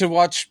willing to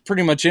watch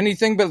pretty much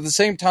anything, but at the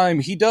same time,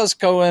 he does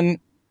go in,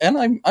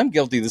 and I'm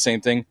guilty of the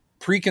same thing,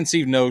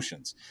 preconceived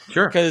notions.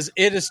 Sure. Because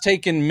it has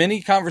taken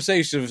many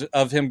conversations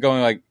of him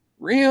going like,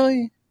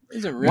 really?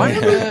 Is it really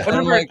good? And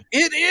I'm like,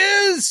 it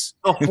is!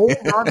 The whole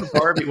run of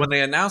Barbie, when they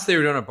announced they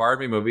were doing a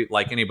Barbie movie,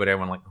 like anybody,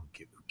 everyone like,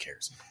 who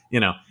cares?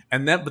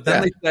 And then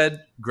they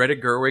said Greta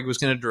Gerwig was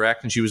going to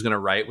direct and she was going to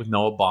write with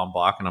Noah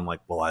Baumbach, and I'm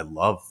like, well, I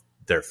love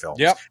their films.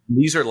 Yep.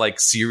 These are like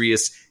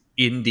serious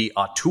indie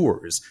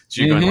auteurs.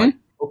 So you're going like,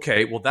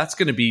 okay, well, that's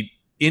going to be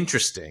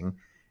interesting.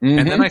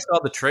 And then I saw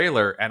the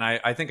trailer, and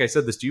I think I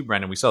said this to you,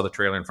 Brendan. We saw the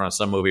trailer in front of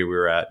some movie we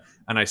were at,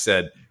 and I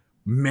said,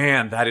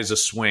 man, that is a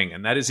swing,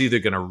 and that is either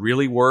going to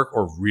really work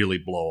or really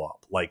blow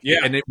up. But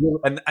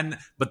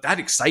that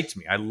excites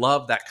me. I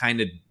love that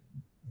kind of,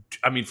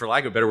 for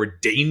lack of a better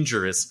word,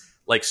 dangerous,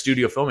 like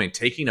studio filming,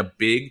 taking a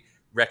big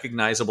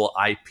recognizable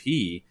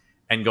IP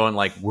and going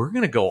like, we're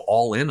going to go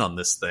all in on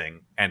this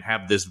thing and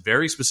have this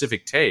very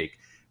specific take.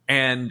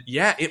 And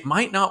yeah, it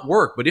might not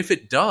work, but if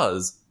it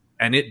does,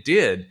 and it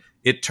did,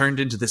 it turned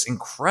into this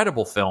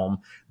incredible film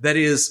that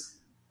is,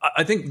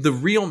 I think the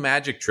real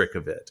magic trick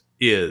of it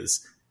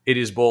is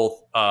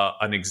both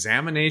an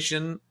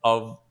examination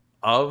of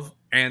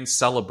and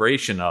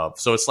celebration of.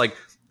 So it's like,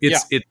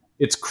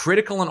 it's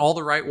critical in all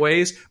the right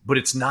ways, but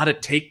it's not a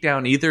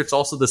takedown either. It's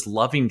also this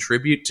loving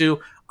tribute to,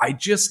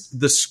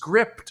 the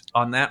script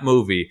on that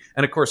movie,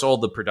 and of course all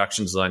the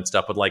production design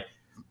stuff, but like,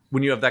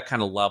 when you have that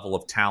kind of level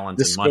of talent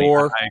and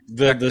score,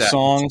 money, the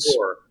songs,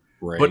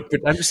 right. But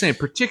I'm just saying,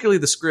 particularly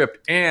the script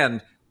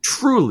and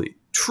truly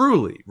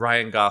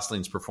Ryan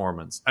Gosling's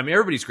performance.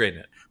 Everybody's great in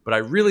it, but I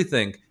really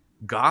think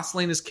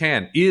Gosling as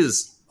Ken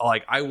is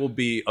like, I will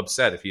be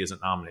upset if he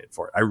isn't nominated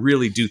for it. I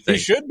really do think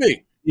he should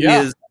be. It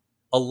is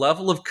a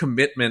level of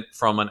commitment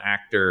from an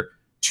actor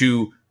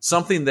to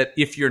something that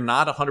if you're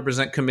not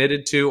 100%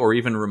 committed to, or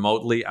even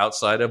remotely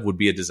outside of, would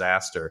be a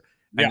disaster.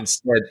 And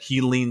instead, he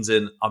leans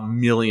in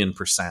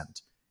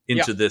 1,000,000%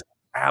 into this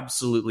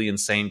absolutely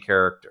insane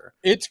character.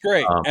 It's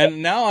great.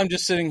 And now I'm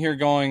just sitting here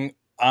going,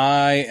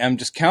 I am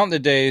just counting the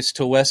days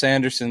till Wes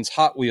Anderson's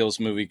Hot Wheels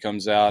movie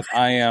comes out.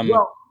 I am.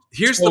 Well,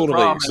 here's the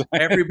problem.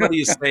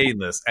 Everybody is saying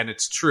this, and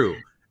it's true.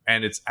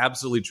 And it's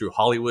absolutely true.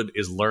 Hollywood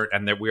is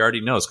and that we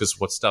already know, because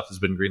what stuff has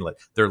been greenlit.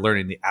 They're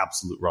learning the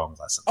absolute wrong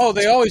lesson. Oh,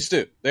 they always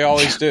do. They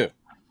always do.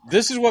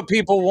 This is what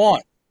people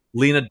want.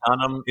 Lena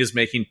Dunham is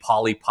making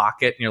Polly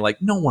Pocket, and you're like,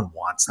 no one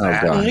wants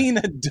that. God.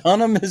 Lena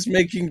Dunham is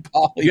making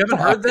Polly. You haven't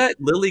heard that?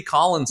 Lily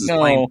Collins is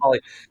playing Polly,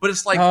 but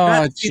it's like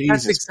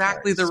that's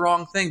exactly the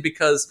wrong thing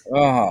because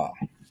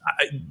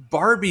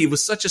Barbie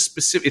was such a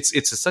specific.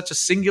 It's such a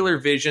singular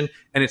vision,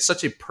 and it's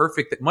such a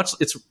perfect.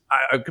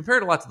 I compare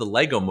it a lot to the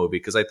Lego Movie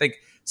because I think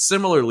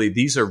similarly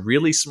these are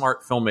really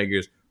smart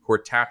filmmakers who are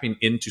tapping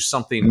into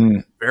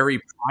something very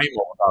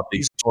primal about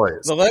these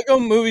toys. The Lego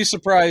Movie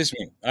surprised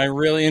me. I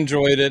really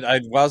enjoyed it.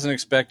 I wasn't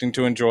expecting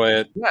to enjoy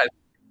it. Yeah,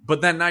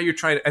 but then now you're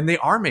trying to, and they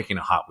are making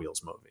a Hot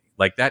Wheels movie.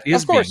 Like that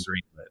is being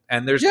greenlit,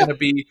 and there's going to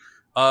be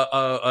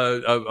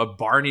a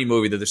Barney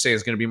movie that they're saying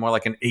is going to be more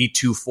like an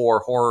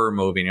A24 horror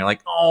movie, and you're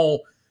like, oh,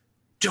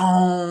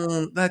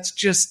 don't. That's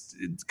just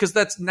because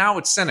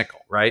it's cynical,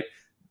 right?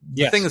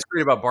 The thing that's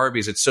great about Barbie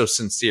is it's so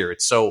sincere.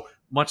 It's so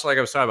much like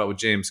I was talking about with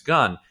James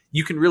Gunn.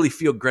 You can really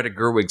feel Greta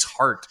Gerwig's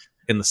heart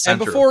in the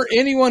center. And before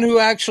anyone who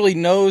actually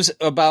knows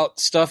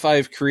about stuff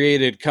I've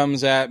created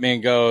comes at me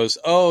and goes,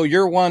 oh,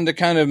 you're one to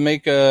kind of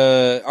make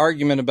a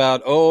argument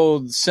about,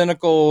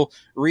 cynical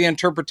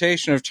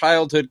reinterpretation of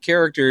childhood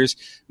characters,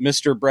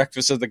 Mr.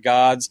 Breakfast of the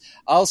Gods,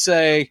 I'll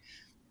say,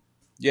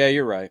 yeah,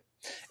 you're right.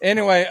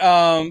 Anyway,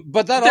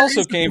 but that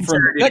also came from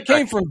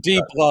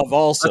deep love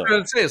also. That's what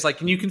I'm saying. It's like,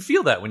 and you can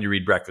feel that when you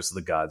read Breakfast of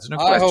the Gods. No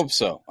I hope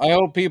so. I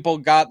hope people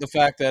got the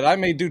fact that I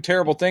may do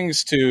terrible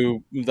things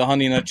to the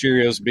Honey Nut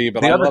Cheerios bee, but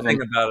the other thing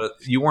about it,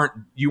 you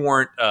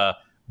weren't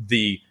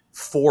the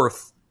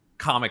fourth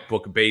comic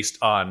book based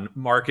on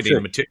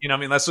marketing material. You know, I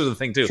mean, that's sort of the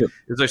thing too. Sure.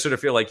 Is I sort of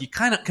feel like you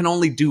kind of can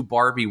only do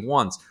Barbie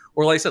once,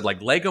 or like I said,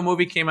 like Lego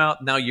Movie came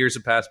out. Now years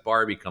have passed.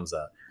 Barbie comes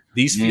out.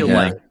 These feel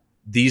like.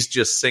 These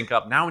just sync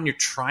up. Now when you're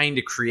trying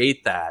to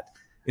create that,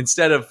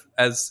 instead of,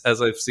 as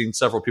I've seen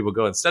several people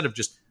go, instead of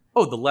just,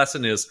 the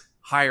lesson is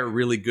hire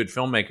really good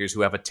filmmakers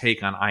who have a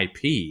take on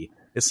IP.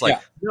 It's like,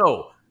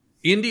 no,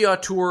 India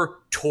tour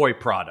toy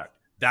product.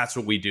 That's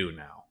what we do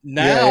now.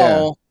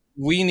 Now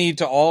we need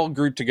to all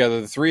group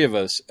together, the three of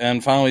us,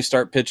 and finally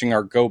start pitching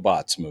our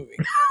GoBots movie.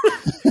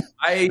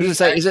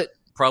 Is it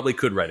probably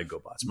could write a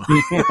GoBots movie.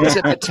 Is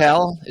it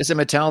Mattel? Is it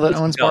Mattel that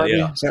owns Barbie?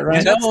 Yeah. Is that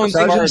right? Mattel owns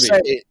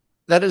Barbie.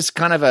 That is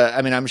kind of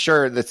I'm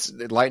sure that's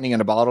lightning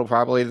in a bottle,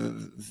 probably,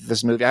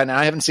 this movie.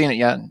 I haven't seen it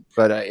yet,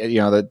 but,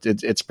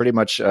 it's pretty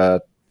much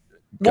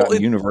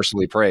gotten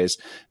universally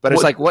praised. But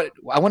it's like,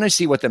 I want to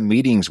see what the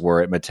meetings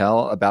were at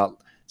Mattel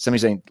about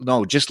somebody saying,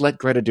 no, just let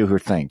Greta do her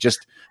thing.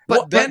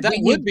 That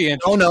would be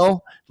interesting.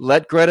 No,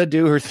 let Greta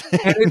do her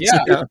thing.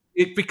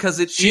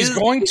 Because she's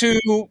going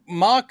to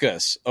mock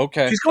us.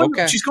 Okay. She's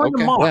going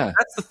to mock. Yeah.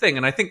 That's the thing.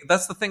 And I think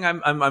that's the thing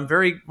I'm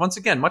very, once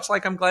again, much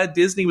like I'm glad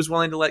Disney was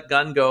willing to let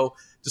Gunn go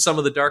to some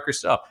of the darker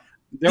stuff.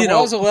 There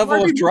was a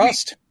level of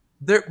trust.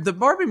 The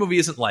Barbie movie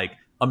isn't like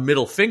a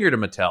middle finger to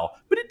Mattel,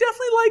 but it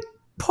definitely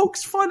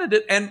pokes fun at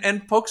it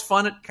and pokes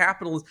fun at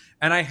capitalism.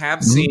 And I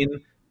have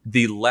seen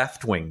the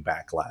left-wing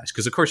backlash.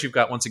 Because, of course, you've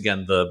got, once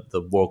again, the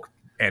woke,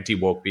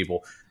 anti-woke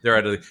people.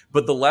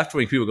 But the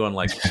left-wing people going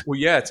like, well,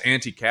 yeah, it's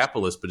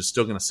anti-capitalist, but it's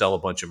still going to sell a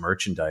bunch of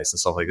merchandise and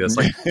stuff like this.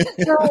 Like,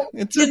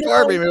 it's a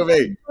Barbie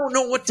movie. I don't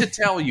know what to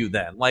tell you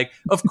then. Like,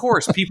 of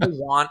course, people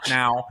want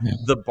now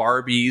the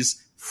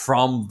Barbies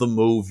from the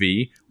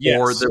movie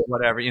or the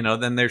whatever,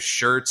 then there's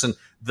shirts and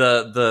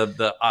they're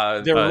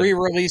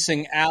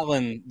re-releasing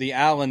the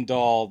Alan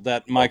doll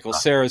that Michael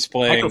Cera's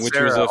playing, which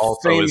was a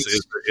famous.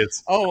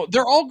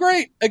 They're all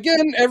great.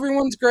 Again,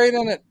 everyone's great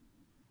in it.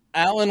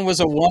 Alan was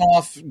a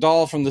one-off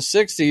doll from the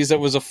 60s that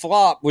was a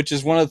flop, which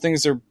is one of the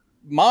things they're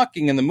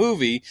mocking in the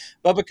movie.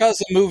 But because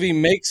the movie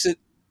makes it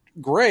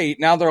great,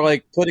 now they're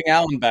like putting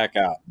Alan back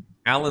out.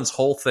 Alan's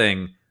whole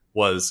thing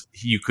was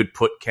you could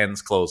put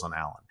Ken's clothes on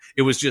Alan.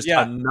 It was just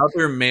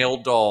another male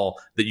doll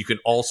that you can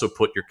also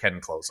put your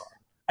Ken clothes on.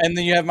 And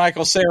then you have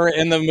Michael Cera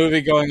in the movie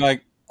going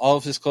like, all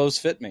of his clothes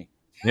fit me.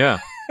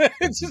 Yeah.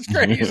 It's just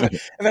crazy. And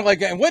they're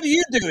like, and what do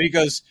you do? He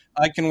goes,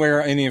 I can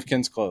wear any of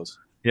Ken's clothes.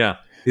 Yeah.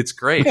 It's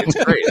great.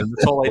 It's great. And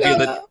this whole idea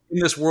that in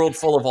this world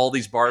full of all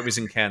these Barbies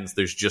and Kens,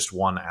 there's just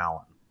one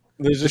Alan.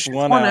 There's just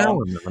one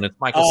Alan. And it's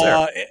Michael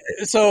Cera.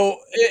 So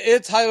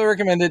it's highly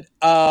recommended.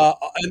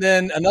 And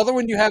then another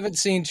one you haven't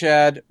seen,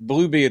 Chad,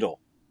 Blue Beetle.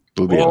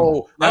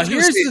 Oh, now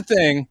here's the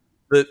thing.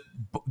 The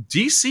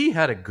DC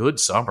had a good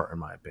summer, in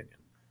my opinion.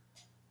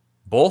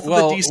 Both of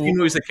the DC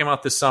movies that came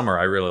out this summer,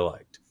 I really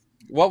liked.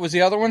 What was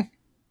the other one?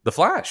 The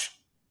Flash.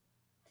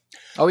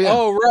 Oh, yeah.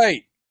 Oh,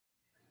 right.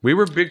 We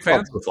were big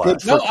fans of the Flash.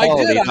 Good for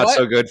quality, not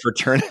so good for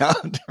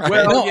turnout. Right?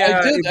 Well,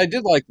 I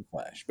did like the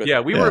Flash.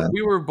 But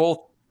we were both,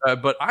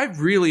 but I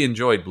really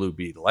enjoyed Blue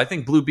Beetle. I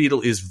think Blue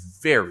Beetle is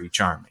very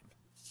charming.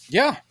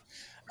 Yeah.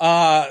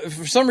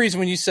 For some reason,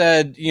 when you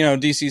said,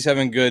 DC's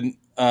having good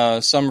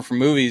summer for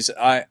movies,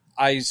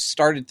 I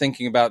started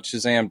thinking about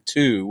Shazam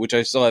 2, which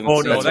I still haven't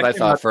seen. That's what I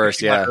thought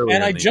first, yeah.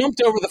 And I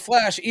jumped over the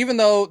Flash, even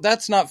though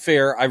that's not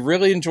fair. I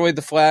really enjoyed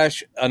the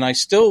Flash, and I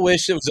still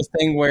wish it was a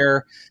thing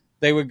where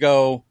they would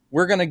go,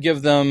 we're going to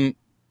give them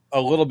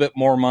a little bit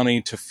more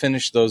money to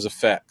finish those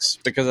effects.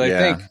 Because I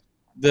think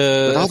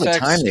with all the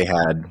time they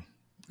had.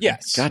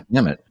 Yes. God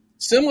damn it.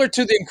 similar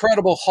to the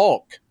Incredible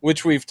Hulk,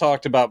 which we've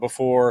talked about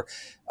before,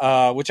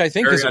 which I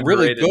think is a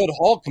really good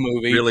Hulk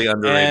movie. Really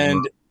underrated.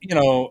 And,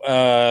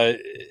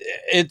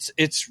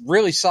 it's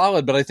really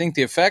solid, but I think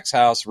the effects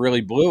house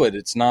really blew it.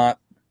 It's not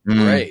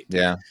great.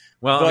 Yeah.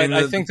 Well, but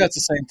I think that's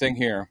the same thing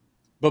here.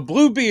 But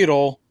Blue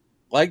Beetle,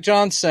 like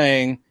John's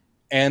saying,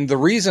 and the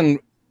reason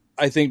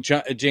I think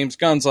James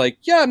Gunn's like,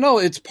 yeah, no,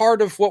 it's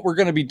part of what we're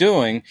going to be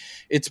doing.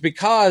 It's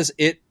because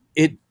it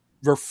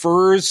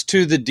refers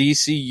to the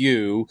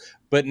DCU,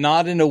 but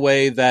not in a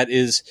way that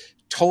is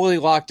totally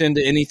locked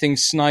into anything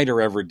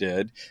Snyder ever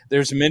did.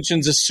 There's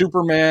mentions of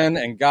Superman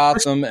and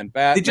Gotham and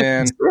Batman. They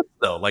just exist,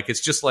 though. Like, it's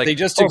just like, they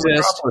just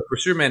exist. Where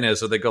Superman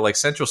is, or they go like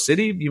Central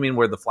City. You mean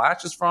where the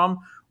Flash is from?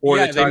 Or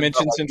yeah, they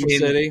mention Central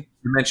City. They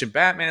mention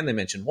Batman. They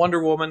mention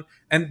Wonder Woman,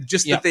 and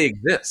just that they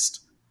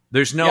exist.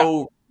 There's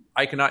no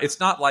icon. It's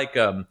not like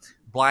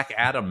Black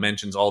Adam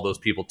mentions all those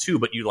people too,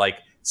 but you like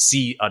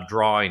see a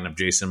drawing of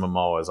Jason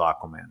Momoa as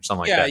Aquaman or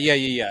something like that. Yeah.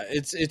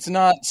 It's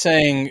not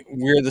saying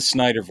we're the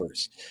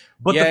Snyderverse.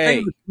 But the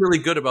thing that's really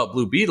good about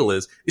Blue Beetle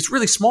is it's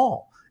really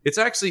small. It's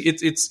actually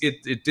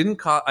it didn't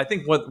cost. I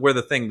think where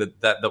the thing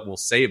that will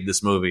save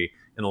this movie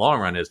in the long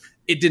run is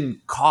it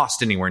didn't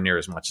cost anywhere near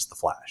as much as The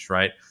Flash,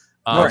 right?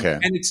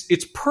 And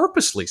it's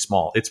purposely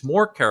small. It's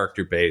more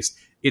character based.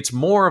 It's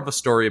more of a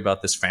story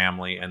about this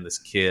family and this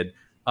kid.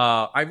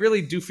 I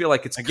really do feel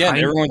like it's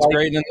everyone's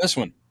great in this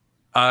one.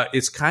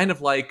 It's kind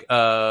of like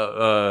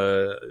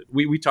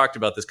we talked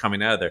about this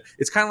coming out of there.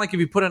 It's kind of like if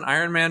you put an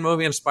Iron Man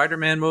movie and a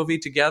Spider-Man movie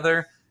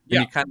together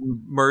and you kind of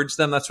merge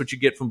them. That's what you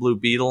get from Blue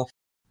Beetle.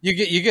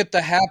 You get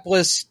the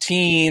hapless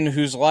teen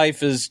whose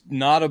life is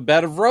not a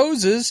bed of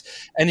roses,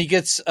 and he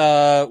gets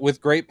with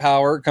great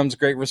power comes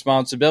great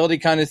responsibility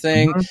kind of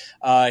thing.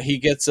 Mm-hmm. He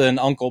gets an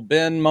Uncle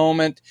Ben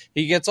moment.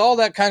 He gets all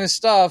that kind of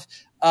stuff.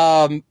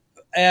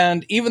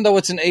 And even though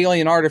it's an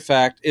alien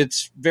artifact,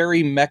 it's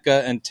very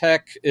mecha and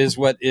tech is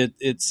what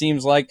it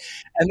seems like.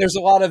 And there's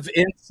a lot of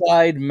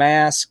inside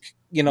mask,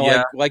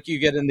 like you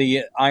get in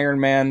the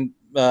Iron Man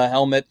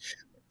helmet,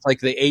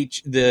 like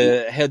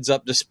the heads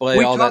up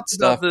display, all that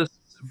stuff.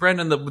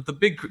 Brendan, the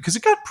big, because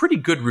it got pretty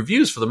good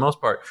reviews for the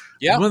most part.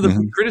 Yeah. One of the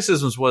big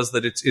criticisms was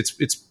that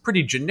it's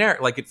pretty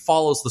generic, like it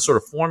follows the sort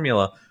of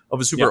formula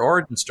of a super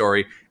origin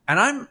story.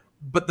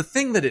 But the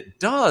thing that it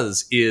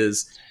does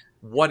is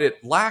what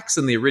it lacks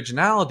in the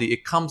originality.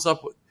 It comes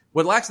up with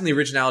what lacks in the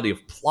originality of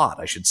plot,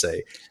 I should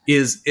say,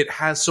 is it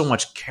has so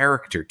much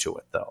character to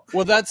it, though.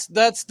 Well, that's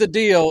the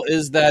deal,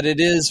 is that it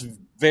is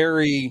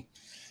very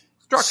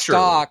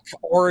stock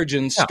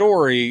origin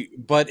story,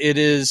 but it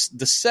is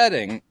the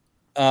setting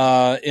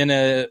in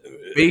a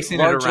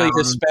largely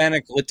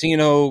Hispanic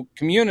Latino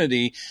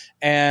community,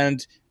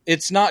 and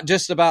it's not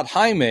just about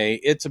Jaime,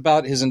 it's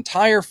about his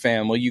entire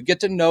family. You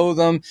get to know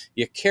them,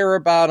 you care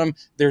about them,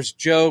 there's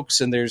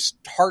jokes and there's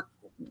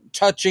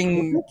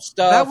heart-touching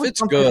stuff.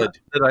 It's good.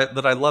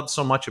 That I love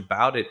so much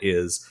about it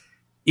is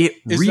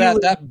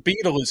that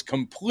beetle is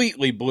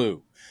completely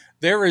blue.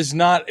 There is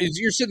not.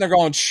 You're sitting there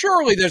going,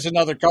 surely there's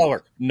another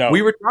color. No.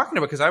 We were talking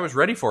about, because I was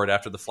ready for it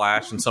after The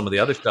Flash and some of the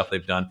other stuff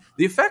they've done.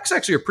 The effects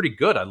actually are pretty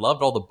good. I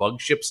loved all the bug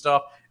ship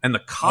stuff and the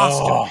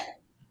costume. Oh.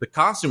 The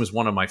costume is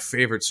one of my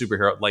favorite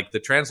superhero. Like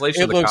the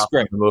translation of the costume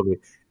in the movie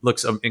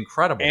looks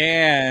incredible.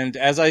 And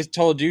as I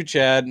told you,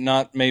 Chad,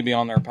 not maybe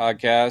on our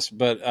podcast,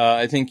 but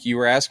I think you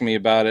were asking me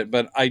about it.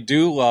 But I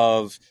do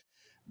love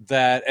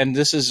that, and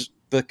this is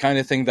the kind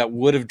of thing that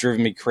would have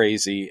driven me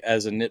crazy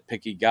as a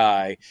nitpicky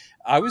guy.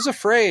 I was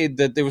afraid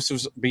that there was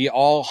supposed to be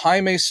all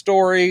Jaime's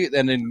story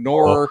and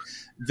ignore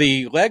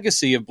the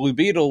legacy of Blue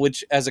Beetle,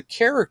 which as a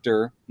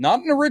character,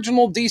 not an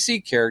original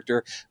DC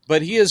character,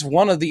 but he is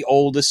one of the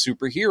oldest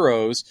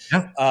superheroes.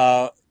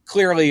 Yeah.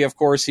 Clearly, of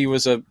course, he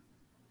was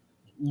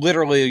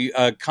literally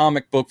a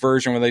comic book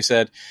version where they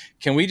said,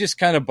 can we just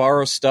kind of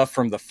borrow stuff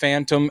from the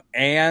Phantom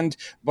and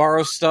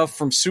borrow stuff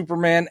from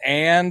Superman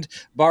and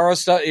borrow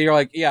stuff? You're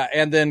like, yeah.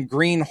 And then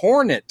Green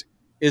Hornet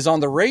is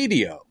on the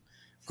radio.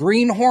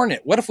 Green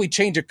Hornet. What if we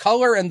change a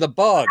color and the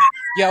bug?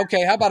 Yeah.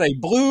 Okay. How about a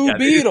Blue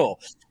Beetle?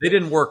 They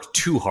didn't work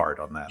too hard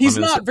on that. He's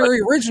not very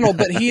original,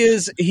 but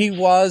he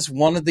was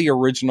one of the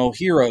original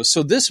heroes.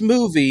 So this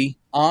movie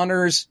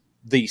honors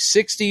the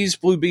 60s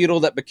Blue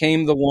Beetle that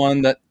became the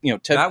one that,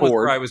 Ted Ford. Was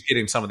where I was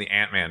getting some of the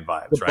Ant-Man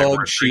vibes, the right?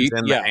 Bug sheep,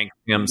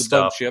 the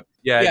stuff. Bug ship.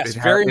 Yeah, yes,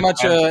 very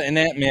much an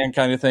Ant-Man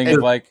kind of thing.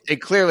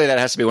 Clearly that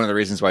has to be one of the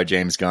reasons why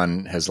James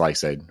Gunn has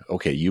said,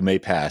 okay, you may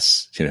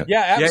pass.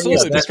 Yeah,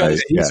 absolutely.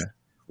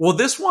 Well,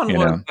 this one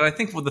was, but I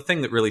think the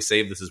thing that really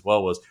saved this as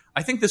well was,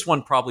 I think this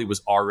one probably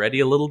was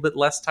already a little bit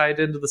less tied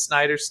into the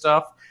Snyder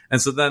stuff.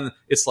 And so then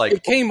it's like,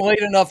 it came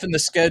late enough in the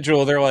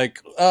schedule. They're like,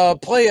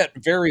 play it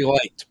very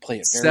light.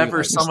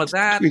 Sever some of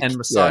that and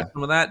massage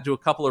some of that, do a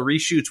couple of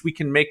reshoots. We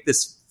can make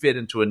this fit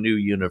into a new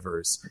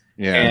universe.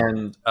 Yeah.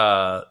 And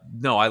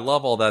no, I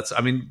love all that.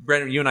 I mean,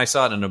 Brandon, you and I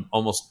saw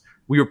it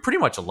we were pretty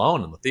much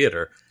alone in the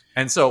theater.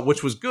 And so,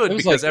 which was good,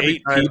 because like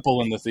every 8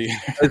 people in the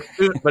theater.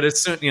 But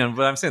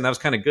I'm saying that was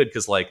kind of good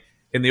because, like,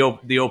 in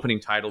the opening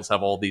titles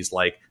have all these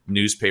like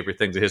newspaper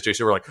things of history.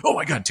 So we're like, oh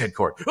my God, Ted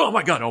Kord. Oh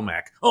my God,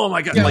 OMAC. Oh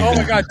my God. Yeah, like, oh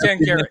my God, Dan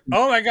Carey.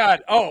 Oh my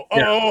God.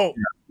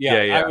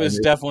 Yeah. I was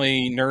and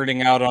definitely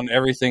nerding out on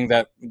everything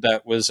that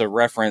was a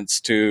reference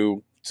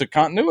to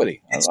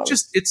continuity. It's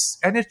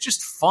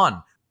just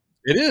fun.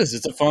 It is.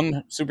 It's a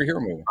fun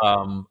superhero movie.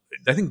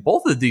 I think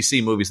both of the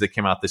DC movies that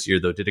came out this year,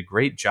 though, did a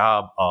great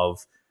job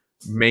of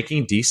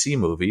making DC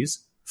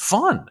movies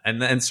fun.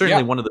 And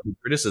certainly one of the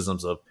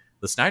criticisms of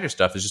the Snyder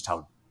stuff is just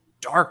how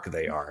dark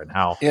they are and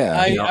how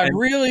I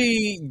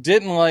really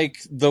didn't like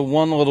the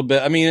one little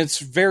bit. I mean, it's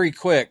very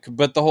quick,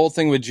 but the whole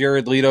thing with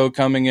Jared Leto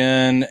coming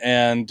in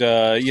and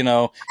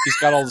he's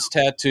got all his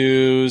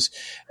tattoos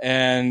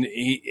and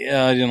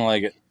I didn't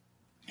like it.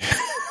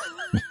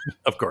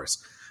 Of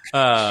course.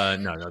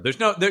 No. There's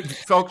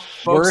folks,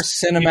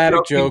 worst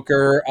cinematic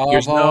Joker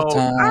of all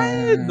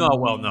time.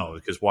 No,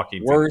 because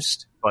Joaquin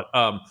worst. But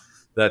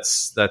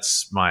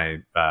that's my.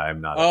 I'm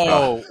not.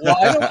 Oh well,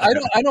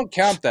 I don't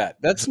count that.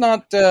 That's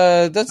not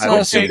a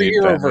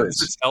superhero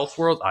verse. It's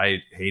Elseworld.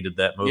 I hated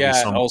that movie. Yeah,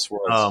 so much.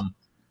 Elseworld.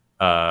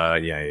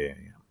 Yeah.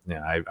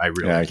 I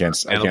really. I can't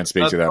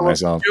speak to that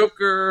myself.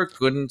 Joker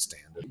couldn't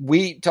stand it.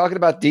 We talking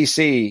about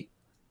DC.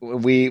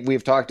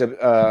 We've talked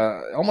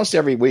almost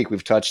every week.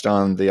 We've touched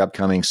on the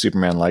upcoming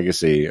Superman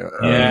Legacy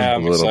a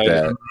little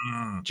bit.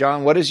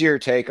 John, what is your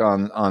take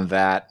on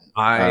that?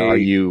 Are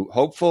you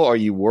hopeful? Are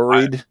you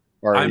worried?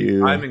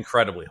 I'm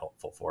incredibly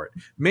hopeful for it,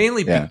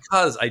 mainly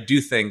because I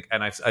do think,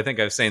 and I think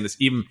I was saying this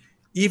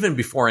even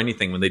before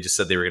anything when they just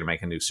said they were going to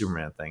make a new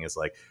Superman thing. Is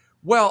like,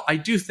 well, I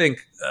do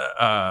think,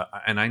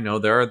 and I know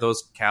there are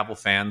those Cavill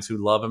fans who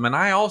love him, and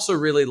I also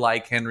really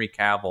like Henry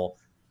Cavill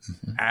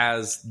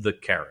as the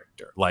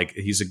character. Like,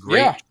 he's a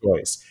great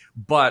choice,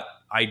 but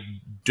I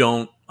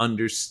don't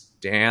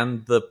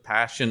understand the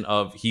passion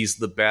of he's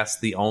the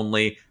best, the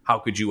only, how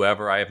could you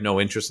ever, I have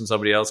no interest in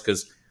somebody else,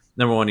 because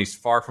number one, he's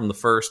far from the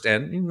first,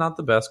 and he's not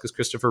the best because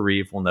Christopher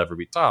Reeve will never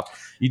be top.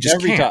 You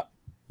just can't.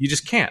 You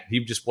just can't.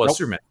 He just was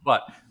Superman.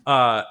 But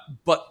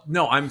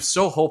no, I'm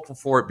so hopeful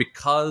for it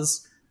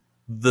because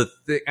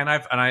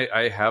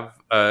I have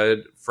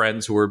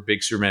friends who are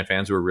big Superman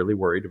fans who are really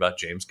worried about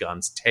James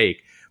Gunn's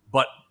take.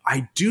 But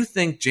I do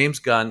think James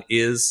Gunn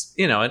is,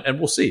 and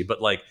we'll see,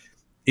 but like,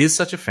 is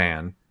such a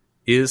fan,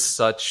 is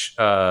such,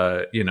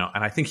 and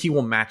I think he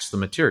will match the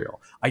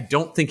material. I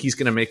don't think he's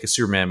going to make a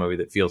Superman movie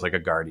that feels like a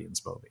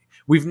Guardians movie.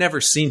 We've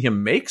never seen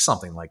him make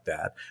something like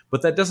that,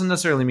 but that doesn't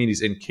necessarily mean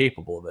he's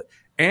incapable of it.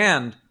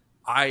 And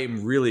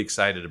I'm really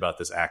excited about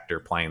this actor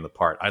playing the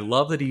part. I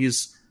love that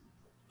he's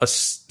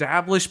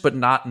established but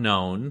not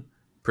known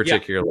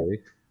particularly.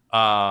 Yeah.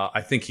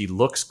 I think he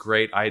looks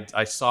great.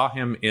 I saw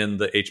him in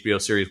the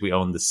HBO series We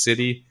Own the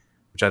City,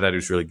 which I thought he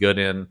was really good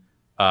in.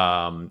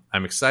 I'm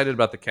excited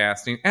about the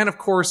casting. And, of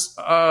course,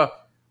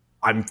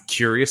 I'm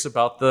curious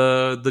about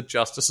the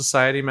Justice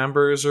Society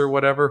members or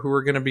whatever who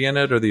are going to be in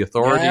it, or the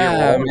Authority.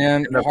 Yeah,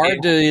 man.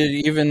 Hard to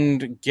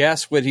even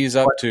guess what he's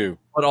up to.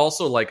 But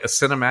also, like, a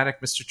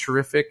cinematic Mr.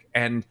 Terrific,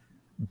 and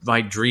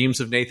my dreams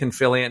of Nathan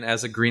Fillion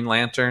as a Green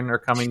Lantern are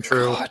coming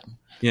true. God.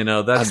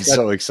 I'm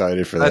so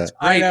excited for that's that.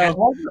 Great. And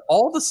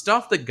all the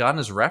stuff that Gunn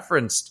has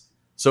referenced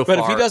so far.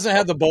 But if he doesn't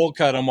have the bowl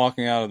cut, I'm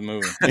walking out of the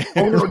movie.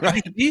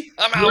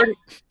 I'm out.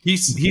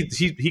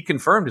 He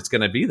confirmed it's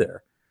going to be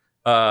there.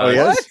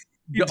 Yes?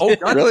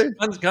 Really?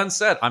 Gunn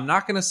said, I'm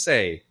not going to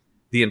say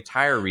the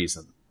entire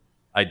reason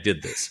I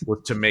did this was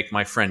to make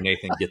my friend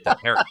Nathan get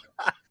that haircut.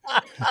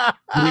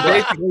 He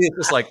basically is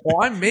just like,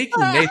 well, I'm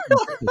making Nathan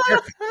get the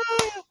haircut.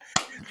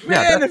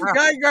 Man, if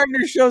Guy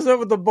Gardner shows up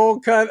with the bowl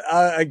cut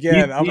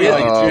again, I'll be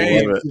like,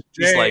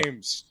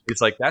 James. It's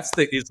like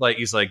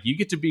he's like, you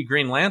get to be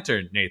Green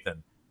Lantern,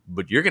 Nathan,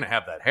 but you're gonna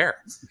have that hair.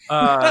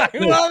 I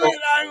love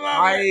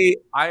it.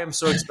 I am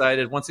so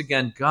excited. Once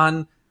again,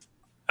 Gunn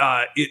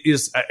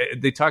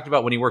they talked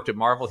about when he worked at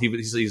Marvel.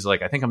 He's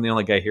like, I think I'm the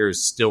only guy here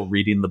who's still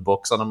reading the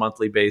books on a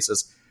monthly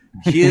basis.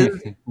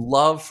 His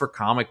love for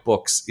comic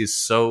books is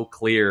so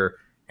clear,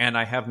 and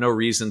I have no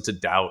reason to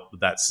doubt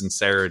that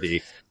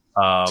sincerity.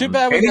 Too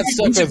bad we got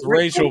stuck with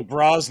Rachel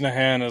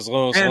Brosnahan as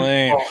Lois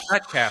Lane.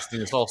 That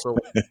casting is also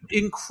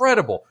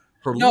incredible.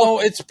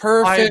 It's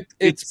perfect.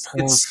 It's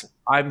perfect.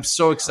 I'm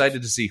so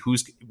excited to see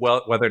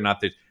whether or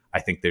not I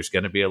think there's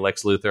going to be a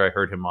Lex Luthor. I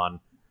heard him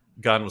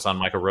Gunn was on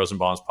Michael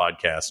Rosenbaum's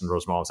podcast, and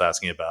Rosenbaum was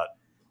asking about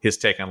his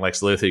take on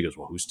Lex Luthor. He goes,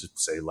 well, who's to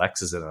say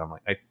Lex is in it? I'm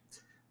like,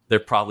 there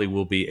probably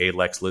will be a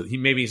Lex Luthor.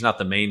 Maybe he's not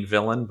the main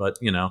villain, but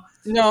No,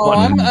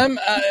 I'm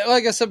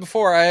like I said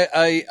before,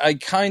 I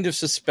kind of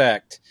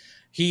suspect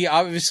he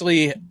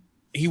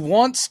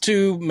wants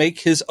to make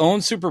his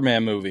own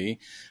Superman movie,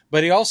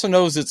 but he also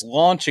knows it's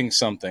launching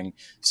something.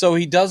 So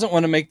he doesn't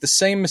want to make the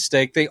same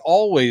mistake they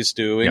always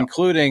do,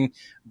 including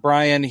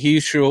Brian,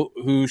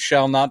 who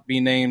shall not be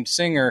named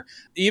singer.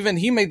 Even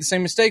he made the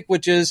same mistake,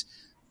 which is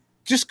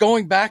just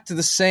going back to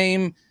the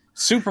same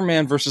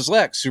Superman versus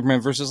Lex.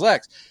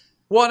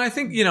 Well, and I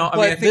think,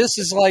 this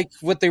is like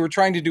what they were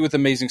trying to do with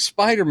Amazing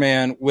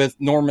Spider-Man with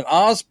Norman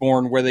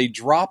Osborn, where they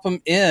drop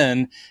him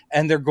in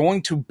and they're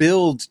going to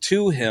build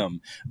to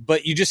him,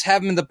 but you just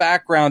have him in the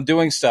background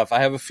doing stuff.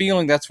 I have a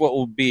feeling that's what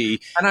will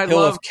be. And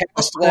He'll have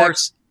cast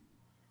Lex.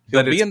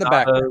 He'll be in the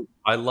background.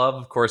 I love,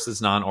 of course, this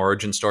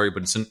non-origin story,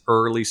 but it's an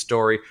early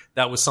story.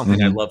 That was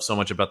something I love so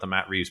much about the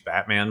Matt Reeves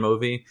Batman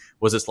movie.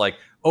 Was it's like,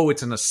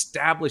 it's an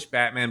established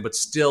Batman, but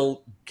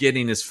still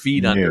getting his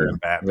feet under him.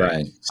 Batman,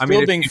 right?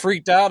 Still being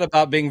freaked out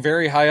about being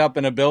very high up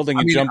in a building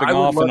and jumping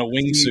off in a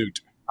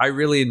wingsuit. I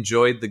really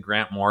enjoyed the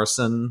Grant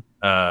Morrison.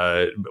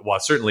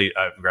 Certainly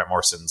Grant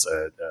Morrison's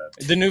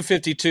the New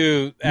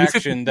 52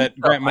 action that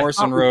Grant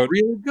Morrison wrote.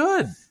 Really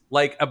good.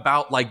 Like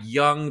about like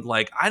young,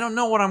 like I don't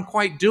know what I'm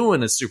quite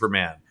doing as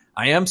Superman.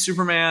 I am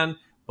Superman,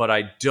 but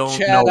I don't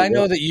know. Chad, I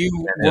know that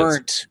you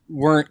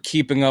weren't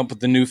keeping up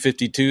with the New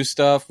 52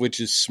 stuff, which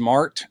is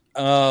smart.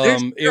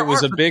 It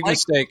was a big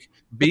mistake.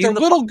 But there are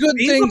little good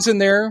things in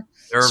there.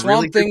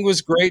 Swamp Thing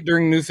was great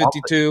during New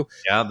 52.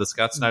 Yeah, the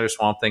Scott Snyder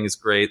Swamp Thing is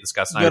great. The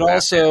Scott Snyder But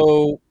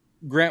also,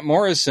 Grant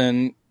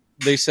Morrison,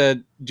 they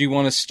said, do you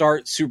want to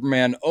start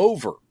Superman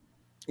over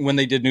when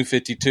they did New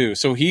 52?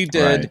 So he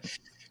did,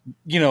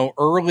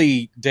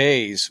 early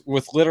days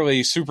with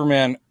literally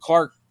Superman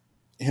Clark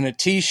in a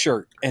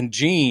t-shirt and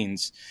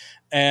jeans,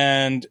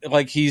 and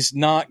like he's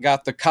not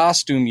got the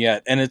costume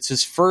yet, and it's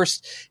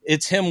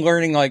him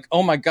learning like,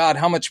 oh my god,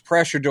 how much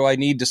pressure do I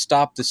need to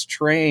stop this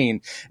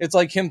train? It's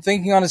like him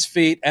thinking on his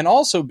feet and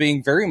also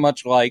being very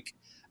much like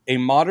a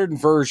modern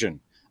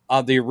version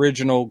of the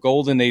original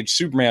Golden Age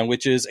Superman,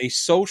 which is a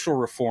social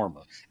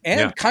reformer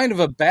and kind of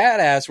a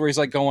badass, where he's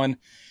like going,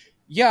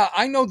 yeah,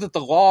 I know that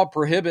the law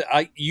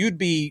you'd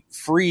be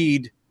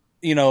freed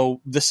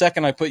the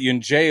second I put you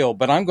in jail,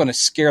 but I'm going to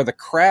scare the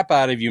crap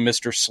out of you,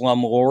 Mr.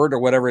 Slumlord, or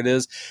whatever it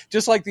is.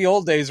 Just like the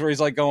old days where he's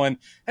like going,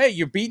 hey,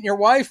 you beating your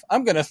wife?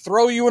 I'm going to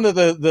throw you into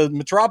the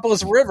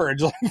Metropolis River. And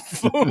just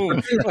like,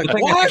 boom. Like,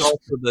 what? Also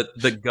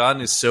the gun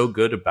is so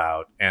good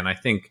about, and I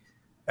think,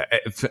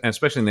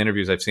 especially in the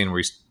interviews I've seen where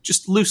he's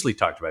just loosely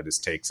talked about his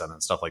takes on it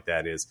and stuff like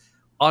that, is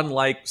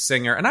unlike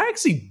Singer, and I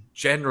actually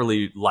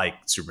generally like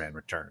Superman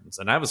Returns,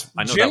 and I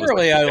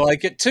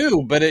like it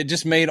too, but it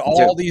just made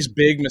all these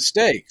big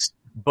mistakes.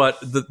 But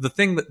the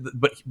thing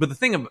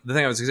I was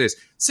going to say is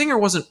Singer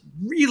wasn't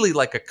really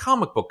like a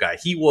comic book guy.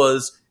 He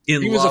was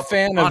a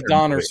fan of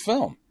Donner's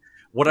film.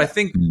 What I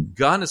think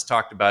Gunn has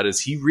talked about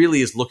is he really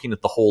is looking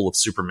at the whole of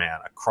Superman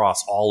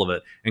across all of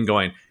it and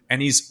going,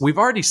 and we've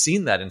already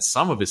seen that in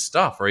some of his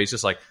stuff where he's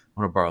just like,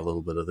 I'm going to borrow a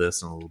little bit of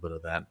this and a little bit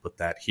of that and put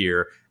that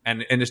here.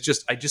 And it's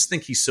just, I just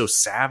think he's so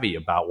savvy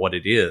about what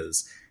it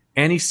is.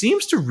 And he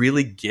seems to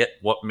really get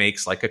what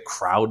makes like a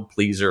crowd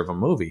pleaser of a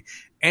movie.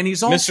 And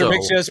he's also Mr.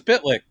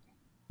 Mixes-Pitlick.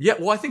 Yeah.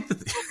 Well, I think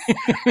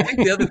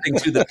the other thing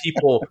too, that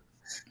people,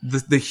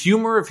 the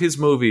humor of his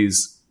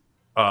movies,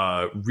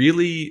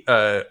 really,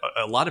 a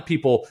lot of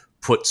people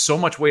put so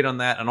much weight on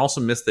that and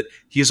also miss that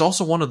he is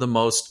also one of the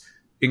most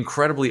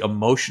incredibly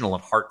emotional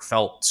and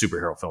heartfelt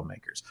superhero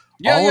filmmakers.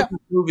 All of his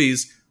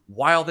movies,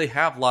 while they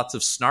have lots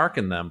of snark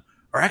in them,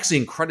 are actually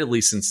incredibly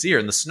sincere.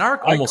 And the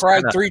snark almost... I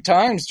cried 3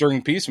 times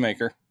during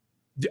Peacemaker.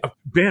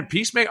 Man,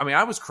 Peacemaker, I mean,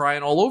 I was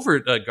crying all over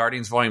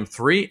Guardians Volume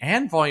 3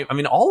 and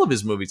all of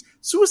his movies.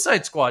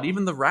 Suicide Squad,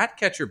 even the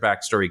Ratcatcher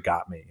backstory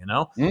got me,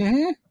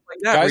 Mm-hmm. Like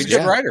that, guy's a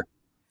good writer.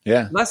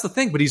 Yeah. And that's the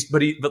thing,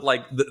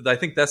 I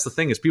think that's the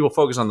thing is people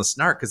focus on the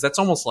snark because that's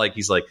almost like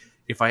he's like,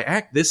 if I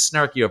act this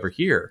snarky over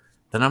here,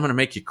 then I'm going to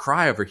make you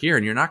cry over here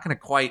and you're not going to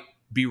quite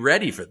be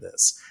ready for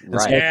this.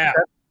 Right. So the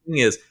thing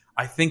is,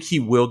 I think he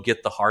will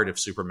get the heart of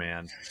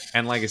Superman.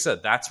 And like I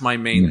said, that's my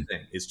main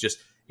thing. Is just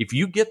if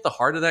you get the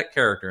heart of that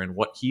character and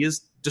what he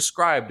has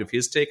described of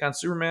his take on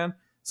Superman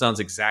sounds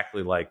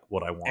exactly like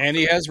what I want. And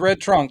he has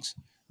red trunks,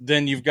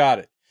 then you've got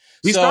it.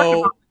 He's talking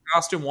about the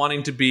costume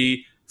wanting to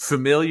be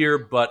familiar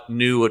but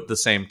new at the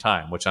same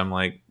time, which I'm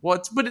like,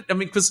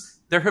 because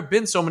there have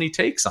been so many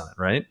takes on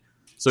it, right?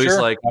 So he's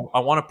like,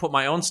 I want to put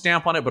my own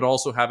stamp on it, but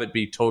also have it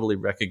be totally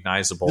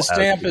recognizable. The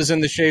stamp is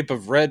in the shape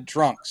of red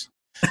trunks.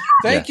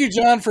 Thank you,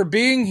 John, for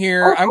being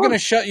here. I'm going to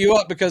shut you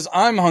up because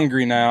I'm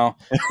hungry now.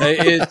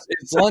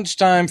 It's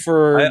lunchtime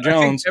for Jones. I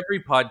think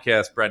every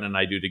podcast Brandon and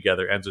I do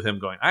together ends with him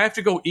going, I have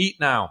to go eat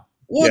now.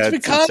 Well, it's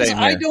because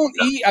I don't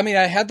eat. I mean,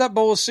 I had that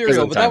bowl of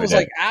cereal, but that was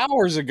like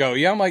hours ago.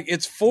 Yeah, I'm like,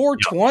 it's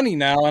 4:20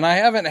 now, and I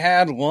haven't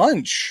had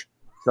lunch.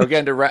 So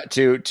again,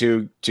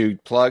 to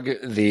plug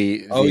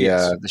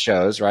the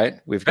shows,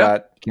 right? We've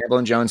got Campbell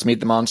and Jones Meet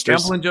the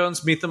Monsters. Campbell and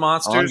Jones Meet the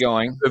Monsters.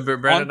 Ongoing.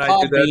 Brandon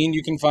on Podbean,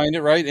 you can find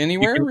it right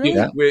anywhere.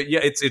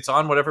 It's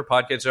on whatever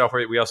podcast you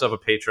offer. We also have a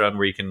Patreon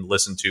where you can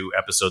listen to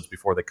episodes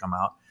before they come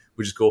out,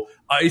 which is cool.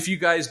 If you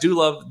guys do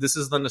love, this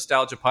is the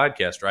Nostalgia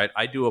Podcast, right?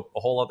 I do a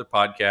whole other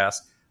podcast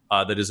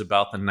that is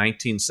about the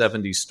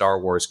 1970s Star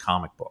Wars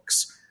comic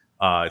books.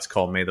 It's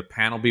called May the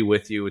Panel Be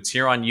With You. It's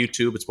here on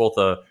YouTube. It's both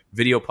a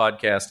video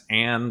podcast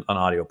and an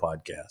audio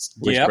podcast.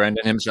 Which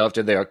Brendan himself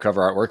did the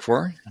cover artwork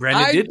for.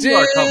 Brendan did do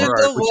our cover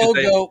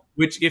art,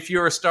 which if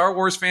you're a Star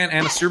Wars fan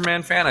and a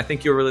Superman fan, I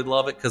think you'll really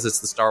love it because it's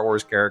the Star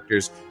Wars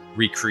characters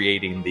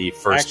recreating the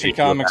first Action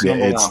Comics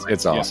number one.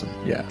 It's awesome.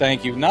 Yeah.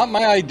 Thank you. Not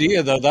my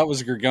idea, though. That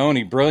was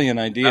Gorgoni. Brilliant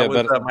idea.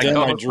 But my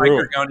co-host Mike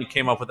Gorgoni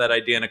came up with that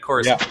idea. And, of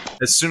course,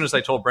 as soon as I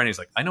told Brendan, he's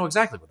like, I know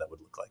exactly what that would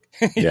look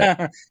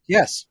like.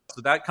 Yes.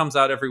 So that comes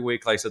out every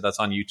week. Like I said, that's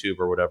on YouTube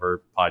or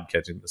whatever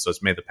podcatching. So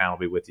it's May the Panel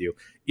be with you.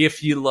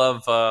 If you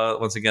love,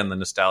 once again, the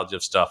nostalgia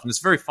of stuff. And it's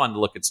very fun to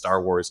look at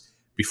Star Wars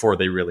before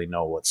they really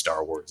know what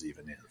Star Wars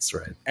even is,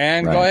 right?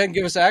 And go ahead and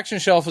give us Action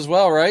Shelf as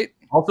well, right?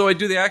 Also, I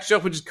do the Action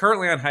Shelf, which is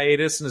currently on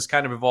hiatus and is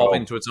kind of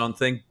evolving into its own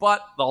thing,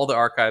 but all the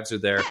archives are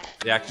there.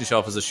 The Action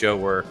Shelf is a show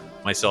where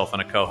myself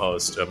and a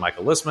co-host,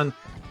 Michael Lissman,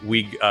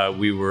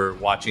 we were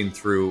watching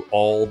through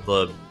all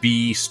the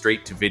B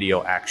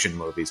straight-to-video action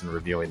movies and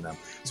reviewing them.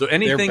 So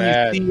anything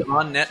you see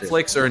on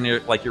Netflix or in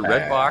your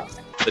Redbox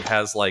that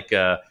has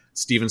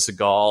Steven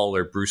Seagal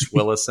or Bruce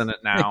Willis in it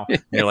now,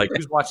 and you're like,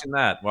 who's watching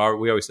that? Well,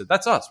 we always said,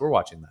 that's us. We're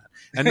watching that.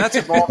 And that's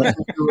evolving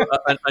into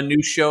a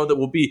new show that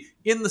will be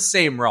in the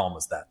same realm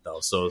as that, though.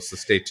 So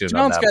stay tuned.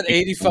 John's got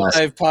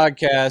 85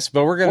 podcasts,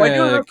 but we're going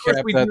to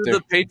cap we that do there.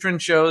 the patron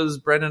shows.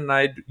 Brendan and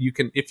I, you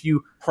can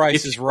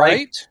Price is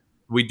Right.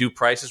 We do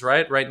Price is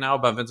Right now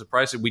about Vincent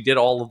Price. We did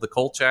all of the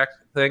Kolchak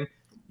thing.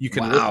 You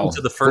can listen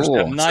to the first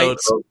episode.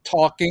 Nights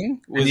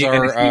Talking was if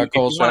our you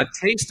want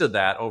a taste of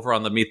that over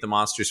on the Meet the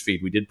Monsters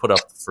feed. We did put up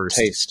the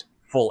first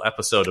full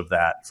episode of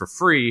that for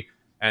free.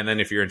 And then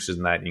if you're interested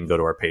in that, you can go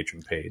to our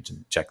Patreon page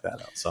and check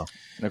that out. So,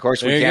 and of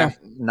course, we can't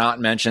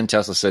not mention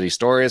Tesla City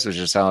Stories, which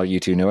is how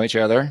you two knew each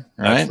other.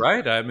 Right? That's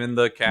right. I'm in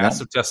the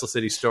cast of Tesla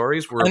City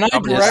Stories. And I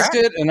direct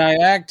it, and I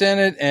act in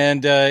it,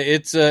 and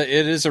it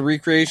is a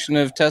recreation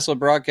of Tesla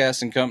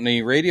Broadcasting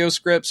Company radio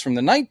scripts from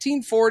the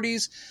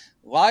 1940s,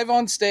 live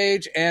on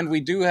stage, and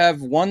we do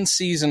have one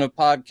season of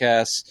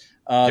podcasts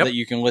that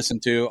you can listen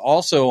to,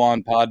 also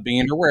on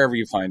Podbean or wherever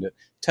you find it.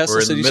 Tesla We're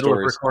in City the middle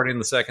Stories. of recording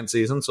the second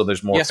season, so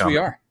there's more coming. Yes, we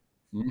are.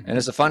 And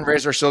is the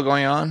fundraiser still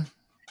going on?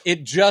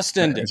 It just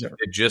ended.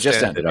 It just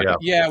ended. Okay.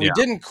 Yeah, we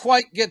didn't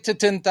quite get to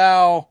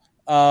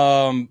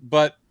 10,000,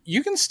 but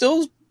you can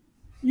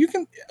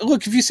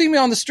look, if you see me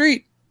on the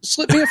street,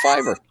 slip me a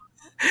 $5.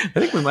 I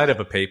think we might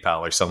have a PayPal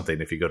or something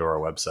if you go to our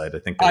website. I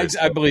think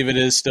I believe it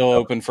is still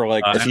open for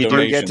if you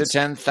do get to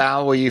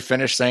 10,000, will you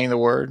finish saying the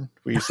word?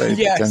 Will you say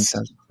yes.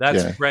 10,000?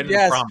 That's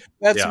Brendan's promise.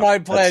 That's my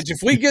pledge.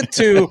 If we get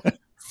to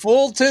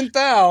full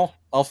 10,000,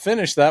 I'll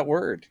finish that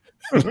word.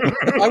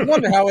 I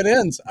wonder how it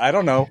ends. I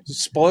don't know.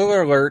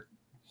 Spoiler alert.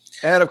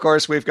 And of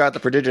course, we've got the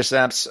Prodigious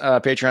Apps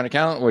Patreon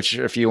account, which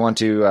if you want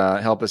to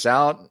help us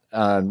out,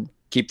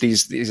 keep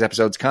these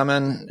episodes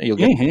coming. You'll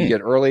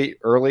get early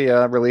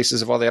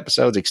releases of all the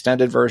episodes,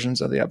 extended versions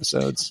of the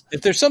episodes.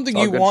 If there's something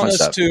you want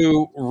us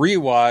to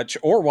rewatch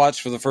or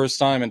watch for the first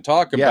time and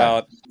talk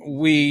about,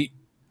 we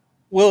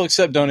will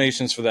accept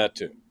donations for that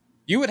too.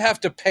 You would have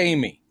to pay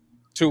me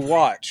to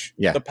watch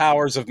The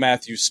Powers of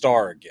Matthew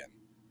Starr again.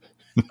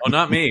 Oh,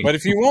 not me. But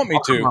if you want me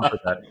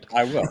to,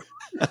 I will.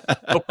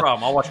 No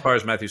problem. I'll watch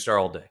Powers of Matthew Starr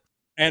all day.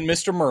 And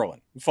Mr.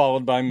 Merlin,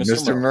 followed by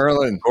Mr.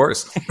 Merlin. Of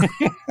course.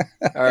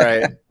 All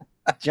right.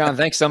 John,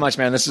 thanks so much,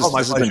 man. This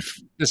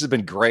has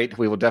been great.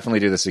 We will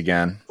definitely do this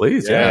again.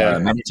 Please.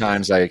 Many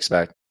times, I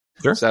expect.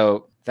 Sure.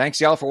 So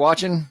thanks, y'all, for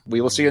watching. We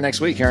will see you next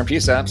week here on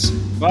Peace Apps.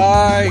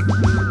 Bye.